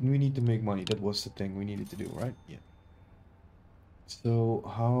 We need to make money. That was the thing we needed to do, right? Yeah. So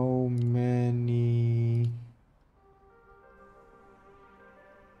how many?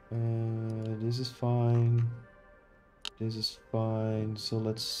 This is fine. This is fine. So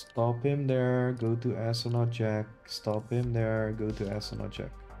let's stop him there. Go to astronaut check. Stop him there. Go to astronaut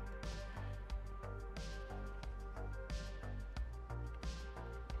check.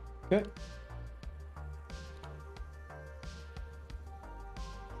 Okay.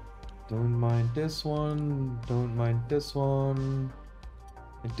 Don't mind this one. Don't mind this one.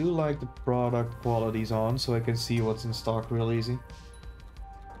 I do like the product qualities on, so I can see what's in stock real easy.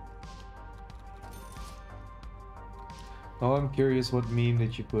 Oh, I'm curious what meme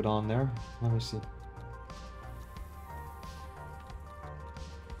that you put on there. Let me see.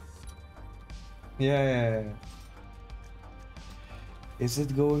 Yeah. Is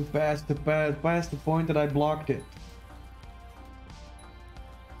it going past the point that I blocked it?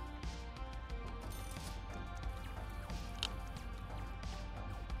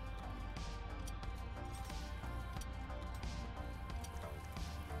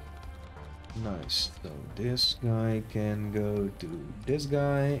 Nice. So this guy can go to this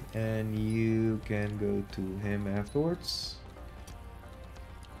guy, and you can go to him afterwards.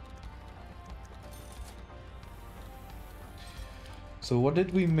 So what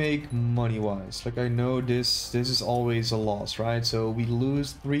did we make money-wise? Like, I know this is always a loss, right? So we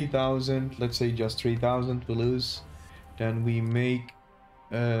lose 3,000, let's say just 3,000 we lose. Then we make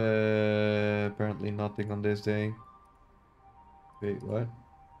apparently nothing on this day. Wait, what?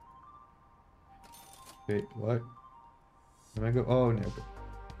 Wait, what? Can I go? Oh, no. Okay.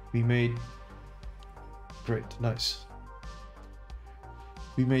 We made... Great, nice.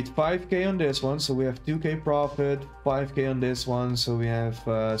 We made 5k on this one, so we have 2k profit, 5k on this one, so we have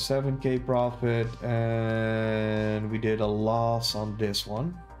 7k profit, and we did a loss on this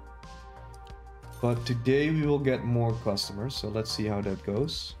one. But today we will get more customers, so let's see how that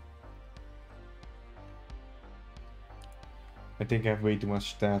goes. I think I have way too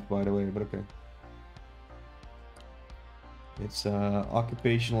much staff, by the way, but okay. It's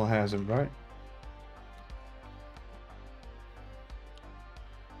occupational hazard, right?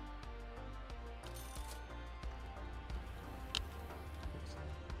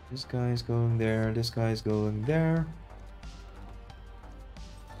 This guy's going there, this guy's going there.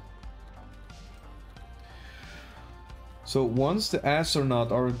 So once the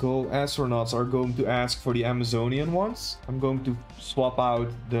astronauts are going to ask for the Amazonian ones, I'm going to swap out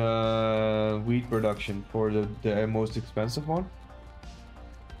the wheat production for the most expensive one.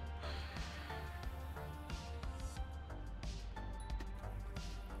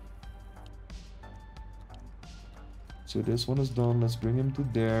 So this one is done. Let's bring him to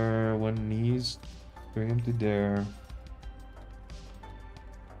there. When he's... bring him to there.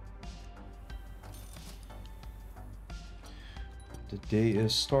 The day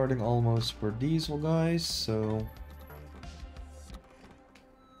is starting almost for diesel, guys, so...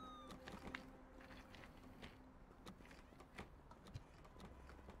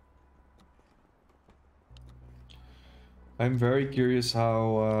 I'm very curious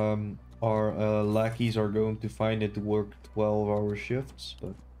how our lackeys are going to find it to work 12-hour shifts,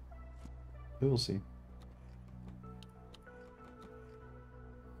 but we will see.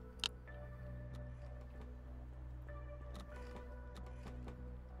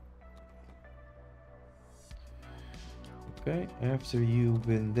 Okay, after you've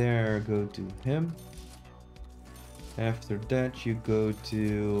been there, go to him. After that, you go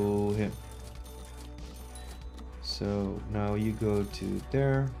to him. So now you go to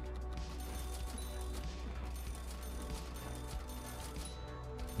there.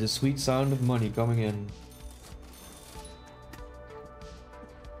 The sweet sound of money coming in.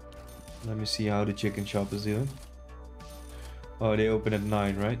 Let me see how the chicken shop is doing. Oh, they open at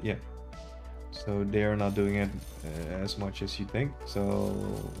 9, right? Yeah. So they are not doing it as much as you think. So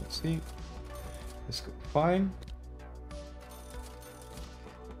let's see. Let's go. Fine.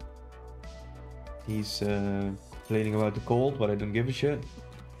 He's complaining about the cold, but I don't give a shit.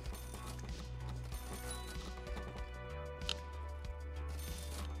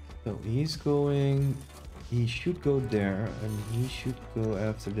 So he's going... he should go there, and he should go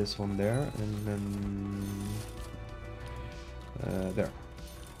after this one there, and then... there.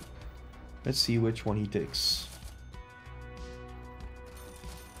 Let's see which one he takes.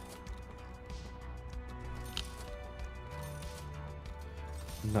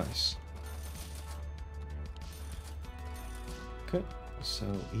 Nice. Okay, so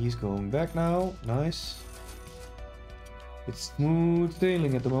he's going back now. Nice. It's smooth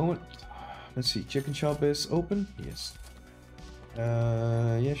sailing at the moment. Let's see, chicken shop is open? Yes.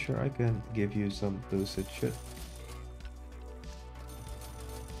 Yeah, sure, I can give you some toasted shit.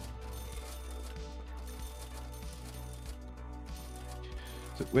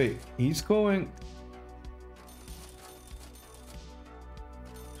 So, wait, he's going...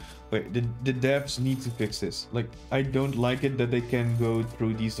 Wait, the devs need to fix this. Like, I don't like it that they can go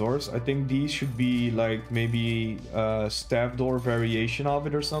through these doors. I think these should be like maybe a staff door variation of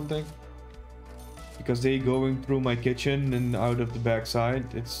it or something. Because they going through my kitchen and out of the back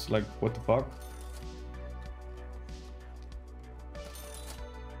side. It's like, what the fuck?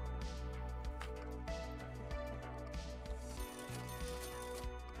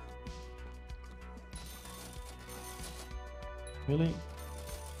 Really?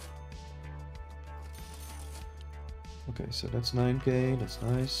 Okay, so that's 9k, that's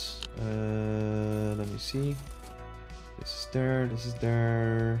nice. Let me see. This is there, this is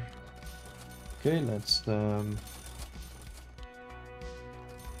there. Okay, let's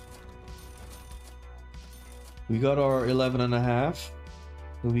we got our 11.5.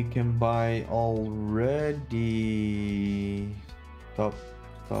 So we can buy already top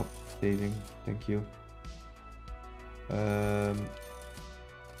saving. Thank you.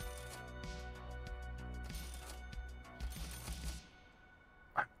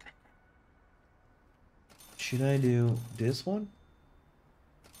 Should I do this one?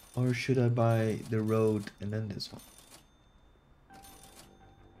 Or should I buy the road and then this one?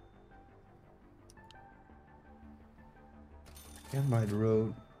 Can buy the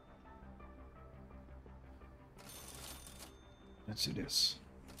road. Let's do this.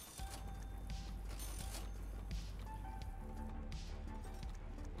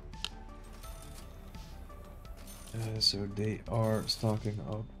 So they are stocking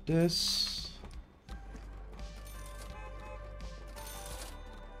up this.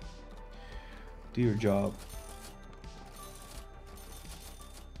 Do your job.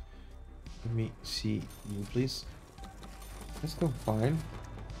 Let me see you, please. Let's go fine.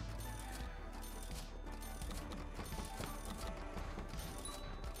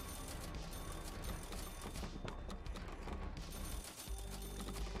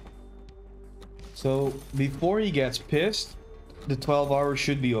 So before he gets pissed, the 12 hours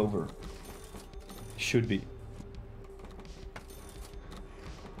should be over. Should be.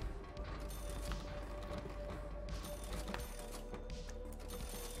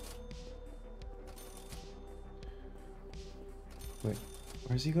 Wait,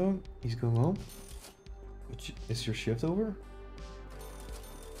 where's he going? He's going home? Which, is your shift over?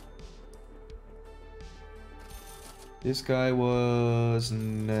 This guy was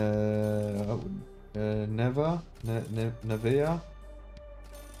Nevea.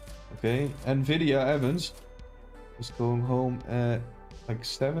 Okay, Nvidia Evans was going home at like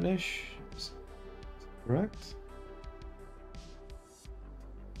 7-ish. Correct?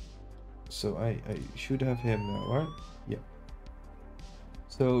 So I should have him now, right? Yeah.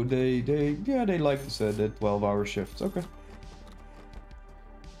 So they like the 12-hour shifts. Okay.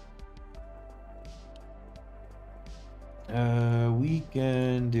 We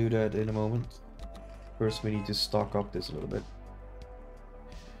can do that in a moment. First, we need to stock up this a little bit.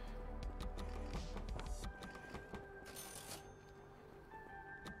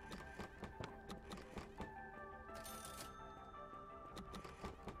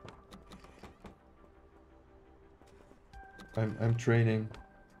 I'm training.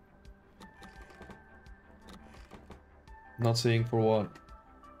 Not saying for what.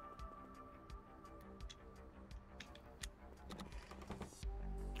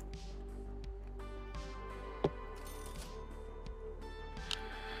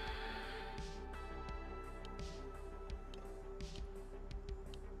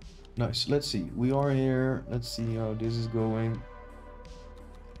 Nice. Let's see. We are here. Let's see how this is going.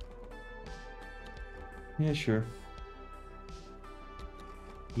 Yeah, sure.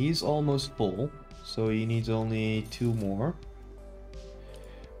 He's almost full, so he needs only 2 more.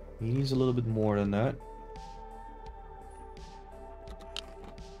 He needs a little bit more than that.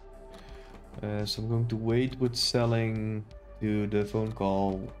 So I'm going to wait with selling to the phone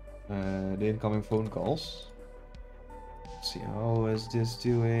call, the incoming phone calls. Let's see, how is this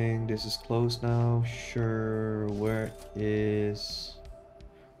doing? This is closed now. Sure. Where is...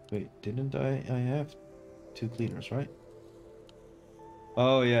 Wait, didn't I have 2 cleaners, right?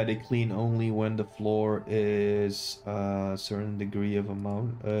 Oh yeah, they clean only when the floor is a certain degree of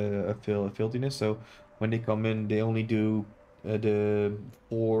amount, filthiness. So when they come in, they only do the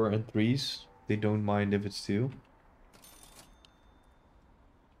 4 and 3s. They don't mind if it's 2.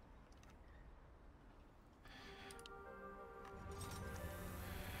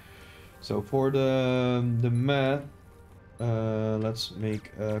 So for the math, let's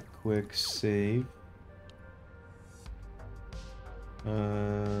make a quick save.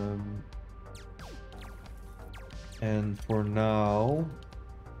 And for now,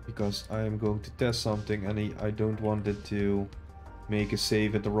 because I am going to test something and I don't want it to make a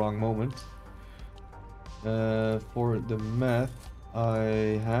save at the wrong moment. For the math,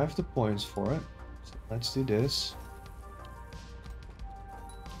 I have the points for it. So let's do this.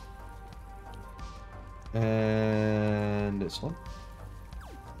 And this one.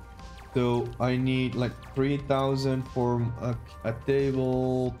 So I need like 3,000 for a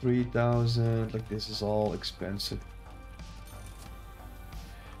table, 3,000. Like this is all expensive.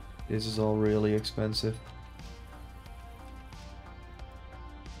 This is all really expensive.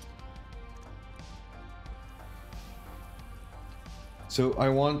 So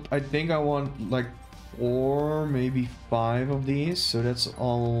I think I want like 4, maybe 5 of these. So that's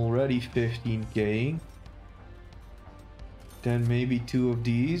already 15k. Then maybe 2 of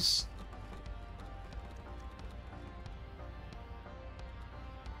these.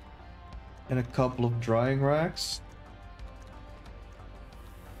 And a couple of drying racks.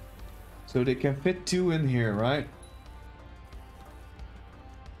 So they can fit 2 in here, right?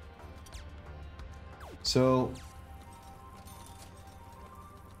 So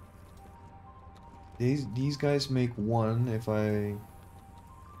these guys make 1 if I,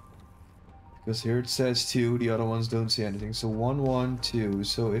 because here it says 2, the other ones don't say anything. So 1, 1, 2.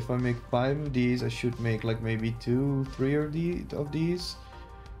 So if I make 5 of these, I should make like maybe 2, 3 of these,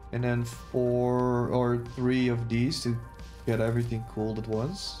 and then 4 or 3 of these to get everything cooled at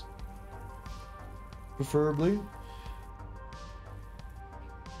once, preferably.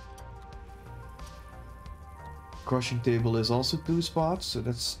 Crushing table is also 2 spots, so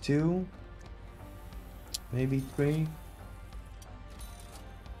that's 2, maybe 3.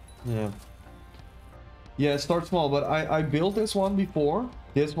 Yeah, start small, but I built this one before,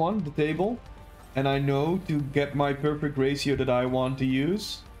 this one, the table, and I know to get my perfect ratio that I want to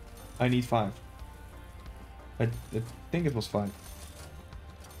use, I need 5. I think it was 5.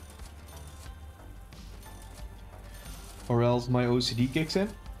 Or else my OCD kicks in.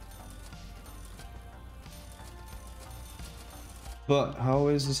 But how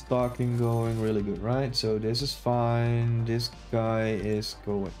is the stocking going? Really good, right? So this is fine. This guy is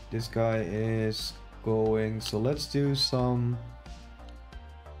going. This guy is going. So let's do some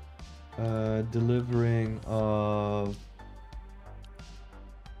delivering of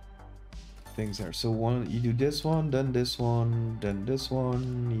things there. So one, you do this one, then this one, then this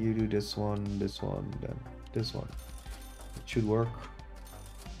one. You do this one, then this one. It should work.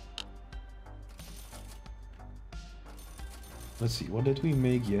 Let's see, what did we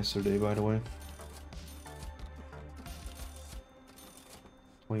make yesterday, by the way?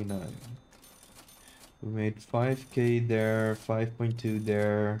 29. We made 5k there, 5.2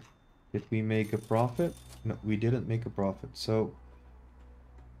 there. Did we make a profit? No, we didn't make a profit. So,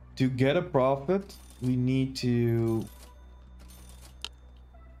 to get a profit, we need to...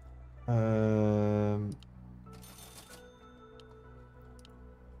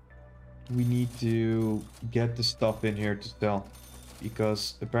 we need to get the stuff in here to sell,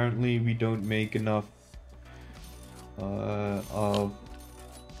 because apparently we don't make enough from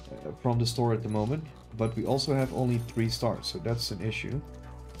the store at the moment, but we also have only 3 stars, so that's an issue.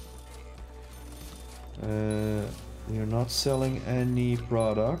 We are not selling any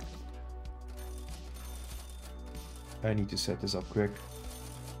product. I need to set this up quick.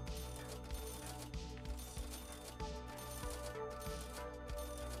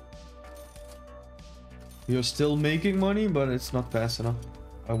 We are still making money, but it's not fast enough.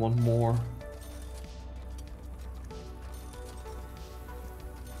 I want more.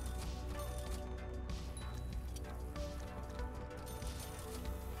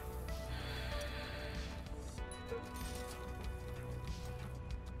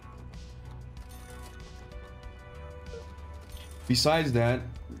 Besides that,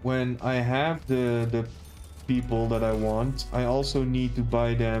 when I have the people that I want, I also need to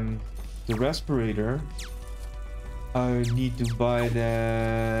buy them the respirator. I need to buy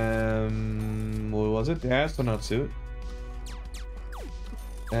them... what was it? The astronaut suit.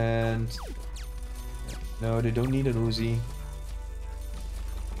 And... no, they don't need an Uzi.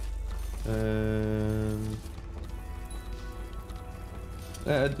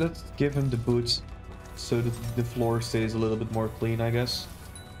 Let's give him the boots, so that the floor stays a little bit more clean, I guess.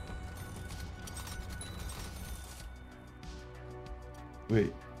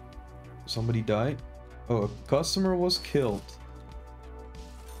 Wait. Somebody died? Oh, a customer was killed.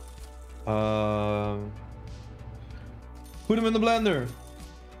 Put him in the blender.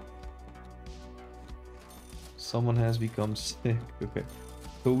 Someone has become sick. Okay.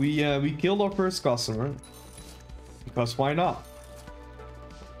 So we killed our first customer. Because why not?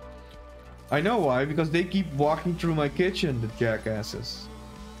 I know why. Because they keep walking through my kitchen, the jackasses.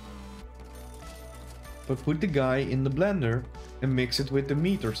 But put the guy in the blender and mix it with the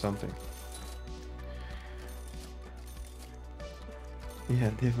meat or something.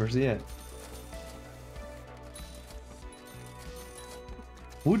 Yeah, differs, yeah.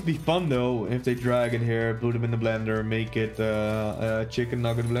 Would be fun though if they drag it here, put them in the blender, make it a chicken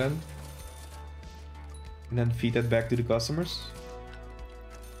nugget blend, and then feed that back to the customers.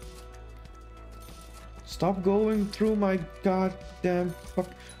 Stop going through my goddamn fuck.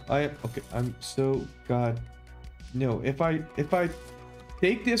 Okay, I'm so no. If I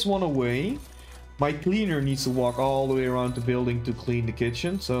take this one away, my cleaner needs to walk all the way around the building to clean the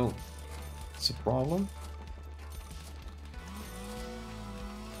kitchen, so it's a problem.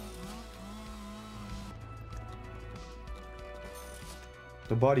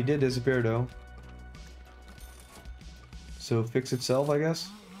 The body did disappear though. So fix itself, I guess.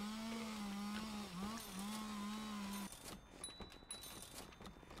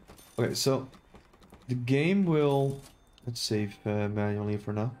 Okay, so the game will... Let's save manually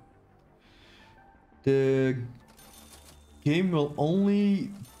for now. The game will only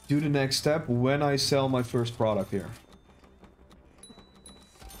do the next step when I sell my first product here.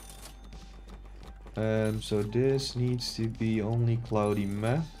 So this needs to be only cloudy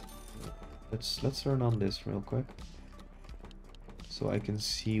meth. Let's turn on this real quick, so I can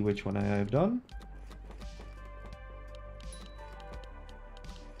see which one I have done.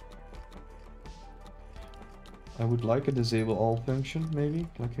 I would like a disable all function, maybe,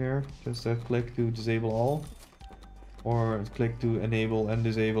 like here. Just click to disable all, or click to enable and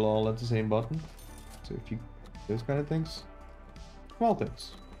disable all at the same button. So if you, those kind of things, small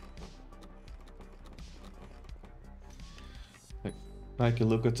things. I can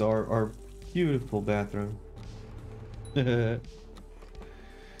look at our beautiful bathroom. Let's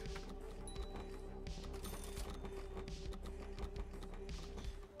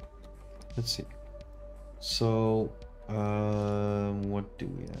see. So, what do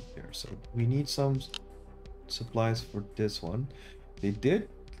we have here? So we need some supplies for this one. They did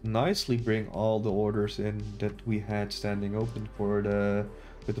nicely bring all the orders in that we had standing open for the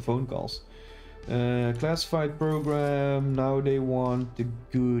with the phone calls. Classified program. Now they want the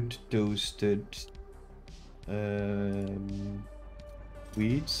good toasted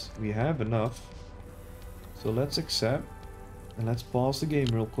wheats. We have enough, so let's accept and let's pause the game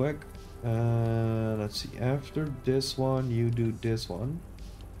real quick. Let's see, after this one you do this one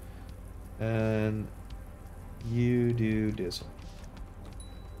and you do this one.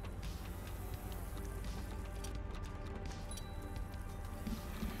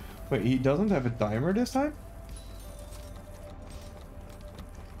 Wait, he doesn't have a timer this time?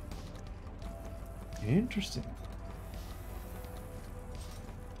 Interesting.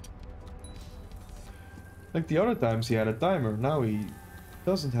 Like the other times he had a timer, now he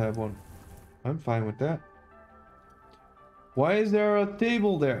doesn't have one. I'm fine with that. Why is there a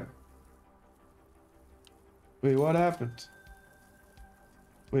table there? Wait, what happened?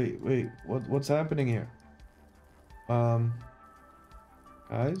 Wait, what's happening here?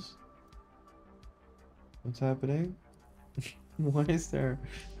 Guys? What's happening? Why is there...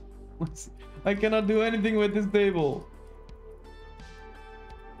 I cannot do anything with this table.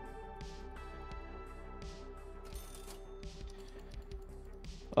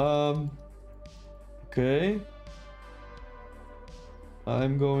 Okay.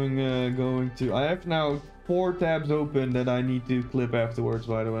 I'm going to... I have now 4 tabs open that I need to clip afterwards,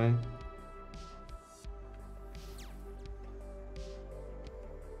 by the way.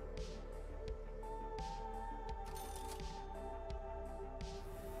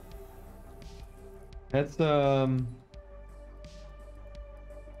 That's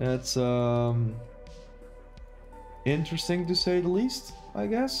interesting to say the least, I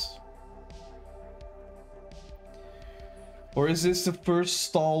guess. Or is this the first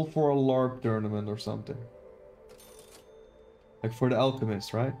stall for a LARP tournament or something? Like for the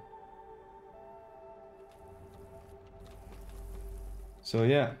alchemist, right? So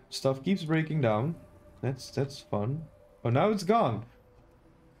yeah, stuff keeps breaking down. That's fun. Oh, now it's gone.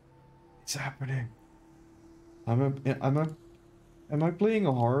 It's happening. Am I playing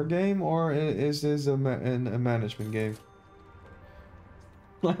a horror game or is this a management game?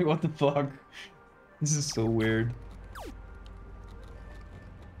 Like what the fuck? This is so weird.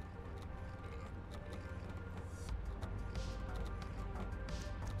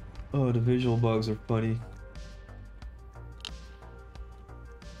 Oh, the visual bugs are funny.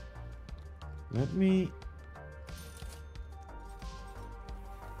 Let me...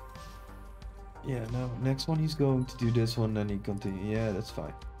 Yeah, no, next one he's going to do this one, then he continue. Yeah, that's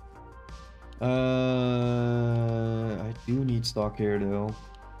fine. I do need stock here though,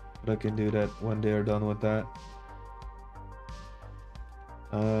 but I can do that when they're done with that.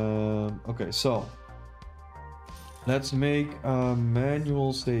 Okay, so let's make a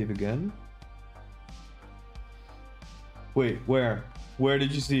manual save again. Wait, where? Where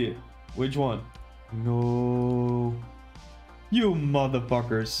did you see it? Which one? No, you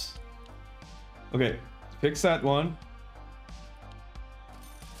motherfuckers. Okay, fix that one.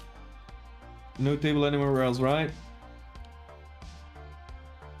 No table anywhere else, right?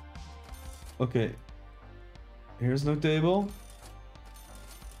 Okay. Here's no table.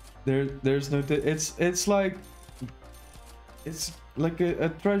 There's no table. It's like a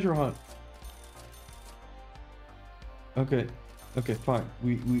treasure hunt. Okay. Okay, fine.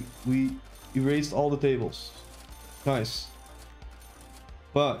 We erased all the tables. Nice.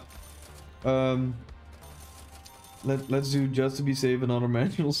 But let's do, just to be safe, another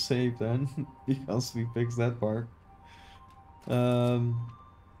manual save then, because we fixed that part.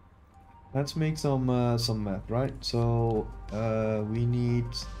 let's make some math, right? So we need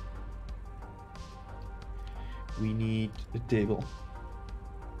a table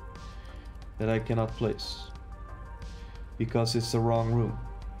that I cannot place because it's the wrong room.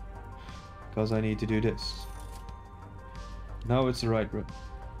 Because I need to do this. Now it's the right room.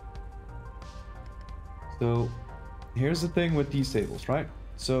 So here's the thing with these tables, right?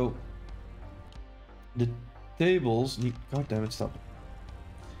 So the tables need, god damn it, stop it.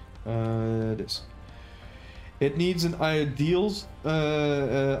 This. It needs an ideal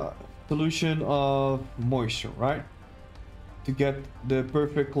solution of moisture, right? To get the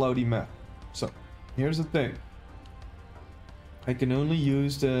perfect cloudy map. So here's the thing. I can only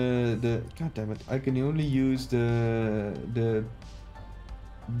use the god damn it. I can only use the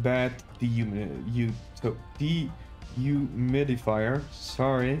bad dehumidifier.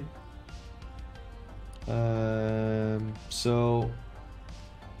 Sorry. So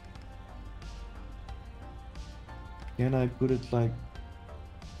can I put it like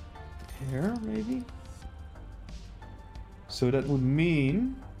here maybe? So that would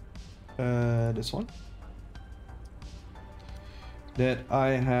mean this one. That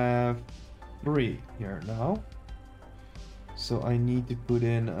I have 3 here now. So I need to put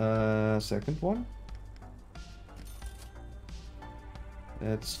in a second one.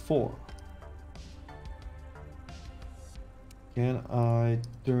 That's 4. Can I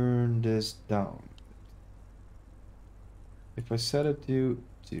turn this down? If I set it to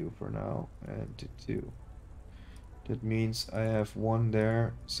 2 for now and to 2, that means I have 1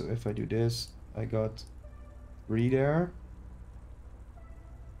 there. So if I do this, I got 3 there.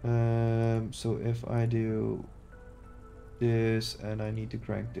 So if I do this and I need to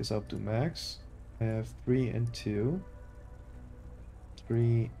crank this up to max, I have 3 and 2,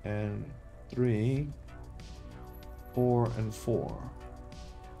 3 and 3, 4 and 4,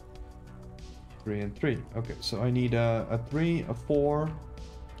 3 and 3. Okay, so I need a 3, a 4.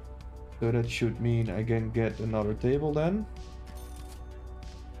 So that should mean I can get another table then.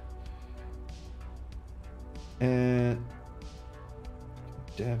 And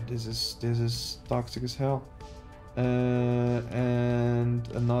damn, this is toxic as hell. And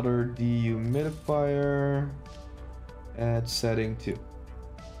another dehumidifier at setting 2.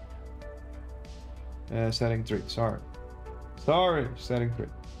 Setting 3, sorry, setting 3.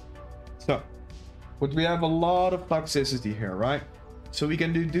 So, but we have a lot of toxicity here, right? So we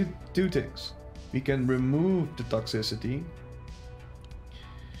can do two things. We can remove the toxicity.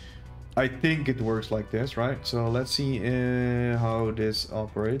 I think it works like this, right? So let's see how this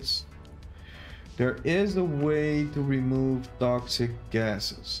operates. There is a way to remove toxic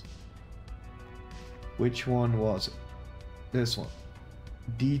gases. Which one was it? This one.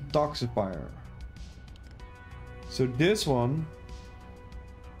 Detoxifier. So this one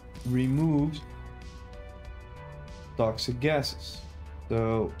removes toxic gases.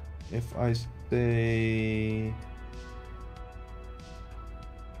 So if I say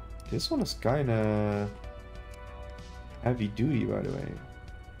this one is kind of heavy duty, by the way.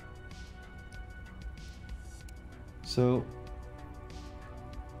 So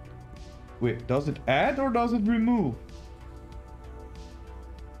wait, does it add or does it remove?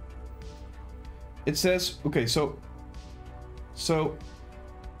 It says okay, so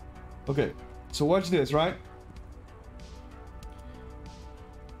okay, so watch this, right?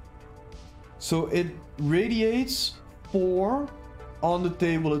 So it radiates 4 on the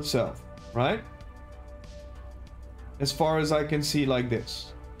table itself, right? As far as I can see, like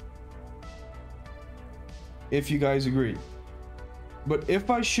this. If you guys agree. But if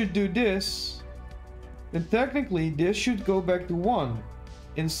I should do this, then technically this should go back to 1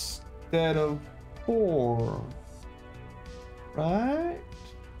 instead of 4. Right?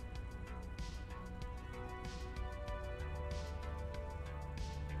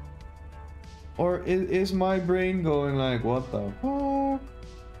 Or is my brain going like, what the fuck?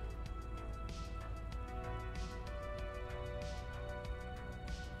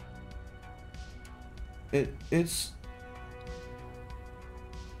 It's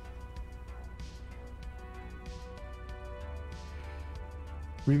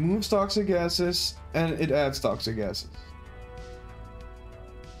removes toxic gases and it adds toxic gases.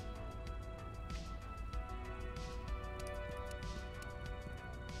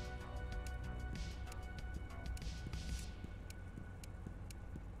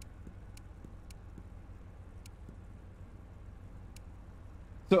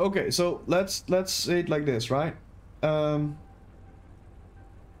 So okay, so let's say it like this, right?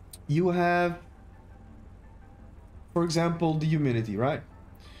 You have, for example, the humidity, right?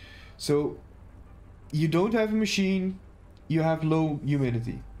 So you don't have a machine, you have low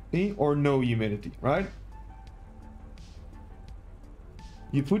humidity. or no humidity, right?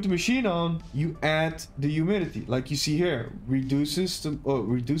 You put the machine on, you add the humidity, like you see here, reduces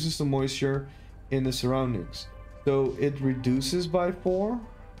the moisture in the surroundings. So it reduces by 4.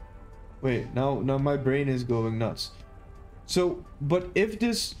 Wait, now my brain is going nuts. So, but if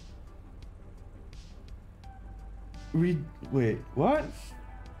this wait, what?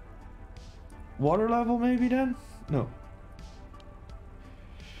 Water level maybe then? No.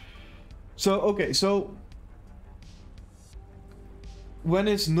 So, okay, so when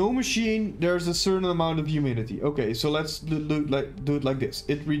it's no machine, there's a certain amount of humidity. Okay, so let's do it like this.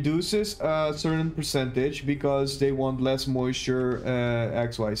 It reduces a certain percentage because they want less moisture,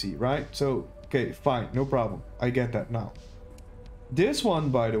 XYZ, right? So, okay, fine, no problem. I get that now. This one,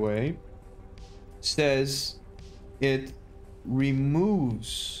 by the way, says it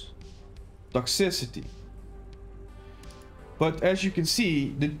removes toxicity. But as you can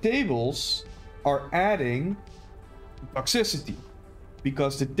see, the tables are adding toxicity,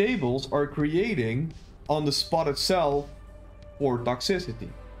 because the tables are creating on the spot itself for toxicity.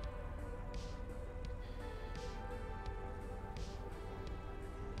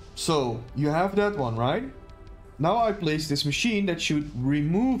 So you have that one, right? Now I place this machine that should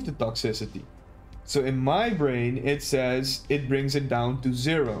remove the toxicity. So in my brain, it says it brings it down to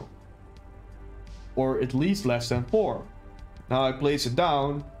 0. Or at least less than 4. Now I place it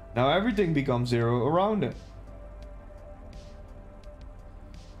down, now everything becomes 0 around it.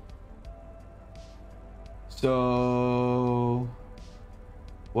 So,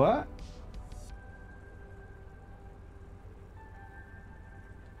 what?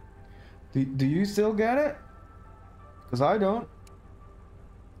 Do you still get it? Because I don't.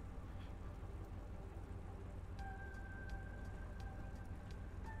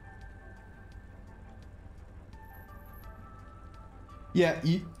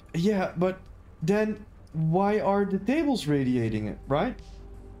 Yeah, but then why are the tables radiating it, right?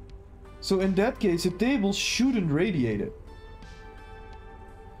 So in that case, the tables shouldn't radiate it.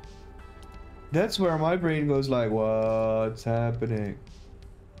 That's where my brain goes like, what's happening?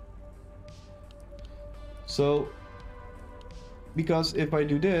 So, because if I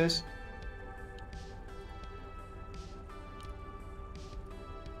do this,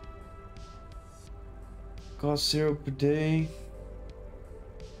 cost 0 per day.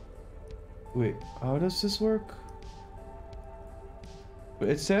 Wait, how does this work?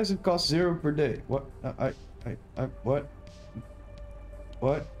 It says it costs 0 per day. What? What?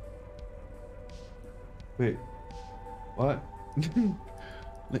 What? Wait. What?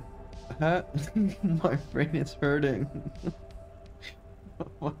 Huh? My brain is hurting.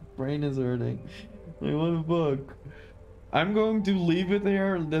 My brain is hurting. Like, what the fuck? I'm going to leave it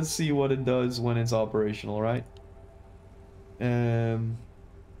there. Let's see what it does when it's operational, right?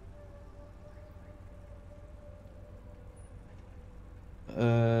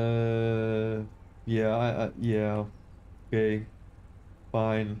 Yeah, okay,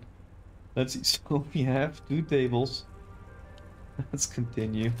 fine. Let's see. So we have 2 tables. Let's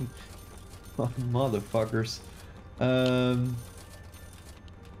continue. Oh, motherfuckers.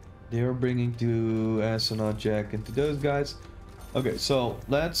 They are bringing 2 astronaut jack into those guys. Okay, so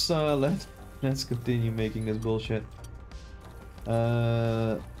let's continue making this bullshit.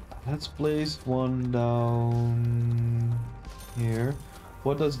 Let's place one down here.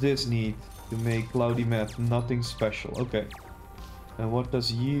 What does this need to make cloudy math? Nothing special. Okay. And what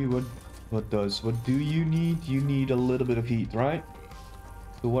does what do you need? You need a little bit of heat, right?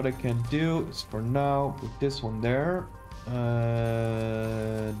 So what I can do is for now put this one there.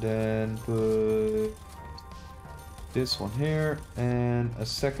 Then put this one here and a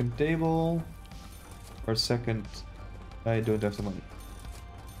second table. Or second, I don't have the money.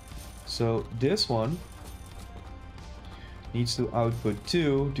 So this one needs to output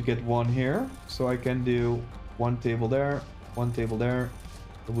 2 to get 1 here. So I can do 1 table there, 1 table there.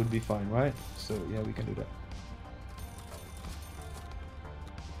 It would be fine, right? So yeah, we can do that.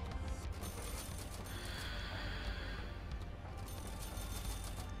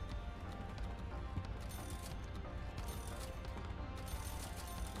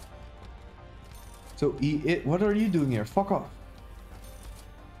 So what are you doing here? Fuck off.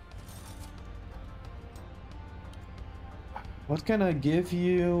 What can I give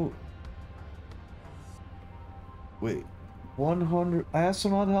you? Wait, 100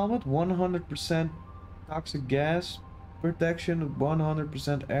 astronaut helmet, 100% toxic gas protection,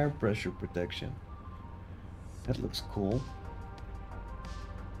 100% air pressure protection. That looks cool.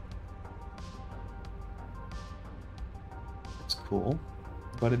 That's cool,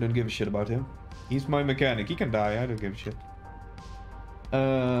 but I don't give a shit about him. He's my mechanic. He can die. I don't give a shit.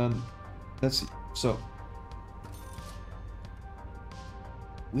 Let's see. So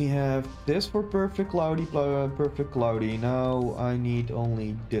we have this for perfect cloudy, perfect cloudy. Now I need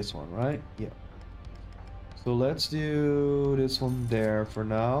only this one, right? Yeah. So let's do this one there for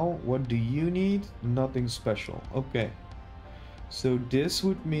now. What do you need? Nothing special. Okay. So this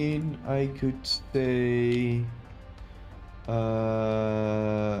would mean I could say 2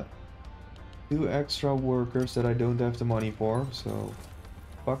 extra workers that I don't have the money for. So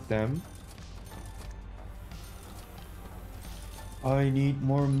fuck them. I need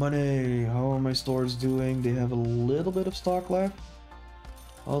more money. How are my stores doing? They have a little bit of stock left.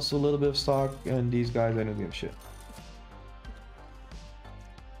 Also a little bit of stock, and these guys I don't give a shit.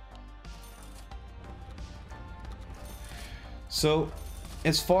 So,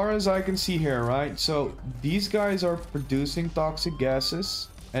 as far as I can see here, right? So, these guys are producing toxic gases,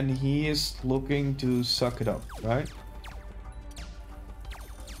 and he is looking to suck it up, right?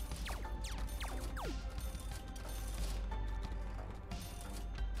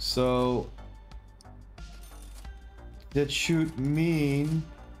 So that should mean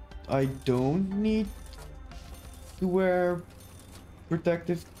I don't need to wear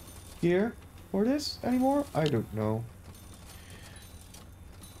protective gear for this anymore? I don't know.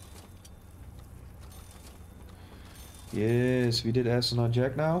 Yes, we did astronaut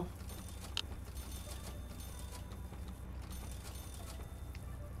Jack now.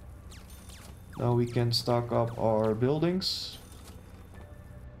 Now we can stock up our buildings.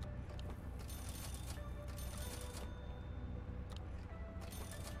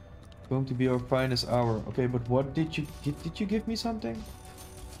 Going to be our finest hour. Okay, but what did you give me something?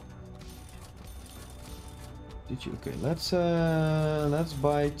 Did you? Okay, let's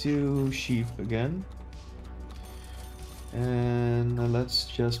buy 2 sheep again. And let's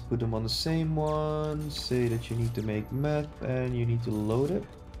just put them on the same one. Say that you need to make meth and you need to load it.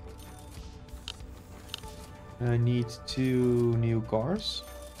 I need 2 new cars.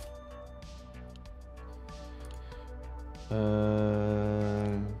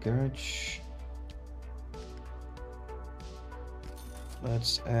 Garage.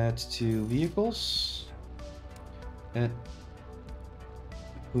 Let's add 2 vehicles and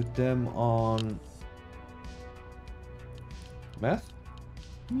put them on meth.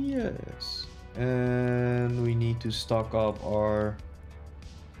 Yes, and we need to stock up our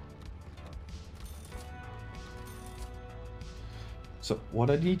so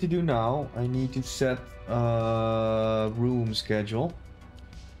what I need to do now, I need to set a room schedule.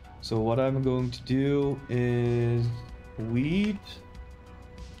 So what I'm going to do is weed.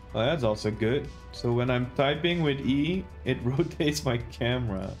 Oh, that's also good. So when I'm typing with E, it rotates my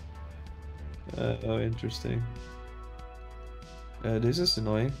camera. Oh, interesting. This is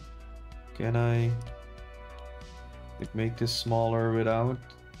annoying. Can I like make this smaller without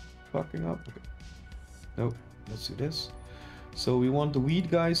fucking up? Okay. Nope. Let's do this. So we want the weed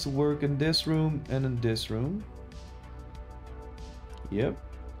guys to work in this room and in this room. Yep.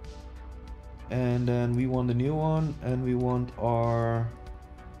 And then we want the new one, and we want our...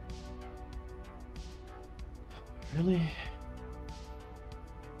 Really?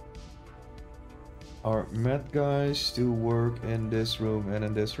 Our meth guys to work in this room and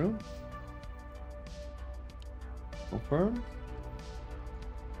in this room. Confirm.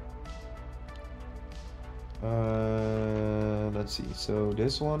 Let's see. So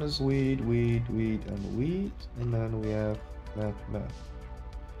this one is weed, weed, weed, and weed, and then we have meth, meth.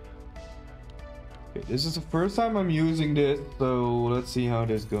 Okay, this is the first time I'm using this, so let's see how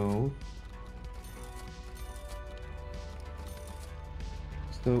this goes.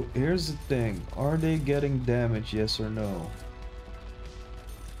 So here's the thing. Are they getting damaged, yes or no?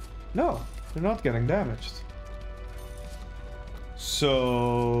 No, they're not getting damaged.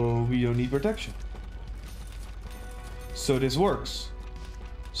 So we don't need protection. So this works.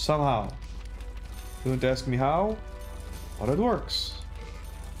 Somehow. Don't ask me how, but it works.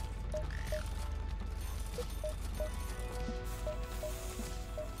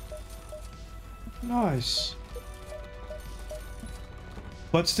 Nice.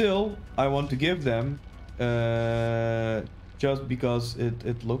 But still, I want to give them, just because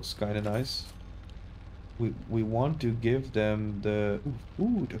it looks kind of nice. We want to give them the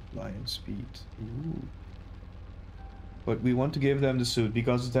the flying speed. Ooh. But we want to give them the suit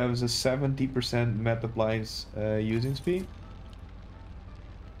because it has a 70% meth appliance using speed.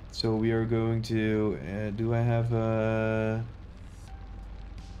 So we are going to. Do I have a?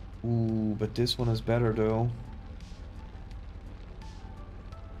 Ooh, but this one is better though.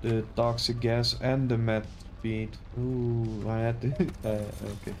 The toxic gas and the meth speed. Ooh, I had to.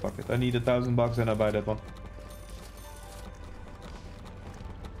 Okay, fuck it. I need $1,000 and I buy that one.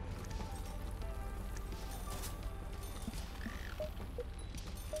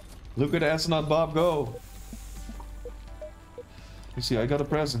 Look at Astronaut Bob go. You see, I got a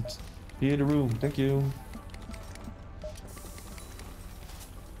present. Here in the room. Thank you.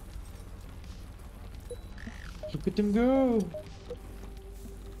 Look at them go.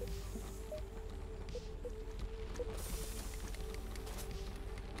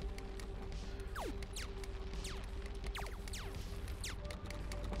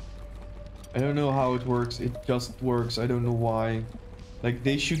 I don't know how it works. It just works. I don't know why. Like,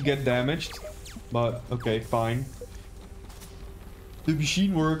 they should get damaged. But, okay, fine. The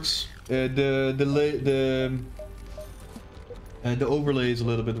machine works. The overlay is a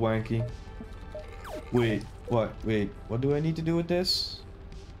little bit wanky. Wait, what? Wait, what do I need to do with this?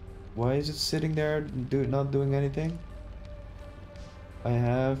 Why is it sitting there, not doing anything? I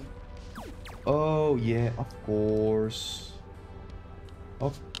have... Oh, yeah, of course.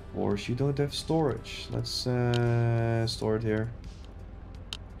 Of course, you don't have storage. Let's store it here.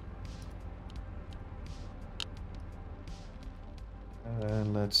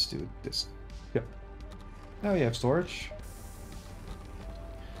 And let's do this. Yep. Now you have storage.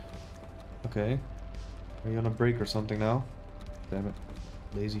 Okay. Are you on a break or something now? Damn it.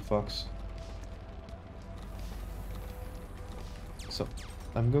 Lazy fucks. So,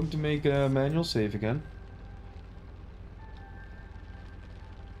 I'm going to make a manual save again.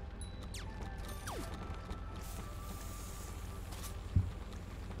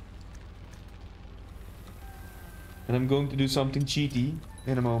 And I'm going to do something cheaty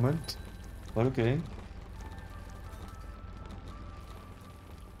in a moment. But okay.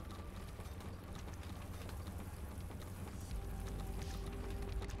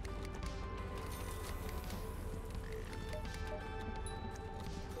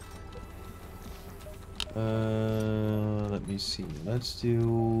 Let me see. Let's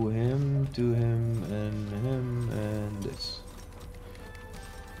do him, and this.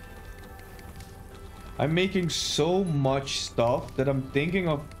 I'm making so much stuff that I'm thinking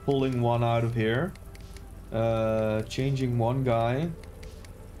of pulling one out of here. Changing one guy.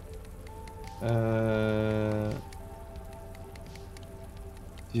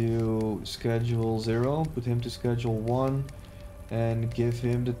 To schedule 0, put him to schedule 1, and give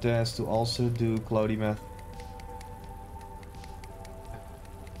him the task to also do Cloudy Math.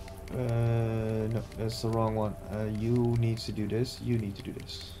 No, that's the wrong one. You need to do this, you need to do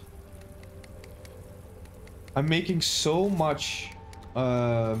this. I'm making so much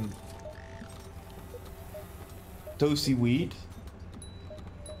toasty wheat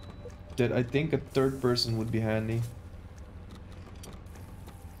that I think a third person would be handy.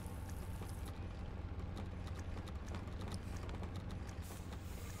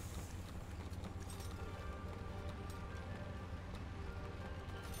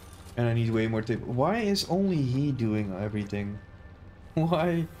 And I need way more tape. Why is only he doing everything?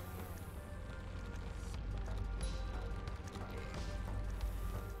 Why?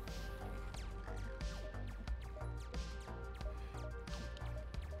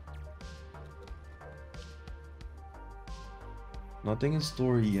 Nothing in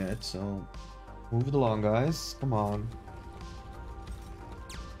story yet, so move it along, guys. Come on.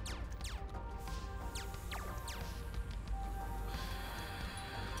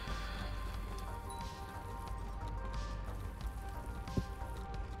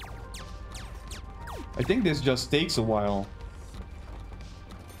 I think this just takes a while.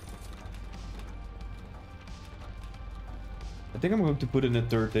 I think I'm going to put in a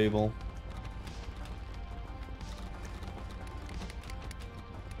third table.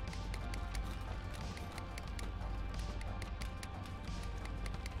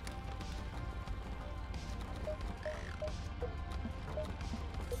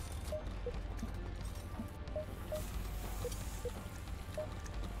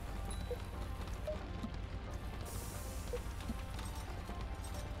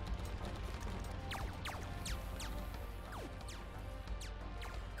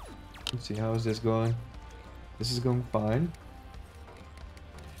 Let's see, how is this going? This is going fine.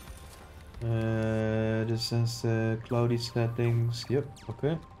 This has cloudy settings. Yep,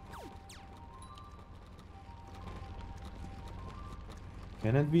 okay.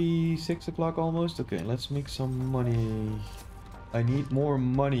 Can it be 6 o'clock almost? Okay, let's make some money. I need more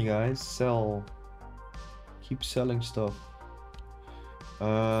money, guys. Sell. Keep selling stuff.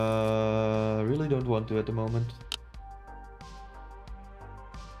 Really don't want to at the moment.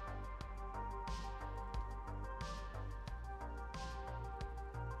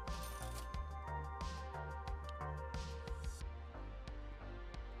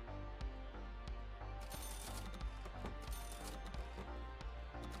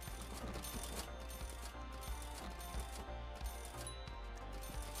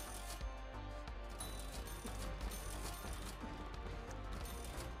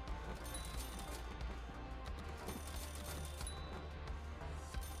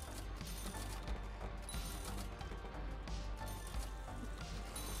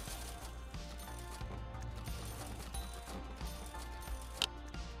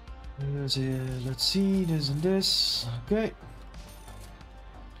 Let's see, this and this. Okay.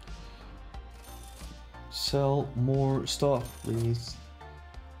 Sell more stuff, please.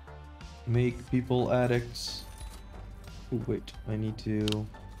 Make people addicts. Oh, wait, I need to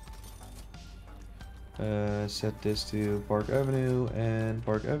set this to Park Avenue and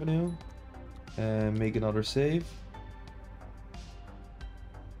Park Avenue. And make another save.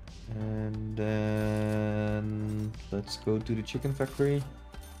 And then let's go to the chicken factory.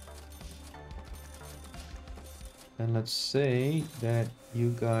 And let's say that you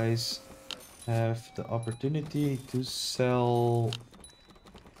guys have the opportunity to sell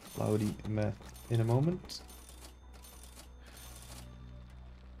cloudy meth in a moment.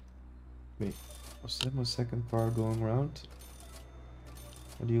 Wait, was that my second car going around?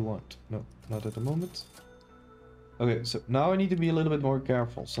 What do you want? No, not at the moment. Okay, so now I need to be a little bit more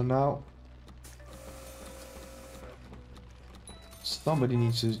careful. So now somebody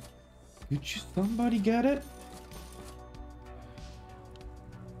needs to... Did somebody get it?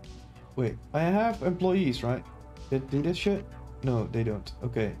 Wait, I have employees, right? That do this shit? No, they don't.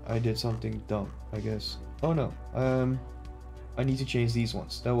 Okay, I did something dumb, I guess. Oh no, I need to change these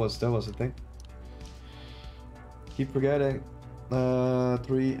ones. That was the thing. Keep forgetting.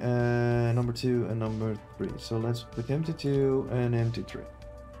 3 and number 2 and number 3. So let's put him to 2 and him to 3.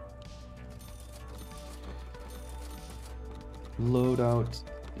 Load out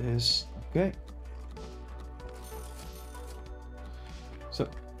this. Okay. So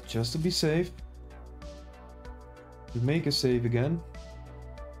just to be safe, we make a save again.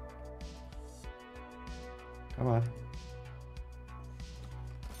 Come on.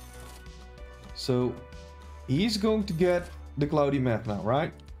 So he's going to get the cloudy meth now,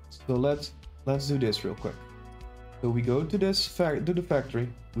 right? So let's do this real quick. So we go to this to the factory,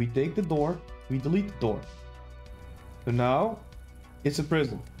 we take the door, we delete the door. So now it's a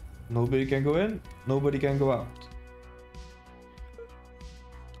prison. Nobody can go in, nobody can go out.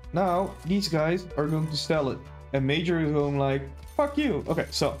 Now these guys are going to sell it, and Major is going like, fuck you. Okay,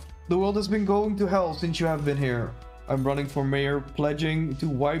 so the world has been going to hell since you have been here. I'm running for mayor, pledging to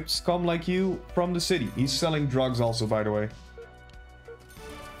wipe scum like you from the city. He's selling drugs also, by the way.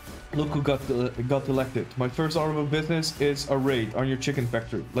 Look who got elected. My first order of business is a raid on your chicken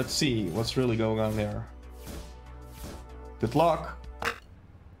factory. Let's see what's really going on there. Good luck.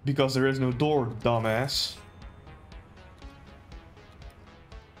 Because there is no door, dumbass.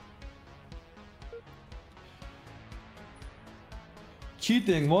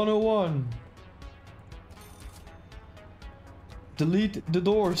 Cheating 101. Delete the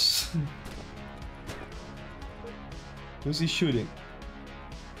doors. Who's he shooting?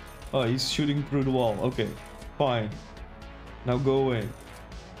 Oh, he's shooting through the wall. Okay, fine. Now go away.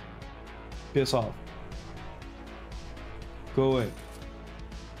 Piss off. Go away.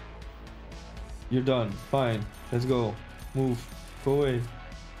 You're done. Fine. Let's go. Move. Go away.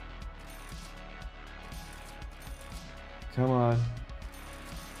 Come on.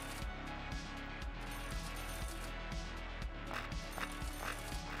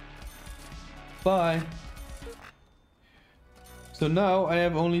 Bye. So now I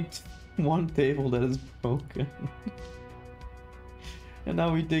have only one table that is broken. And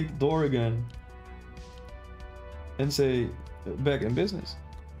now we take the door again. And say, back in business.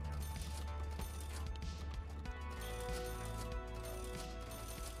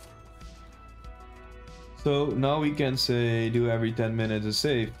 So now we can say, do every 10 minutes a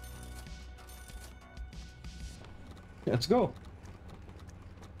save. Let's go.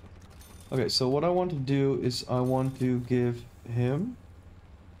 Okay, so what I want to do is I want to give him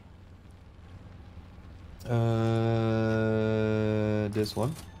this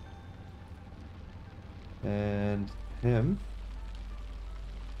one, and him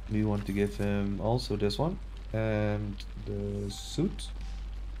we want to give him also this one, and the suit.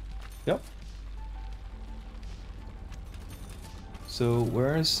 Yep. So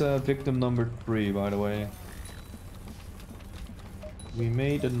where's victim number 3, by the way? We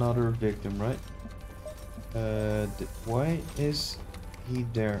made another victim, right? Why is he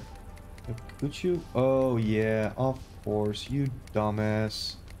there? Could you? Oh yeah, of course, you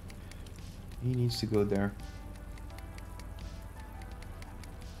dumbass. He needs to go there.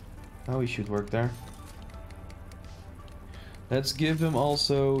 Now he should work there. Let's give him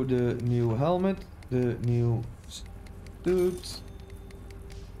also the new helmet, the new suit,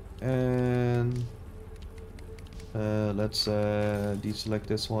 and let's deselect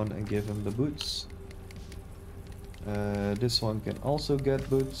this one and give him the boots. This one can also get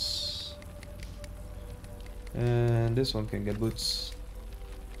boots, and this one can get boots.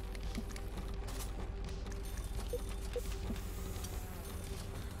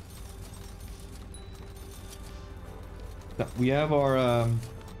 We have our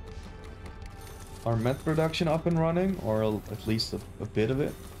meth production up and running, or at least a bit of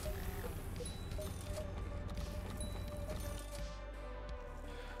it.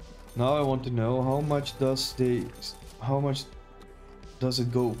 Now I want to know how much does it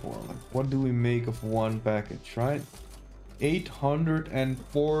go for? Like, what do we make of one package, right?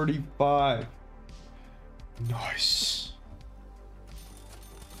 845. Nice.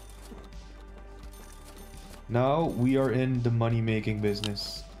 Now we are in the money-making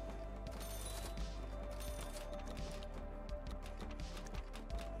business.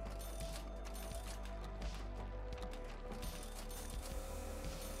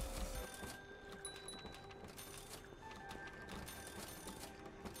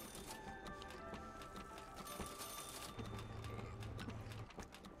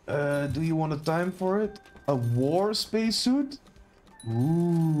 Do you want a time for it? A war spacesuit?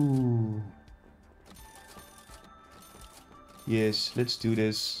 Ooh. Yes, let's do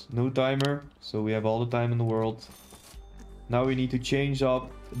this. No timer, so we have all the time in the world. Now we need to change up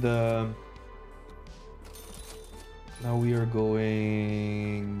the... Now we are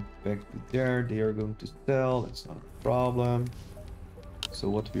going back to there. They are going to sell. That's not a problem. So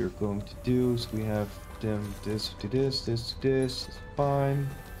what we are going to do is we have them this to this, this to this. It's fine.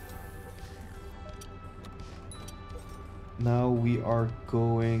 Now we are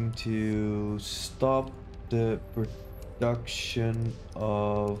going to stop the production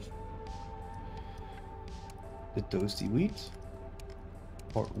of the toasty wheat.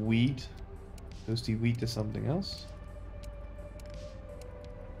 Or wheat. Toasty wheat is something else.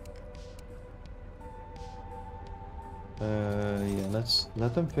 Yeah, let's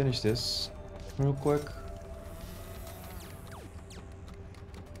let them finish this real quick.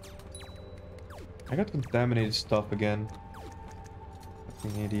 I got contaminated stuff again.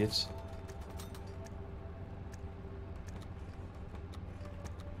 Fucking idiots.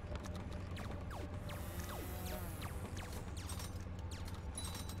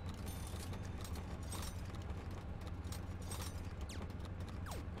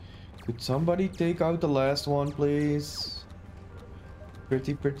 Could somebody take out the last one, please?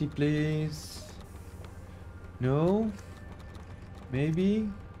 Pretty please. No? Maybe?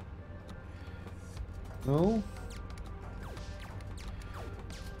 No?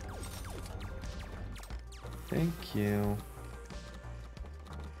 Thank you.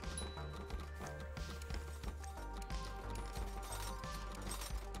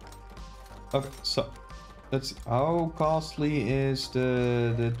 Okay, so let's see. How costly is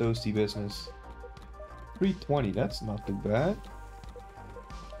the toasty business? 320, that's not too bad.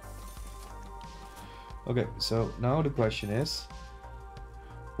 Okay, so now the question is,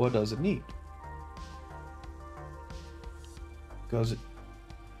 what does it need? Because it...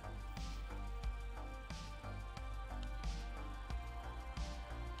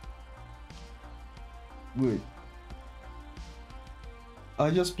 Wait.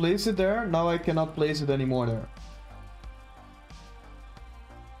 I just placed it there, now I cannot place it anymore there.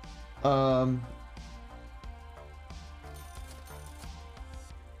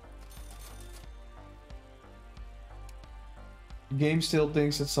 The game still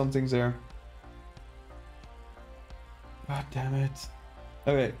thinks that something's there. God damn it.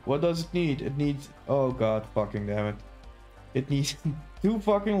 Okay, what does it need? It needs... Oh god fucking damn it. It needs 2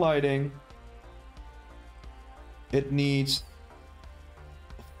 fucking lighting. It needs...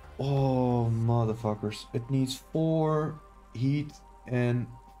 Oh, motherfuckers. It needs 4 heat and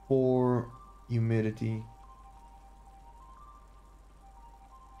 4 humidity.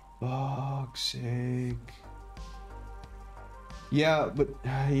 Fuck's sake. Yeah, but...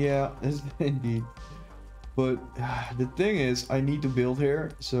 Yeah, indeed. But the thing is, I need to build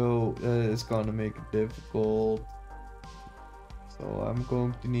here, so it's gonna make it difficult. So I'm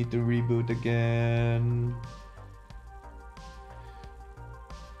going to need to reboot again.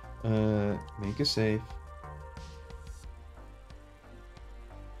 Make a save.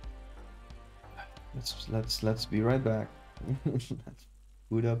 Let's be right back. Let's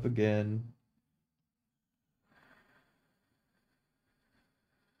boot up again.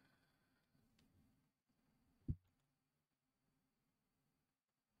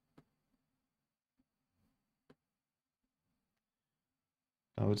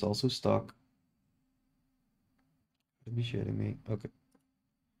 Now it's also stuck. Don't be shitting me. Okay.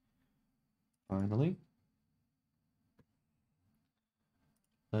 Finally.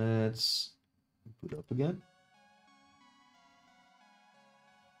 Let's boot up again.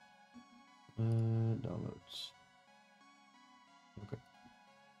 Downloads. Okay.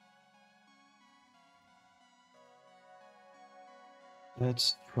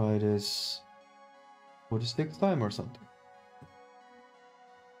 Let's try this for the 6th time or something.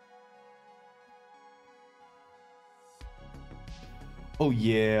 Oh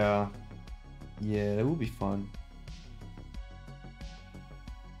yeah. Yeah, that would be fun.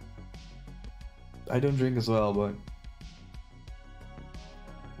 I don't drink as well, but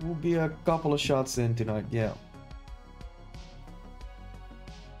we'll be a couple of shots in tonight, yeah.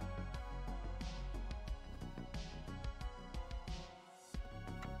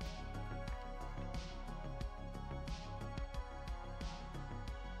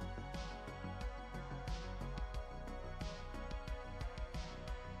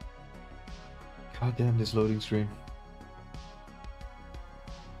 God damn this loading screen.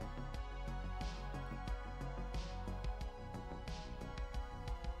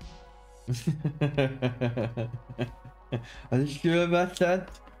 Are you sure about that?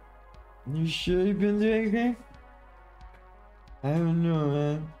 You sure you've been drinking? I don't know,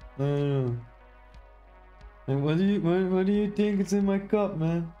 man. I don't know. And what do you think is in my cup,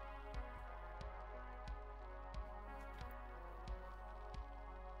 man?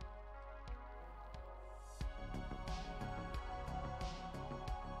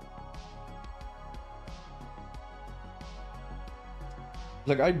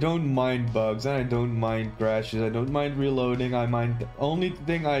 Like, I don't mind bugs and I don't mind crashes. I don't mind reloading. I mind, the only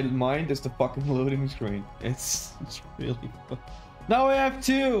thing I mind is the fucking loading screen. It's really fun. Now I have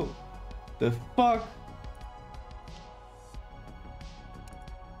two. The fuck.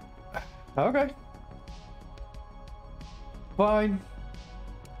 Okay. Fine.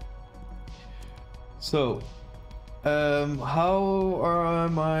 So, how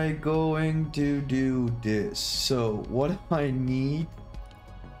am I going to do this? So, what I need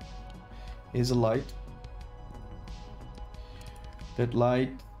is a light. That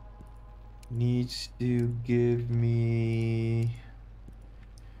light needs to give me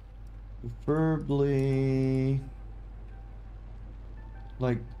preferably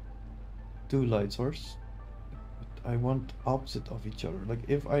like 2 light sources. I want opposite of each other. Like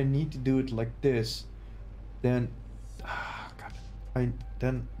if I need to do it like this, then God,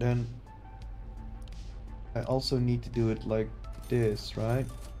 then I also need to do it like this, right?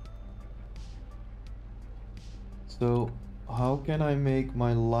 So how can I make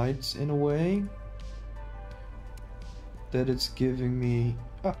my lights in a way that it's giving me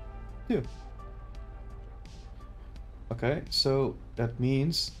 2? Okay, so that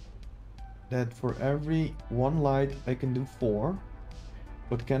means that for every 1 light I can do 4,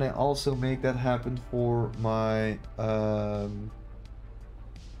 but can I also make that happen for my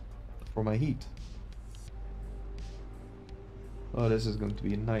heat? Oh, this is going to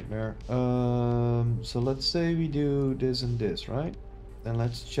be a nightmare. So let's say we do this and this, right? Then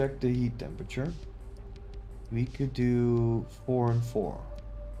let's check the heat temperature. We could do 4 and 4.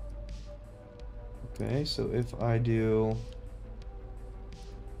 Okay, so if I do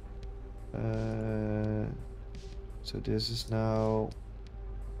so this is now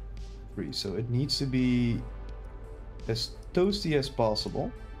 3, so it needs to be as toasty as possible.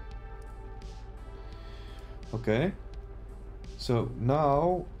 Okay, so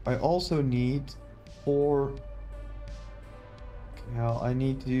now I also need 4. Now I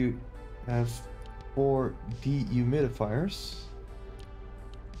need to have 4 dehumidifiers.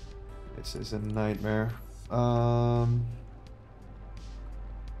 This is a nightmare. I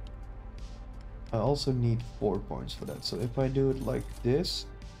also need 4 points for that. So if I do it like this,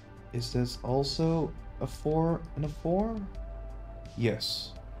 is this also a 4 and a 4?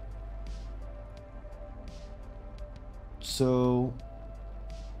 Yes. So,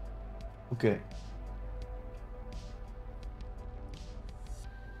 okay.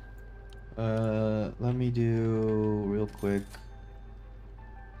 Let me do real quick.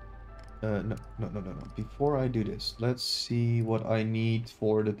 No. Before I do this, let's see what I need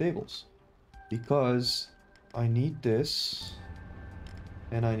for the tables. Because I need this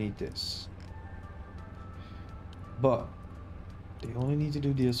and I need this. But they only need to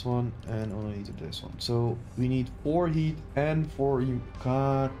do this one and only need to do this one. So we need 4 heat and 4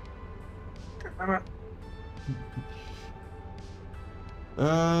 God.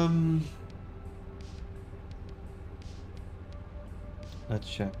 Let's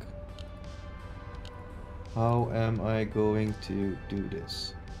check. How am I going to do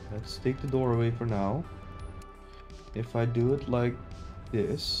this? Let's take the door away for now. If I do it like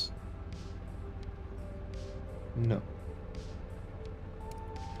this, no,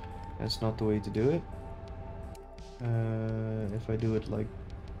 that's not the way to do it. If I do it like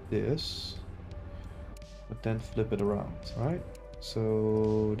this, but then flip it around, right?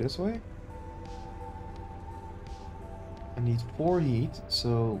 So this way. I need 4 heat,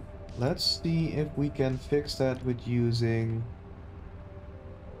 so let's see if we can fix that with using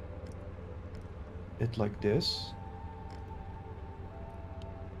it like this.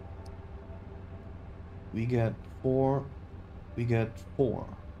 We get 4. We get 4.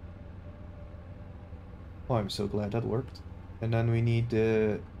 Oh, I'm so glad that worked. And then we need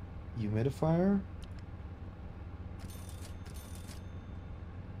the humidifier.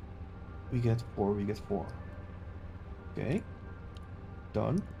 We get 4. We get 4. Okay.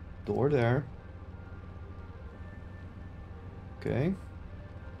 Done. Door there. Okay.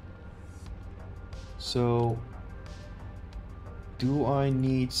 So, do I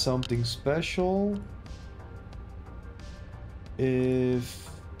need something special? If...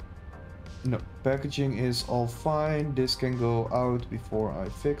 No, packaging is all fine. This can go out before I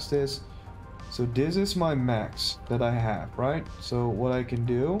fix this. So this is my max that I have, right? So what I can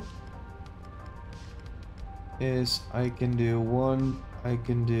do is I can do 1, I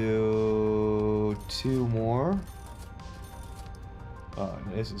can do 2 more.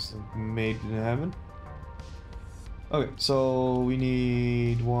 This is made in heaven. Okay, so we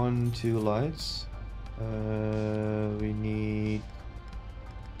need 1, 2 lights. We need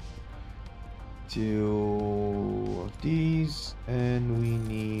 2 of these, and we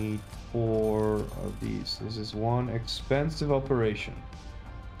need 4 of these. This is one expensive operation.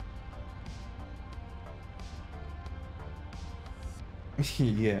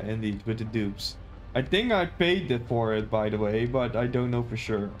 Yeah, indeed, with the dupes. I think I paid for it, by the way, but I don't know for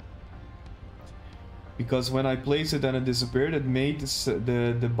sure. Because when I placed it and it disappeared, it made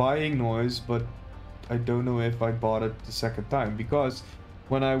the buying noise, but I don't know if I bought it the second time. Because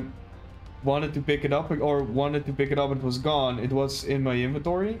when I wanted to pick it up, or wanted to pick it up and it was gone, it was in my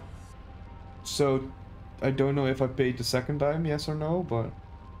inventory. So I don't know if I paid the second time, yes or no, but...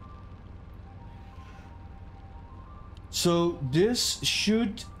 So this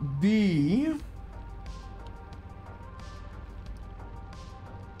should be...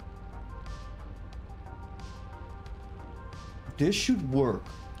 This should work.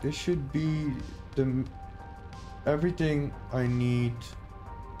 This should be the everything I need.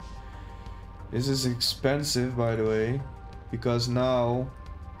 This is expensive, by the way, because now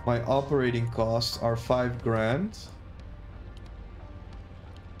my operating costs are 5 grand.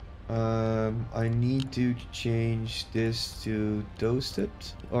 I need to change this to toasted,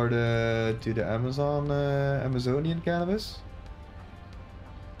 or to the Amazonian cannabis.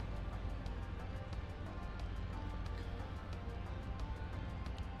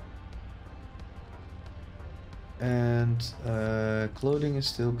 And clothing is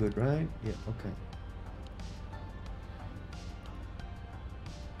still good, right? Yeah, okay.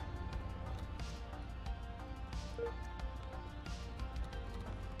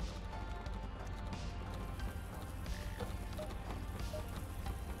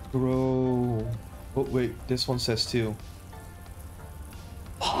 Bro. Oh, wait, this one says 2.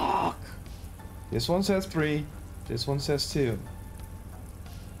 Fuck! This one says 3. This one says 2.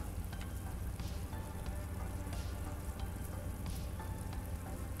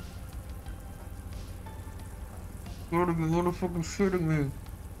 You're motherfucking shitting me.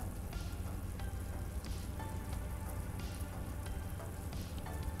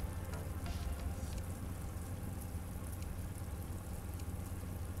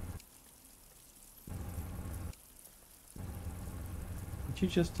 Could you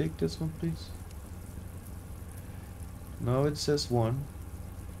just take this one, please? Now it says 1.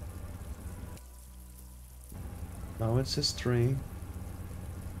 Now it says 3.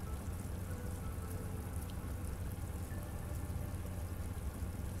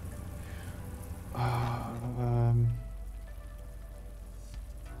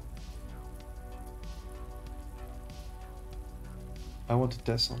 I want to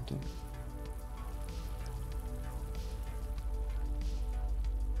test something.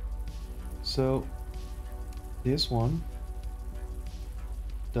 So this one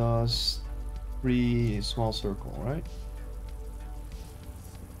does 3 small circle, right?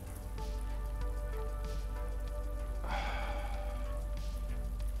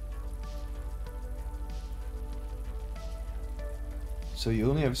 So you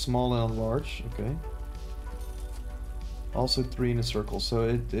only have small and large, okay. Also 3 in a circle, so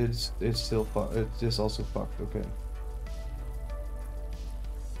it's still it's also fucked, okay.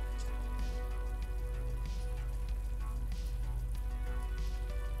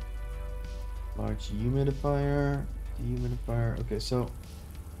 Large humidifier, dehumidifier. Okay, so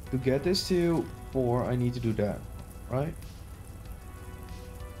to get this to 4, I need to do that, right?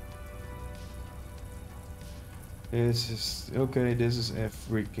 This is okay. This is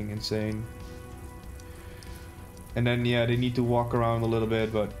freaking insane. And then yeah, they need to walk around a little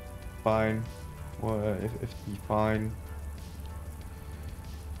bit, but fine. Well, if fine,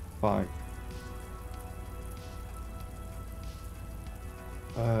 fine.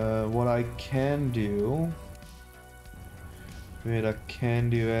 What I can do with a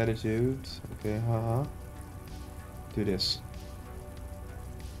can-do attitude. Okay, haha. Do this.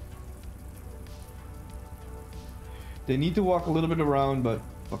 They need to walk a little bit around, but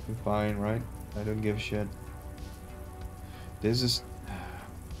fucking fine, right? I don't give a shit. This is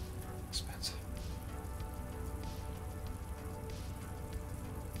expensive.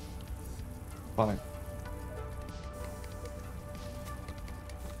 Fine.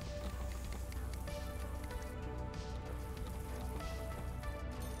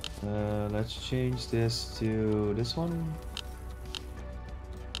 Let's change this to this one.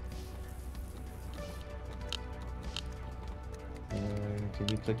 Can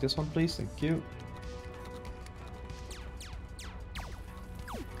you click this one, please? Thank you.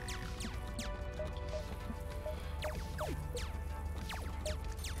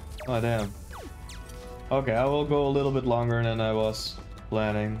 Oh, damn. Okay, I will go a little bit longer than I was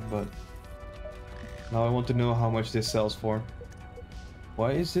planning, but now I want to know how much this sells for.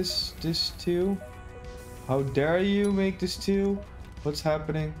 Why is this 2? How dare you make this 2? What's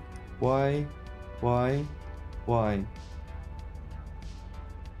happening? Why? Why? Why?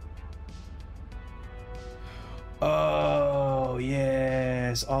 Oh,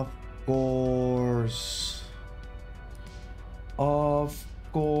 yes, of course. Of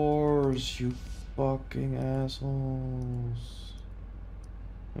course, you fucking assholes.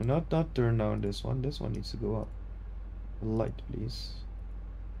 No, not turn down this one. This one needs to go up. The light, please.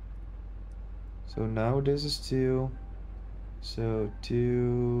 So now this is 2. So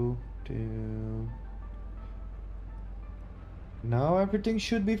 2, 2. Now everything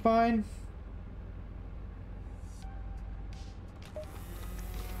should be fine.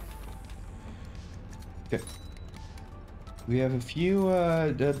 Okay. We have a few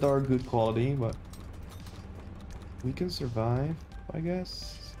that are good quality, but we can survive, I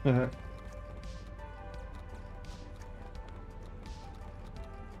guess.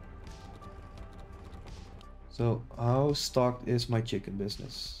 So, how stocked is my chicken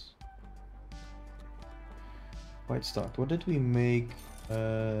business? Quite stocked. What did we make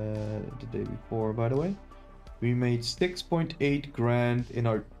the day before, by the way? We made 6.8 grand in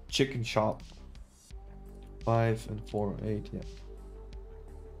our chicken shop. 5 and 4, 8, yeah.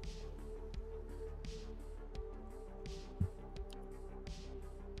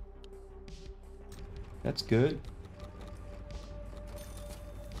 That's good.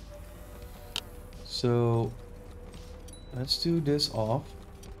 So let's do this off,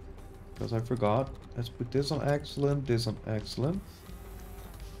 because I forgot. Let's put this on excellent, this on excellent,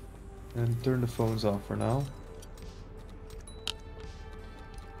 and turn the phones off for now.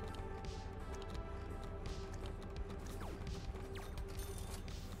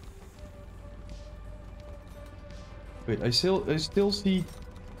 Wait, I still see.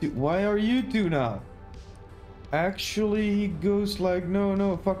 Why are you 2 now? Actually, he goes like,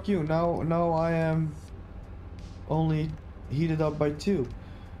 no, fuck you. Now I am only heated up by 2.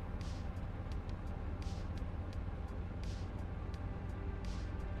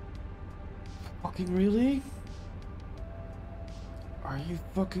 Fucking really? Are you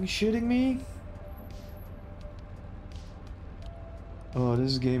fucking shitting me? Oh,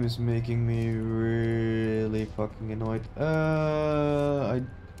 this game is making me really fucking annoyed. I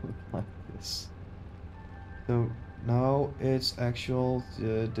don't like this. So now it's actual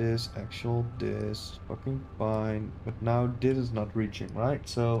this, actual this, fucking fine. But now this is not reaching, right?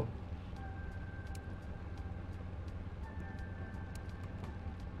 So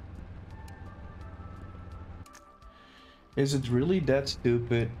is it really that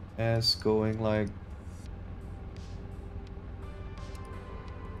stupid as going like?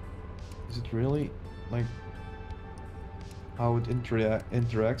 Is it really like how it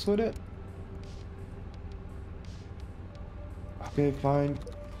interacts with it? Okay, fine.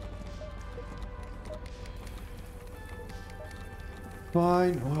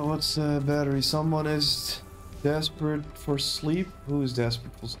 Fine. Well, what's battery? Someone is desperate for sleep. Who is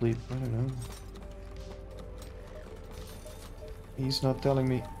desperate for sleep? I don't know. He's not telling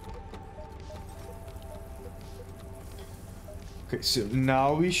me. Okay, so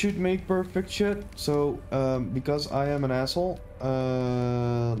now we should make perfect shit. So, because I am an asshole,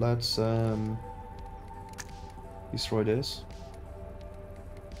 let's destroy this.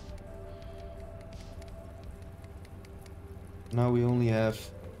 Now we only have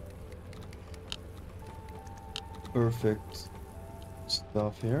perfect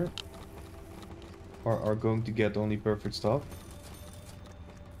stuff here. Or are going to get only perfect stuff.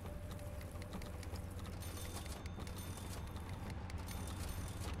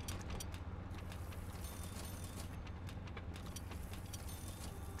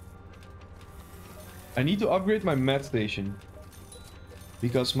 I need to upgrade my meth station.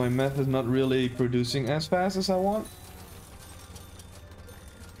 Because my meth is not really producing as fast as I want.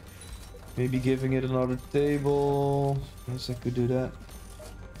 Maybe giving it another table. Yes, I could do that.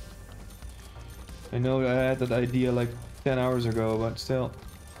 I know I had that idea like 10 hours ago, but still.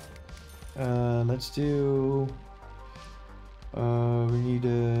 Let's do... we need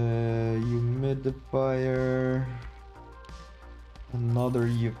a humidifier. Another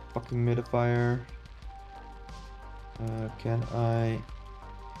fucking humidifier. Can I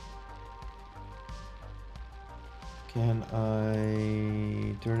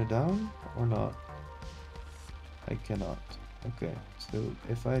turn it down or not? I cannot. Okay, so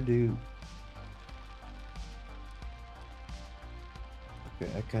if I do... Okay,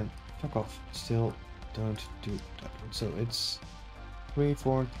 I can... Fuck off. Still don't do that one. So it's 3,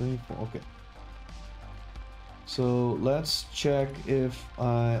 4, 3, 4. Okay. So let's check if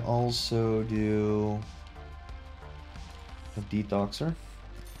I also do a detoxer.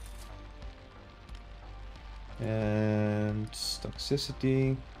 And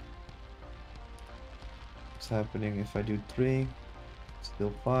toxicity. What's happening if I do 3?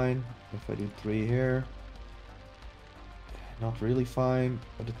 Still fine. If I do 3 here, not really fine,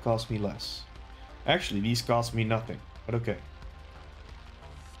 but it costs me less. Actually, these cost me nothing, but okay.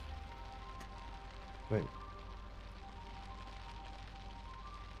 Wait.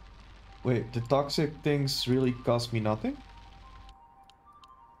 Wait, the toxic things really cost me nothing?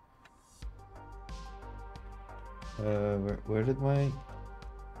 Where did my...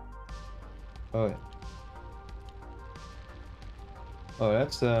 Oh, yeah. Oh,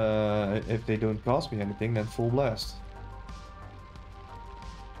 that's, if they don't cost me anything, then full blast.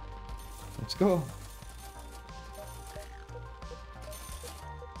 Let's go.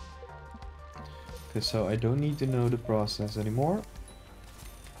 Okay, so I don't need to know the process anymore.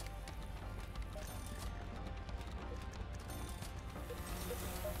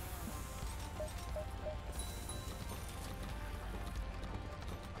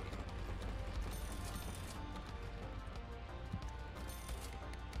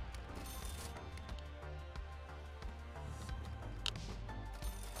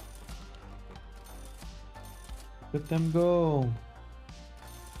 Let them go.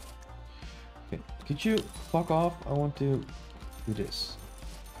 Okay, could you fuck off? I want to do this.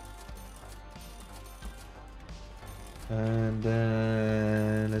 And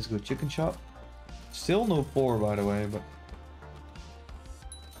then let's go chicken shop. Still no 4, by the way, but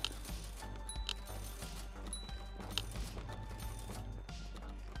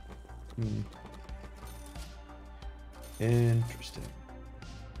interesting.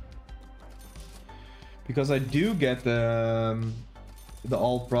 Because I do get the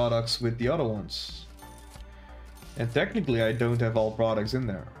all products with the other ones. And technically I don't have all products in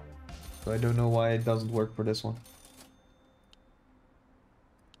there. So I don't know why it doesn't work for this one.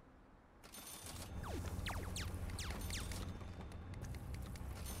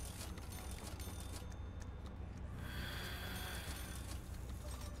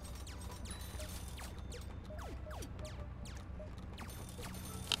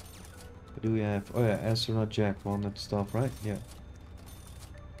 Do we have... Oh yeah, astronaut jack on that stuff, right? Yeah.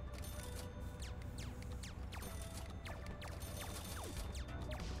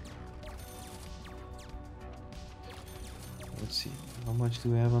 Let's see. How much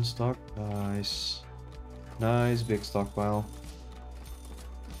do we have on stock? Nice. Nice big stockpile.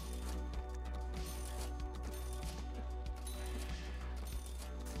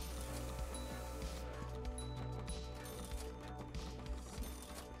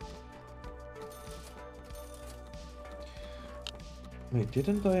 Wait,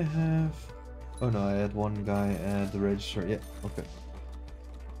 didn't I have... Oh no, I had one guy at the register. Yeah, okay.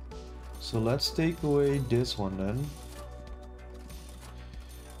 So let's take away this one then.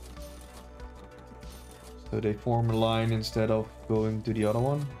 So they form a line instead of going to the other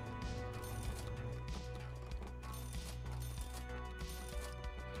one.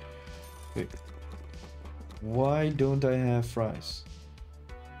 Wait. Why don't I have fries?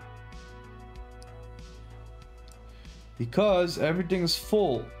 Because everything is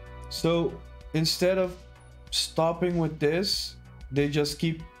full. So instead of stopping with this, they just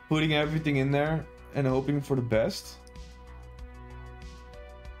keep putting everything in there and hoping for the best.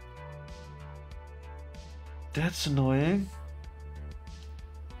 That's annoying.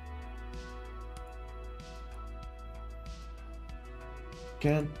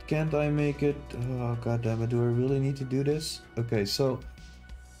 Can't I make it? Oh god damn it, do I really need to do this? Okay, so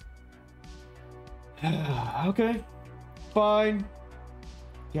okay. Fine.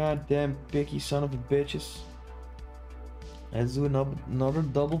 Goddamn picky son of a bitches. Let's do another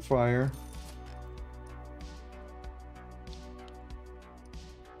double fryer.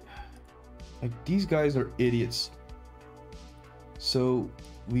 Like, these guys are idiots. So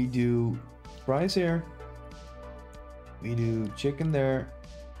we do fries here. We do chicken there.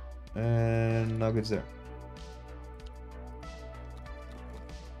 And nuggets there.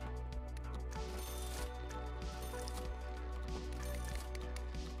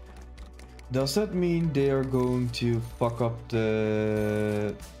 Does that mean they are going to fuck up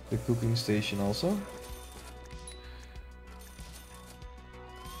the cooking station also?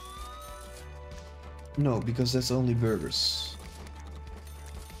 No, because that's only burgers.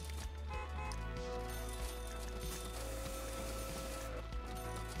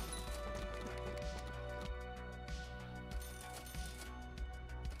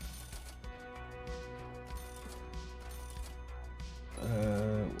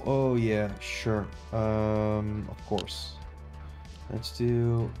 Oh yeah, sure. Of course. Let's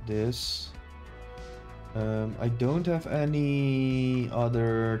do this. I don't have any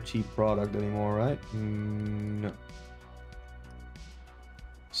other cheap product anymore, right? No.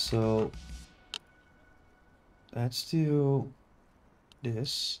 So let's do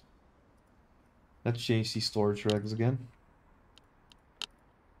this. Let's change these storage racks again.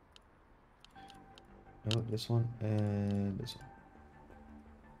 No, this one and this one.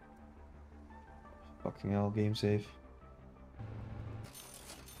 Fucking hell, game save.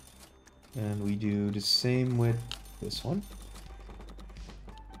 And we do the same with this one.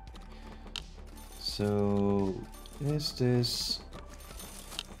 So this.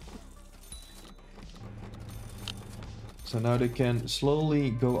 So now they can slowly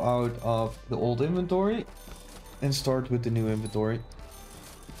go out of the old inventory and start with the new inventory.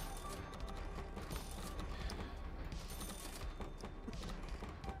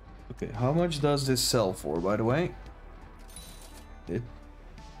 Okay, how much does this sell for, by the way? It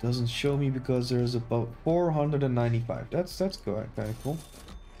doesn't show me because there's about 495. That's kind of cool.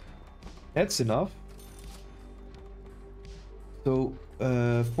 That's enough. So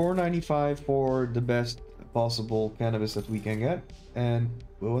 495 for the best possible cannabis that we can get, and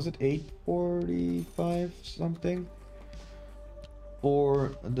what was it, 845 something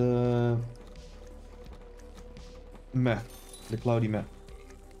for the meth, the cloudy meth.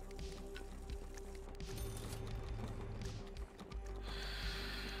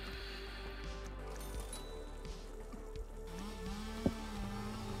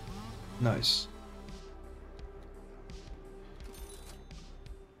 Nice.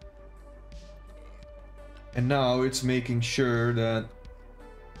 And now it's making sure that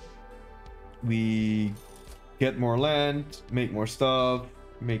we get more land, make more stuff,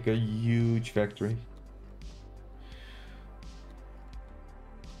 make a huge factory.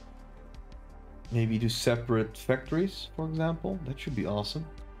 Maybe do separate factories, for example. That should be awesome.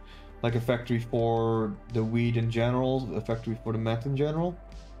 Like a factory for the weed in general, a factory for the meth in general.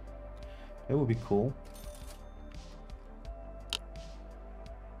 That would be cool.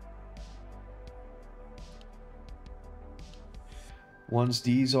 Once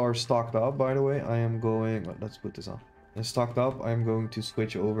these are stocked up, by the way, I am going... Let's put this on. And stocked up, I am going to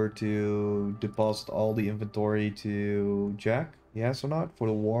switch over to deposit all the inventory to Jack. Yes or not? For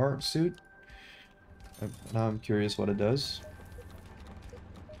the war suit. Now I'm curious what it does.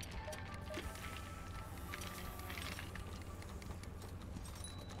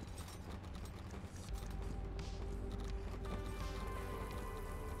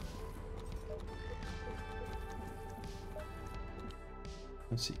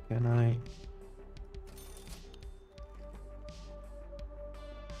 Let's see, can I...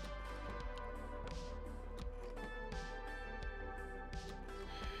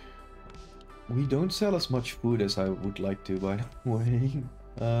 We don't sell as much food as I would like to, by the way.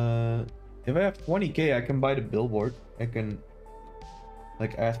 If I have 20k, I can buy the billboard. I can,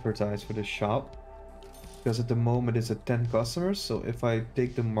 like, advertise for the shop. Because at the moment it's at 10 customers, so if I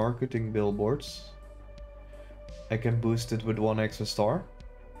take the marketing billboards, I can boost it with 1 extra star.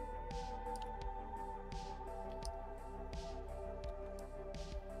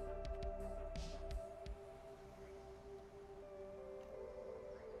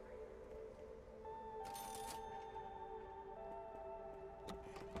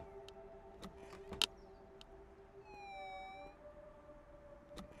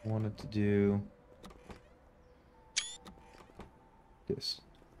 Wanted to do this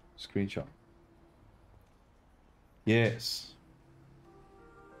screenshot. Yes.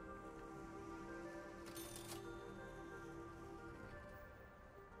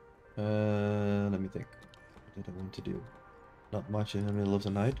 Let me think. What did I want to do? Not much in the middle of the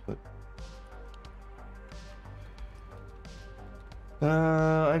night, but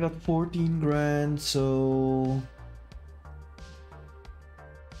I got 14 grand, so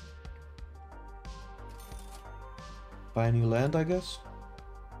Buy new land, I guess.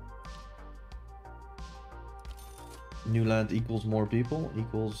 New land equals more people,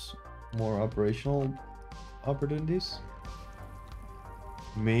 equals more operational opportunities.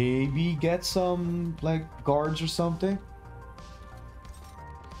 Maybe get some, like, guards or something.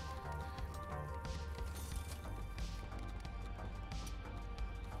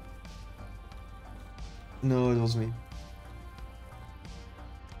 No, it was me.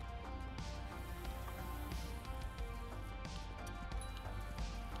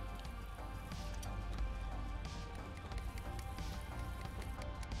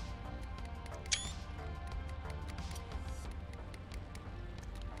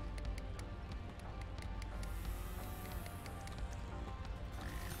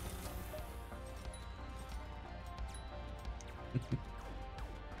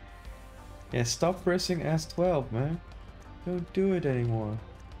 Yeah, stop pressing S12, man. Don't do it anymore.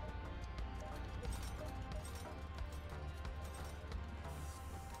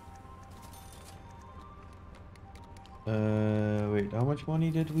 Wait, how much money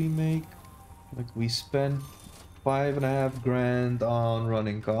did we make? Like, we spent 5.5 grand on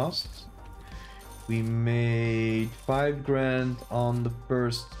running costs. We made 5 grand on the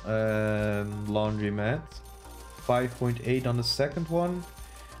first laundromat, 5.8 on the second one,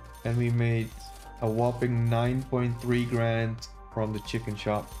 and we made a whopping 9.3 grand from the chicken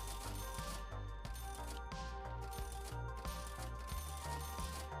shop.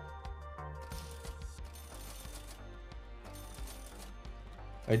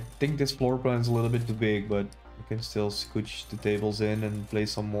 I think this floor plan is a little bit too big, but you can still scooch the tables in and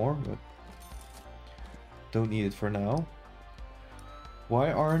place some more, but don't need it for now.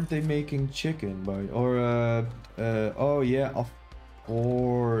 Why aren't they making chicken by oh yeah, of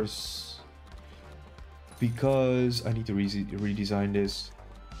course. Because I need to redesign this.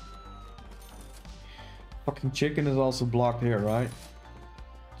 Fucking chicken is also blocked here, right?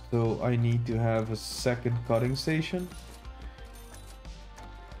 So I need to have a second cutting station.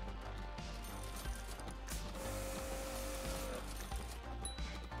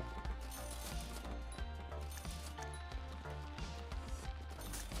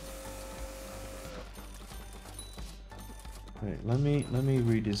 Wait, let me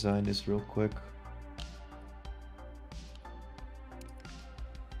redesign this real quick.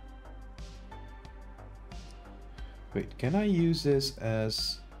 Wait, can I use this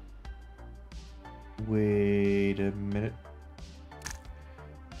as... Wait a minute.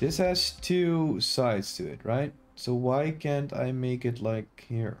 This has 2 sides to it, right? So why can't I make it like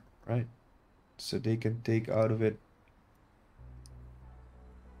here, right? So they can take out of it.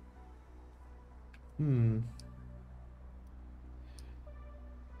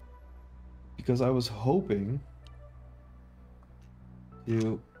 Because I was hoping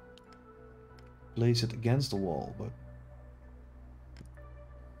to place it against the wall, but...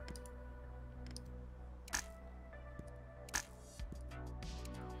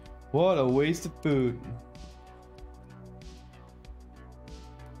 What a waste of food.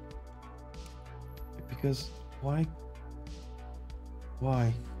 Because why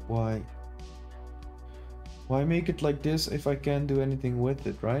make it like this if I can't do anything with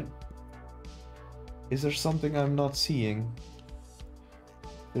it, right? Is there something I'm not seeing?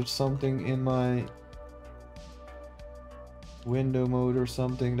 There's something in my window mode or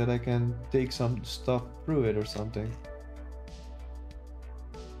something that I can take some stuff through it or something.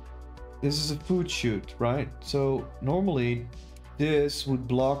 This is a food chute, right? So normally this would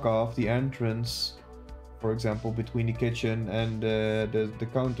block off the entrance, for example, between the kitchen and the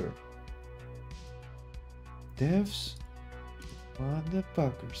counter. Devs?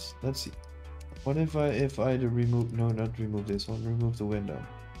 Motherfuckers. Let's see. What if I remove... No, not remove this one. Remove the window.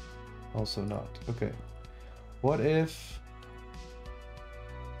 Also not. Okay. What if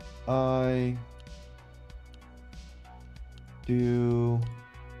I do...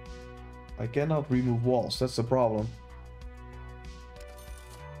 I cannot remove walls. That's the problem.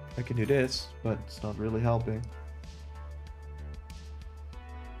 I can do this, but it's not really helping.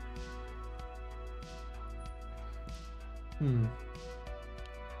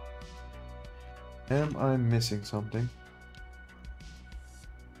 Am I missing something?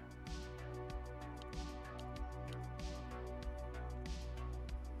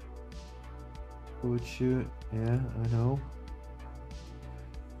 Food shoot, yeah, I know.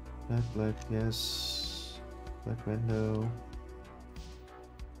 Black, yes. Black window.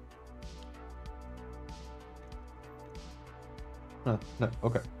 No,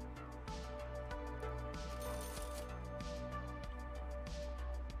 okay.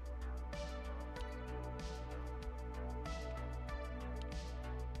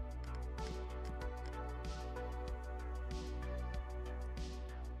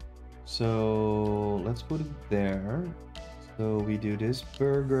 So let's put it there. So we do this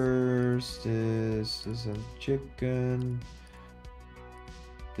burgers, this is a chicken,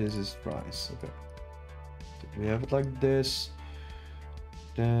 this is fries. Okay. So we have it like this.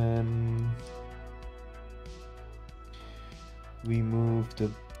 Then we move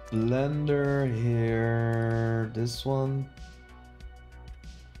the blender here. This one.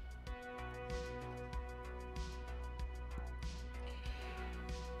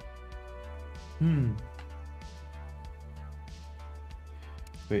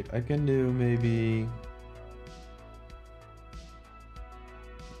 Wait, I can do maybe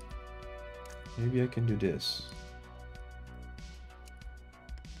I can do this.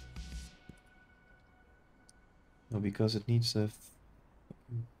 No, because it needs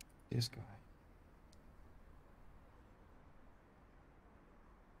this guy.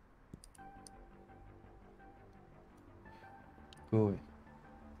 Go away.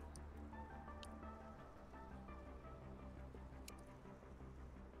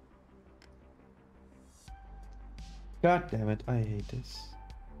 God damn it, I hate this.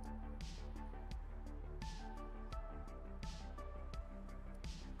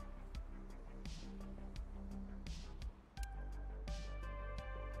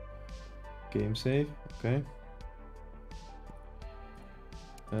 Game save, okay.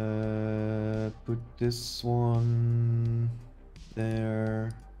 Put this one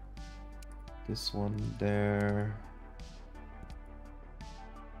there. This one there.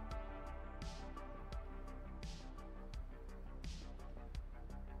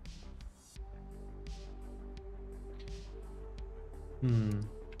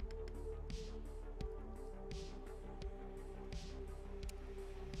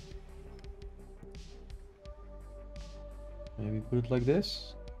 Maybe put it like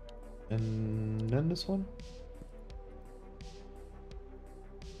this. And then this one.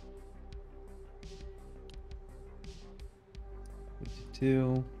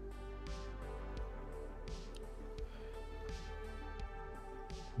 Two.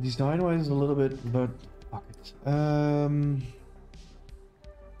 Design-wise a little bit, but fuck it.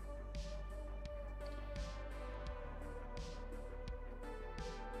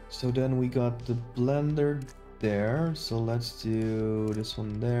 So then we got the blender there, so let's do this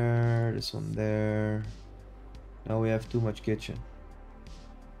one there, this one there. Now we have too much kitchen.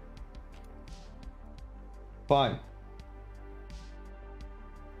 Fine.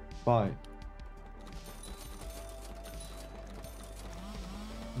 Fine.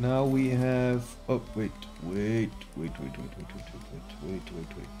 Now we have, oh wait.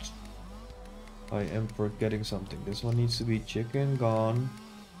 I am forgetting something. This one needs to be chicken, gone.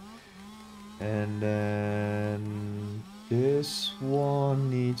 And then this one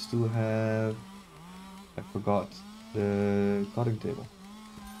needs to have, I forgot, the cutting table.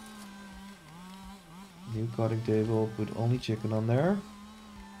 New cutting table, put only chicken on there.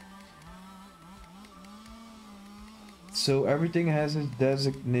 So everything has a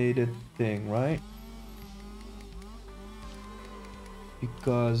designated thing, right?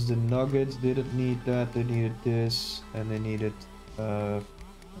 Because the nuggets didn't need that, they needed this, and they needed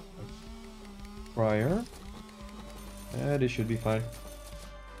fryer. This should be fine.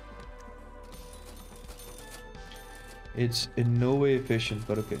 It's in no way efficient,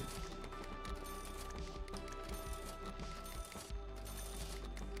 but okay.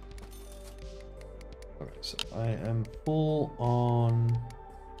 Alright, so I am full on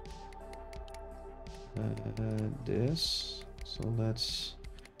this. So let's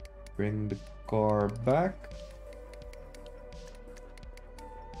bring the car back.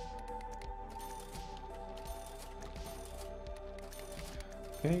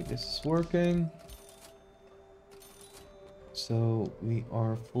 Okay, this is working. So we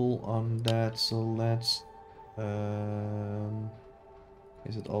are full on that. So let's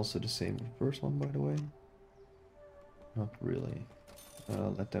is it also the same with the first one, by the way? Not really.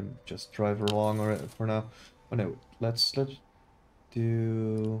 Let them just drive along for now. Oh no, let's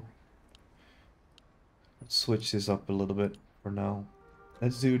switch this up a little bit for now.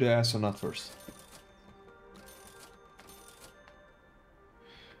 Let's do the astronaut first.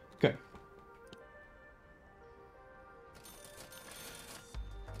 Okay.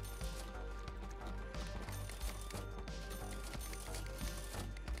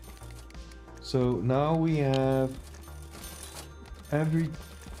 So now we have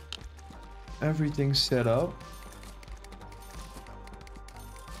everything set up.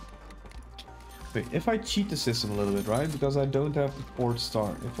 Wait, if I cheat the system a little bit, right? Because I don't have the port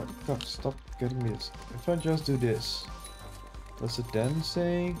start. If I God, stop getting me this. If I just do this, does it then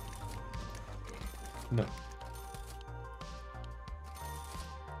say no?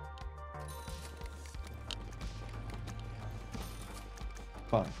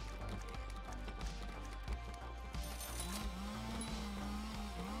 Fine.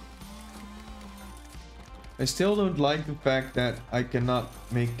 I still don't like the fact that I cannot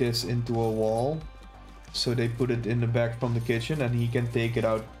make this into a wall. So they put it in the back from the kitchen and he can take it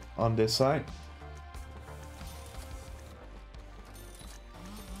out on this side.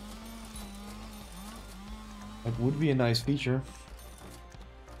 That would be a nice feature.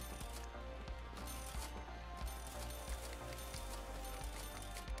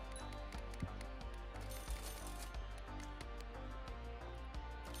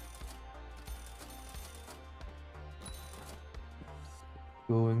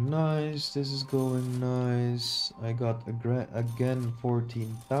 Going nice, this is going nice. I got again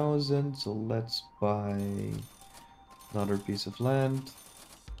 14,000, so let's buy another piece of land.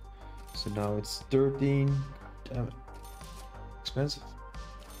 So now it's 13. Damn it. Expensive.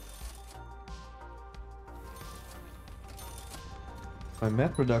 My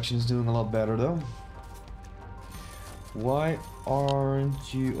meth production is doing a lot better though. Why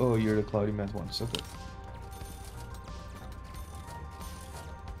aren't you... Oh, you're the cloudy meth one, so good.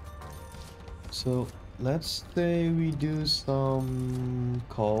 So let's say we do some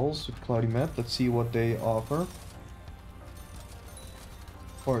calls with Cloudy Meth. Let's see what they offer.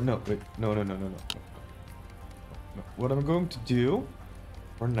 Or no, wait, no. What I'm going to do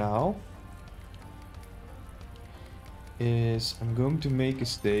for now is I'm going to make a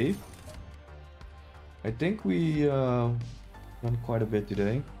stave. I think we done quite a bit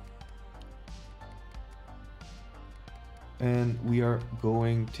today. And we are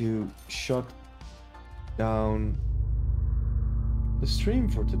going to shut down the stream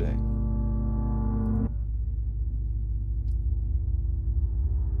for today.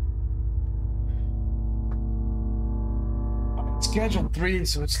 It's scheduled 3,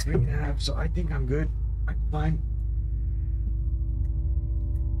 so it's 3.5, so I think I'm good. I'm fine.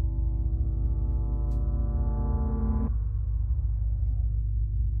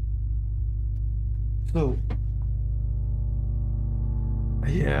 So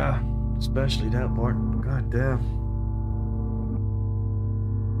yeah, especially that part. God damn.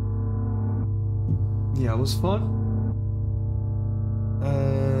 Yeah, it was fun.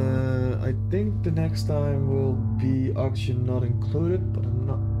 I think the next time will be auction not included, but I'm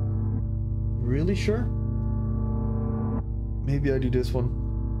not really sure. Maybe I do this one,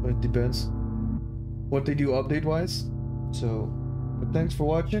 but it depends what they do update-wise. So, but thanks for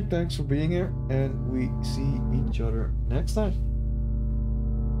watching, thanks for being here, and we see each other next time.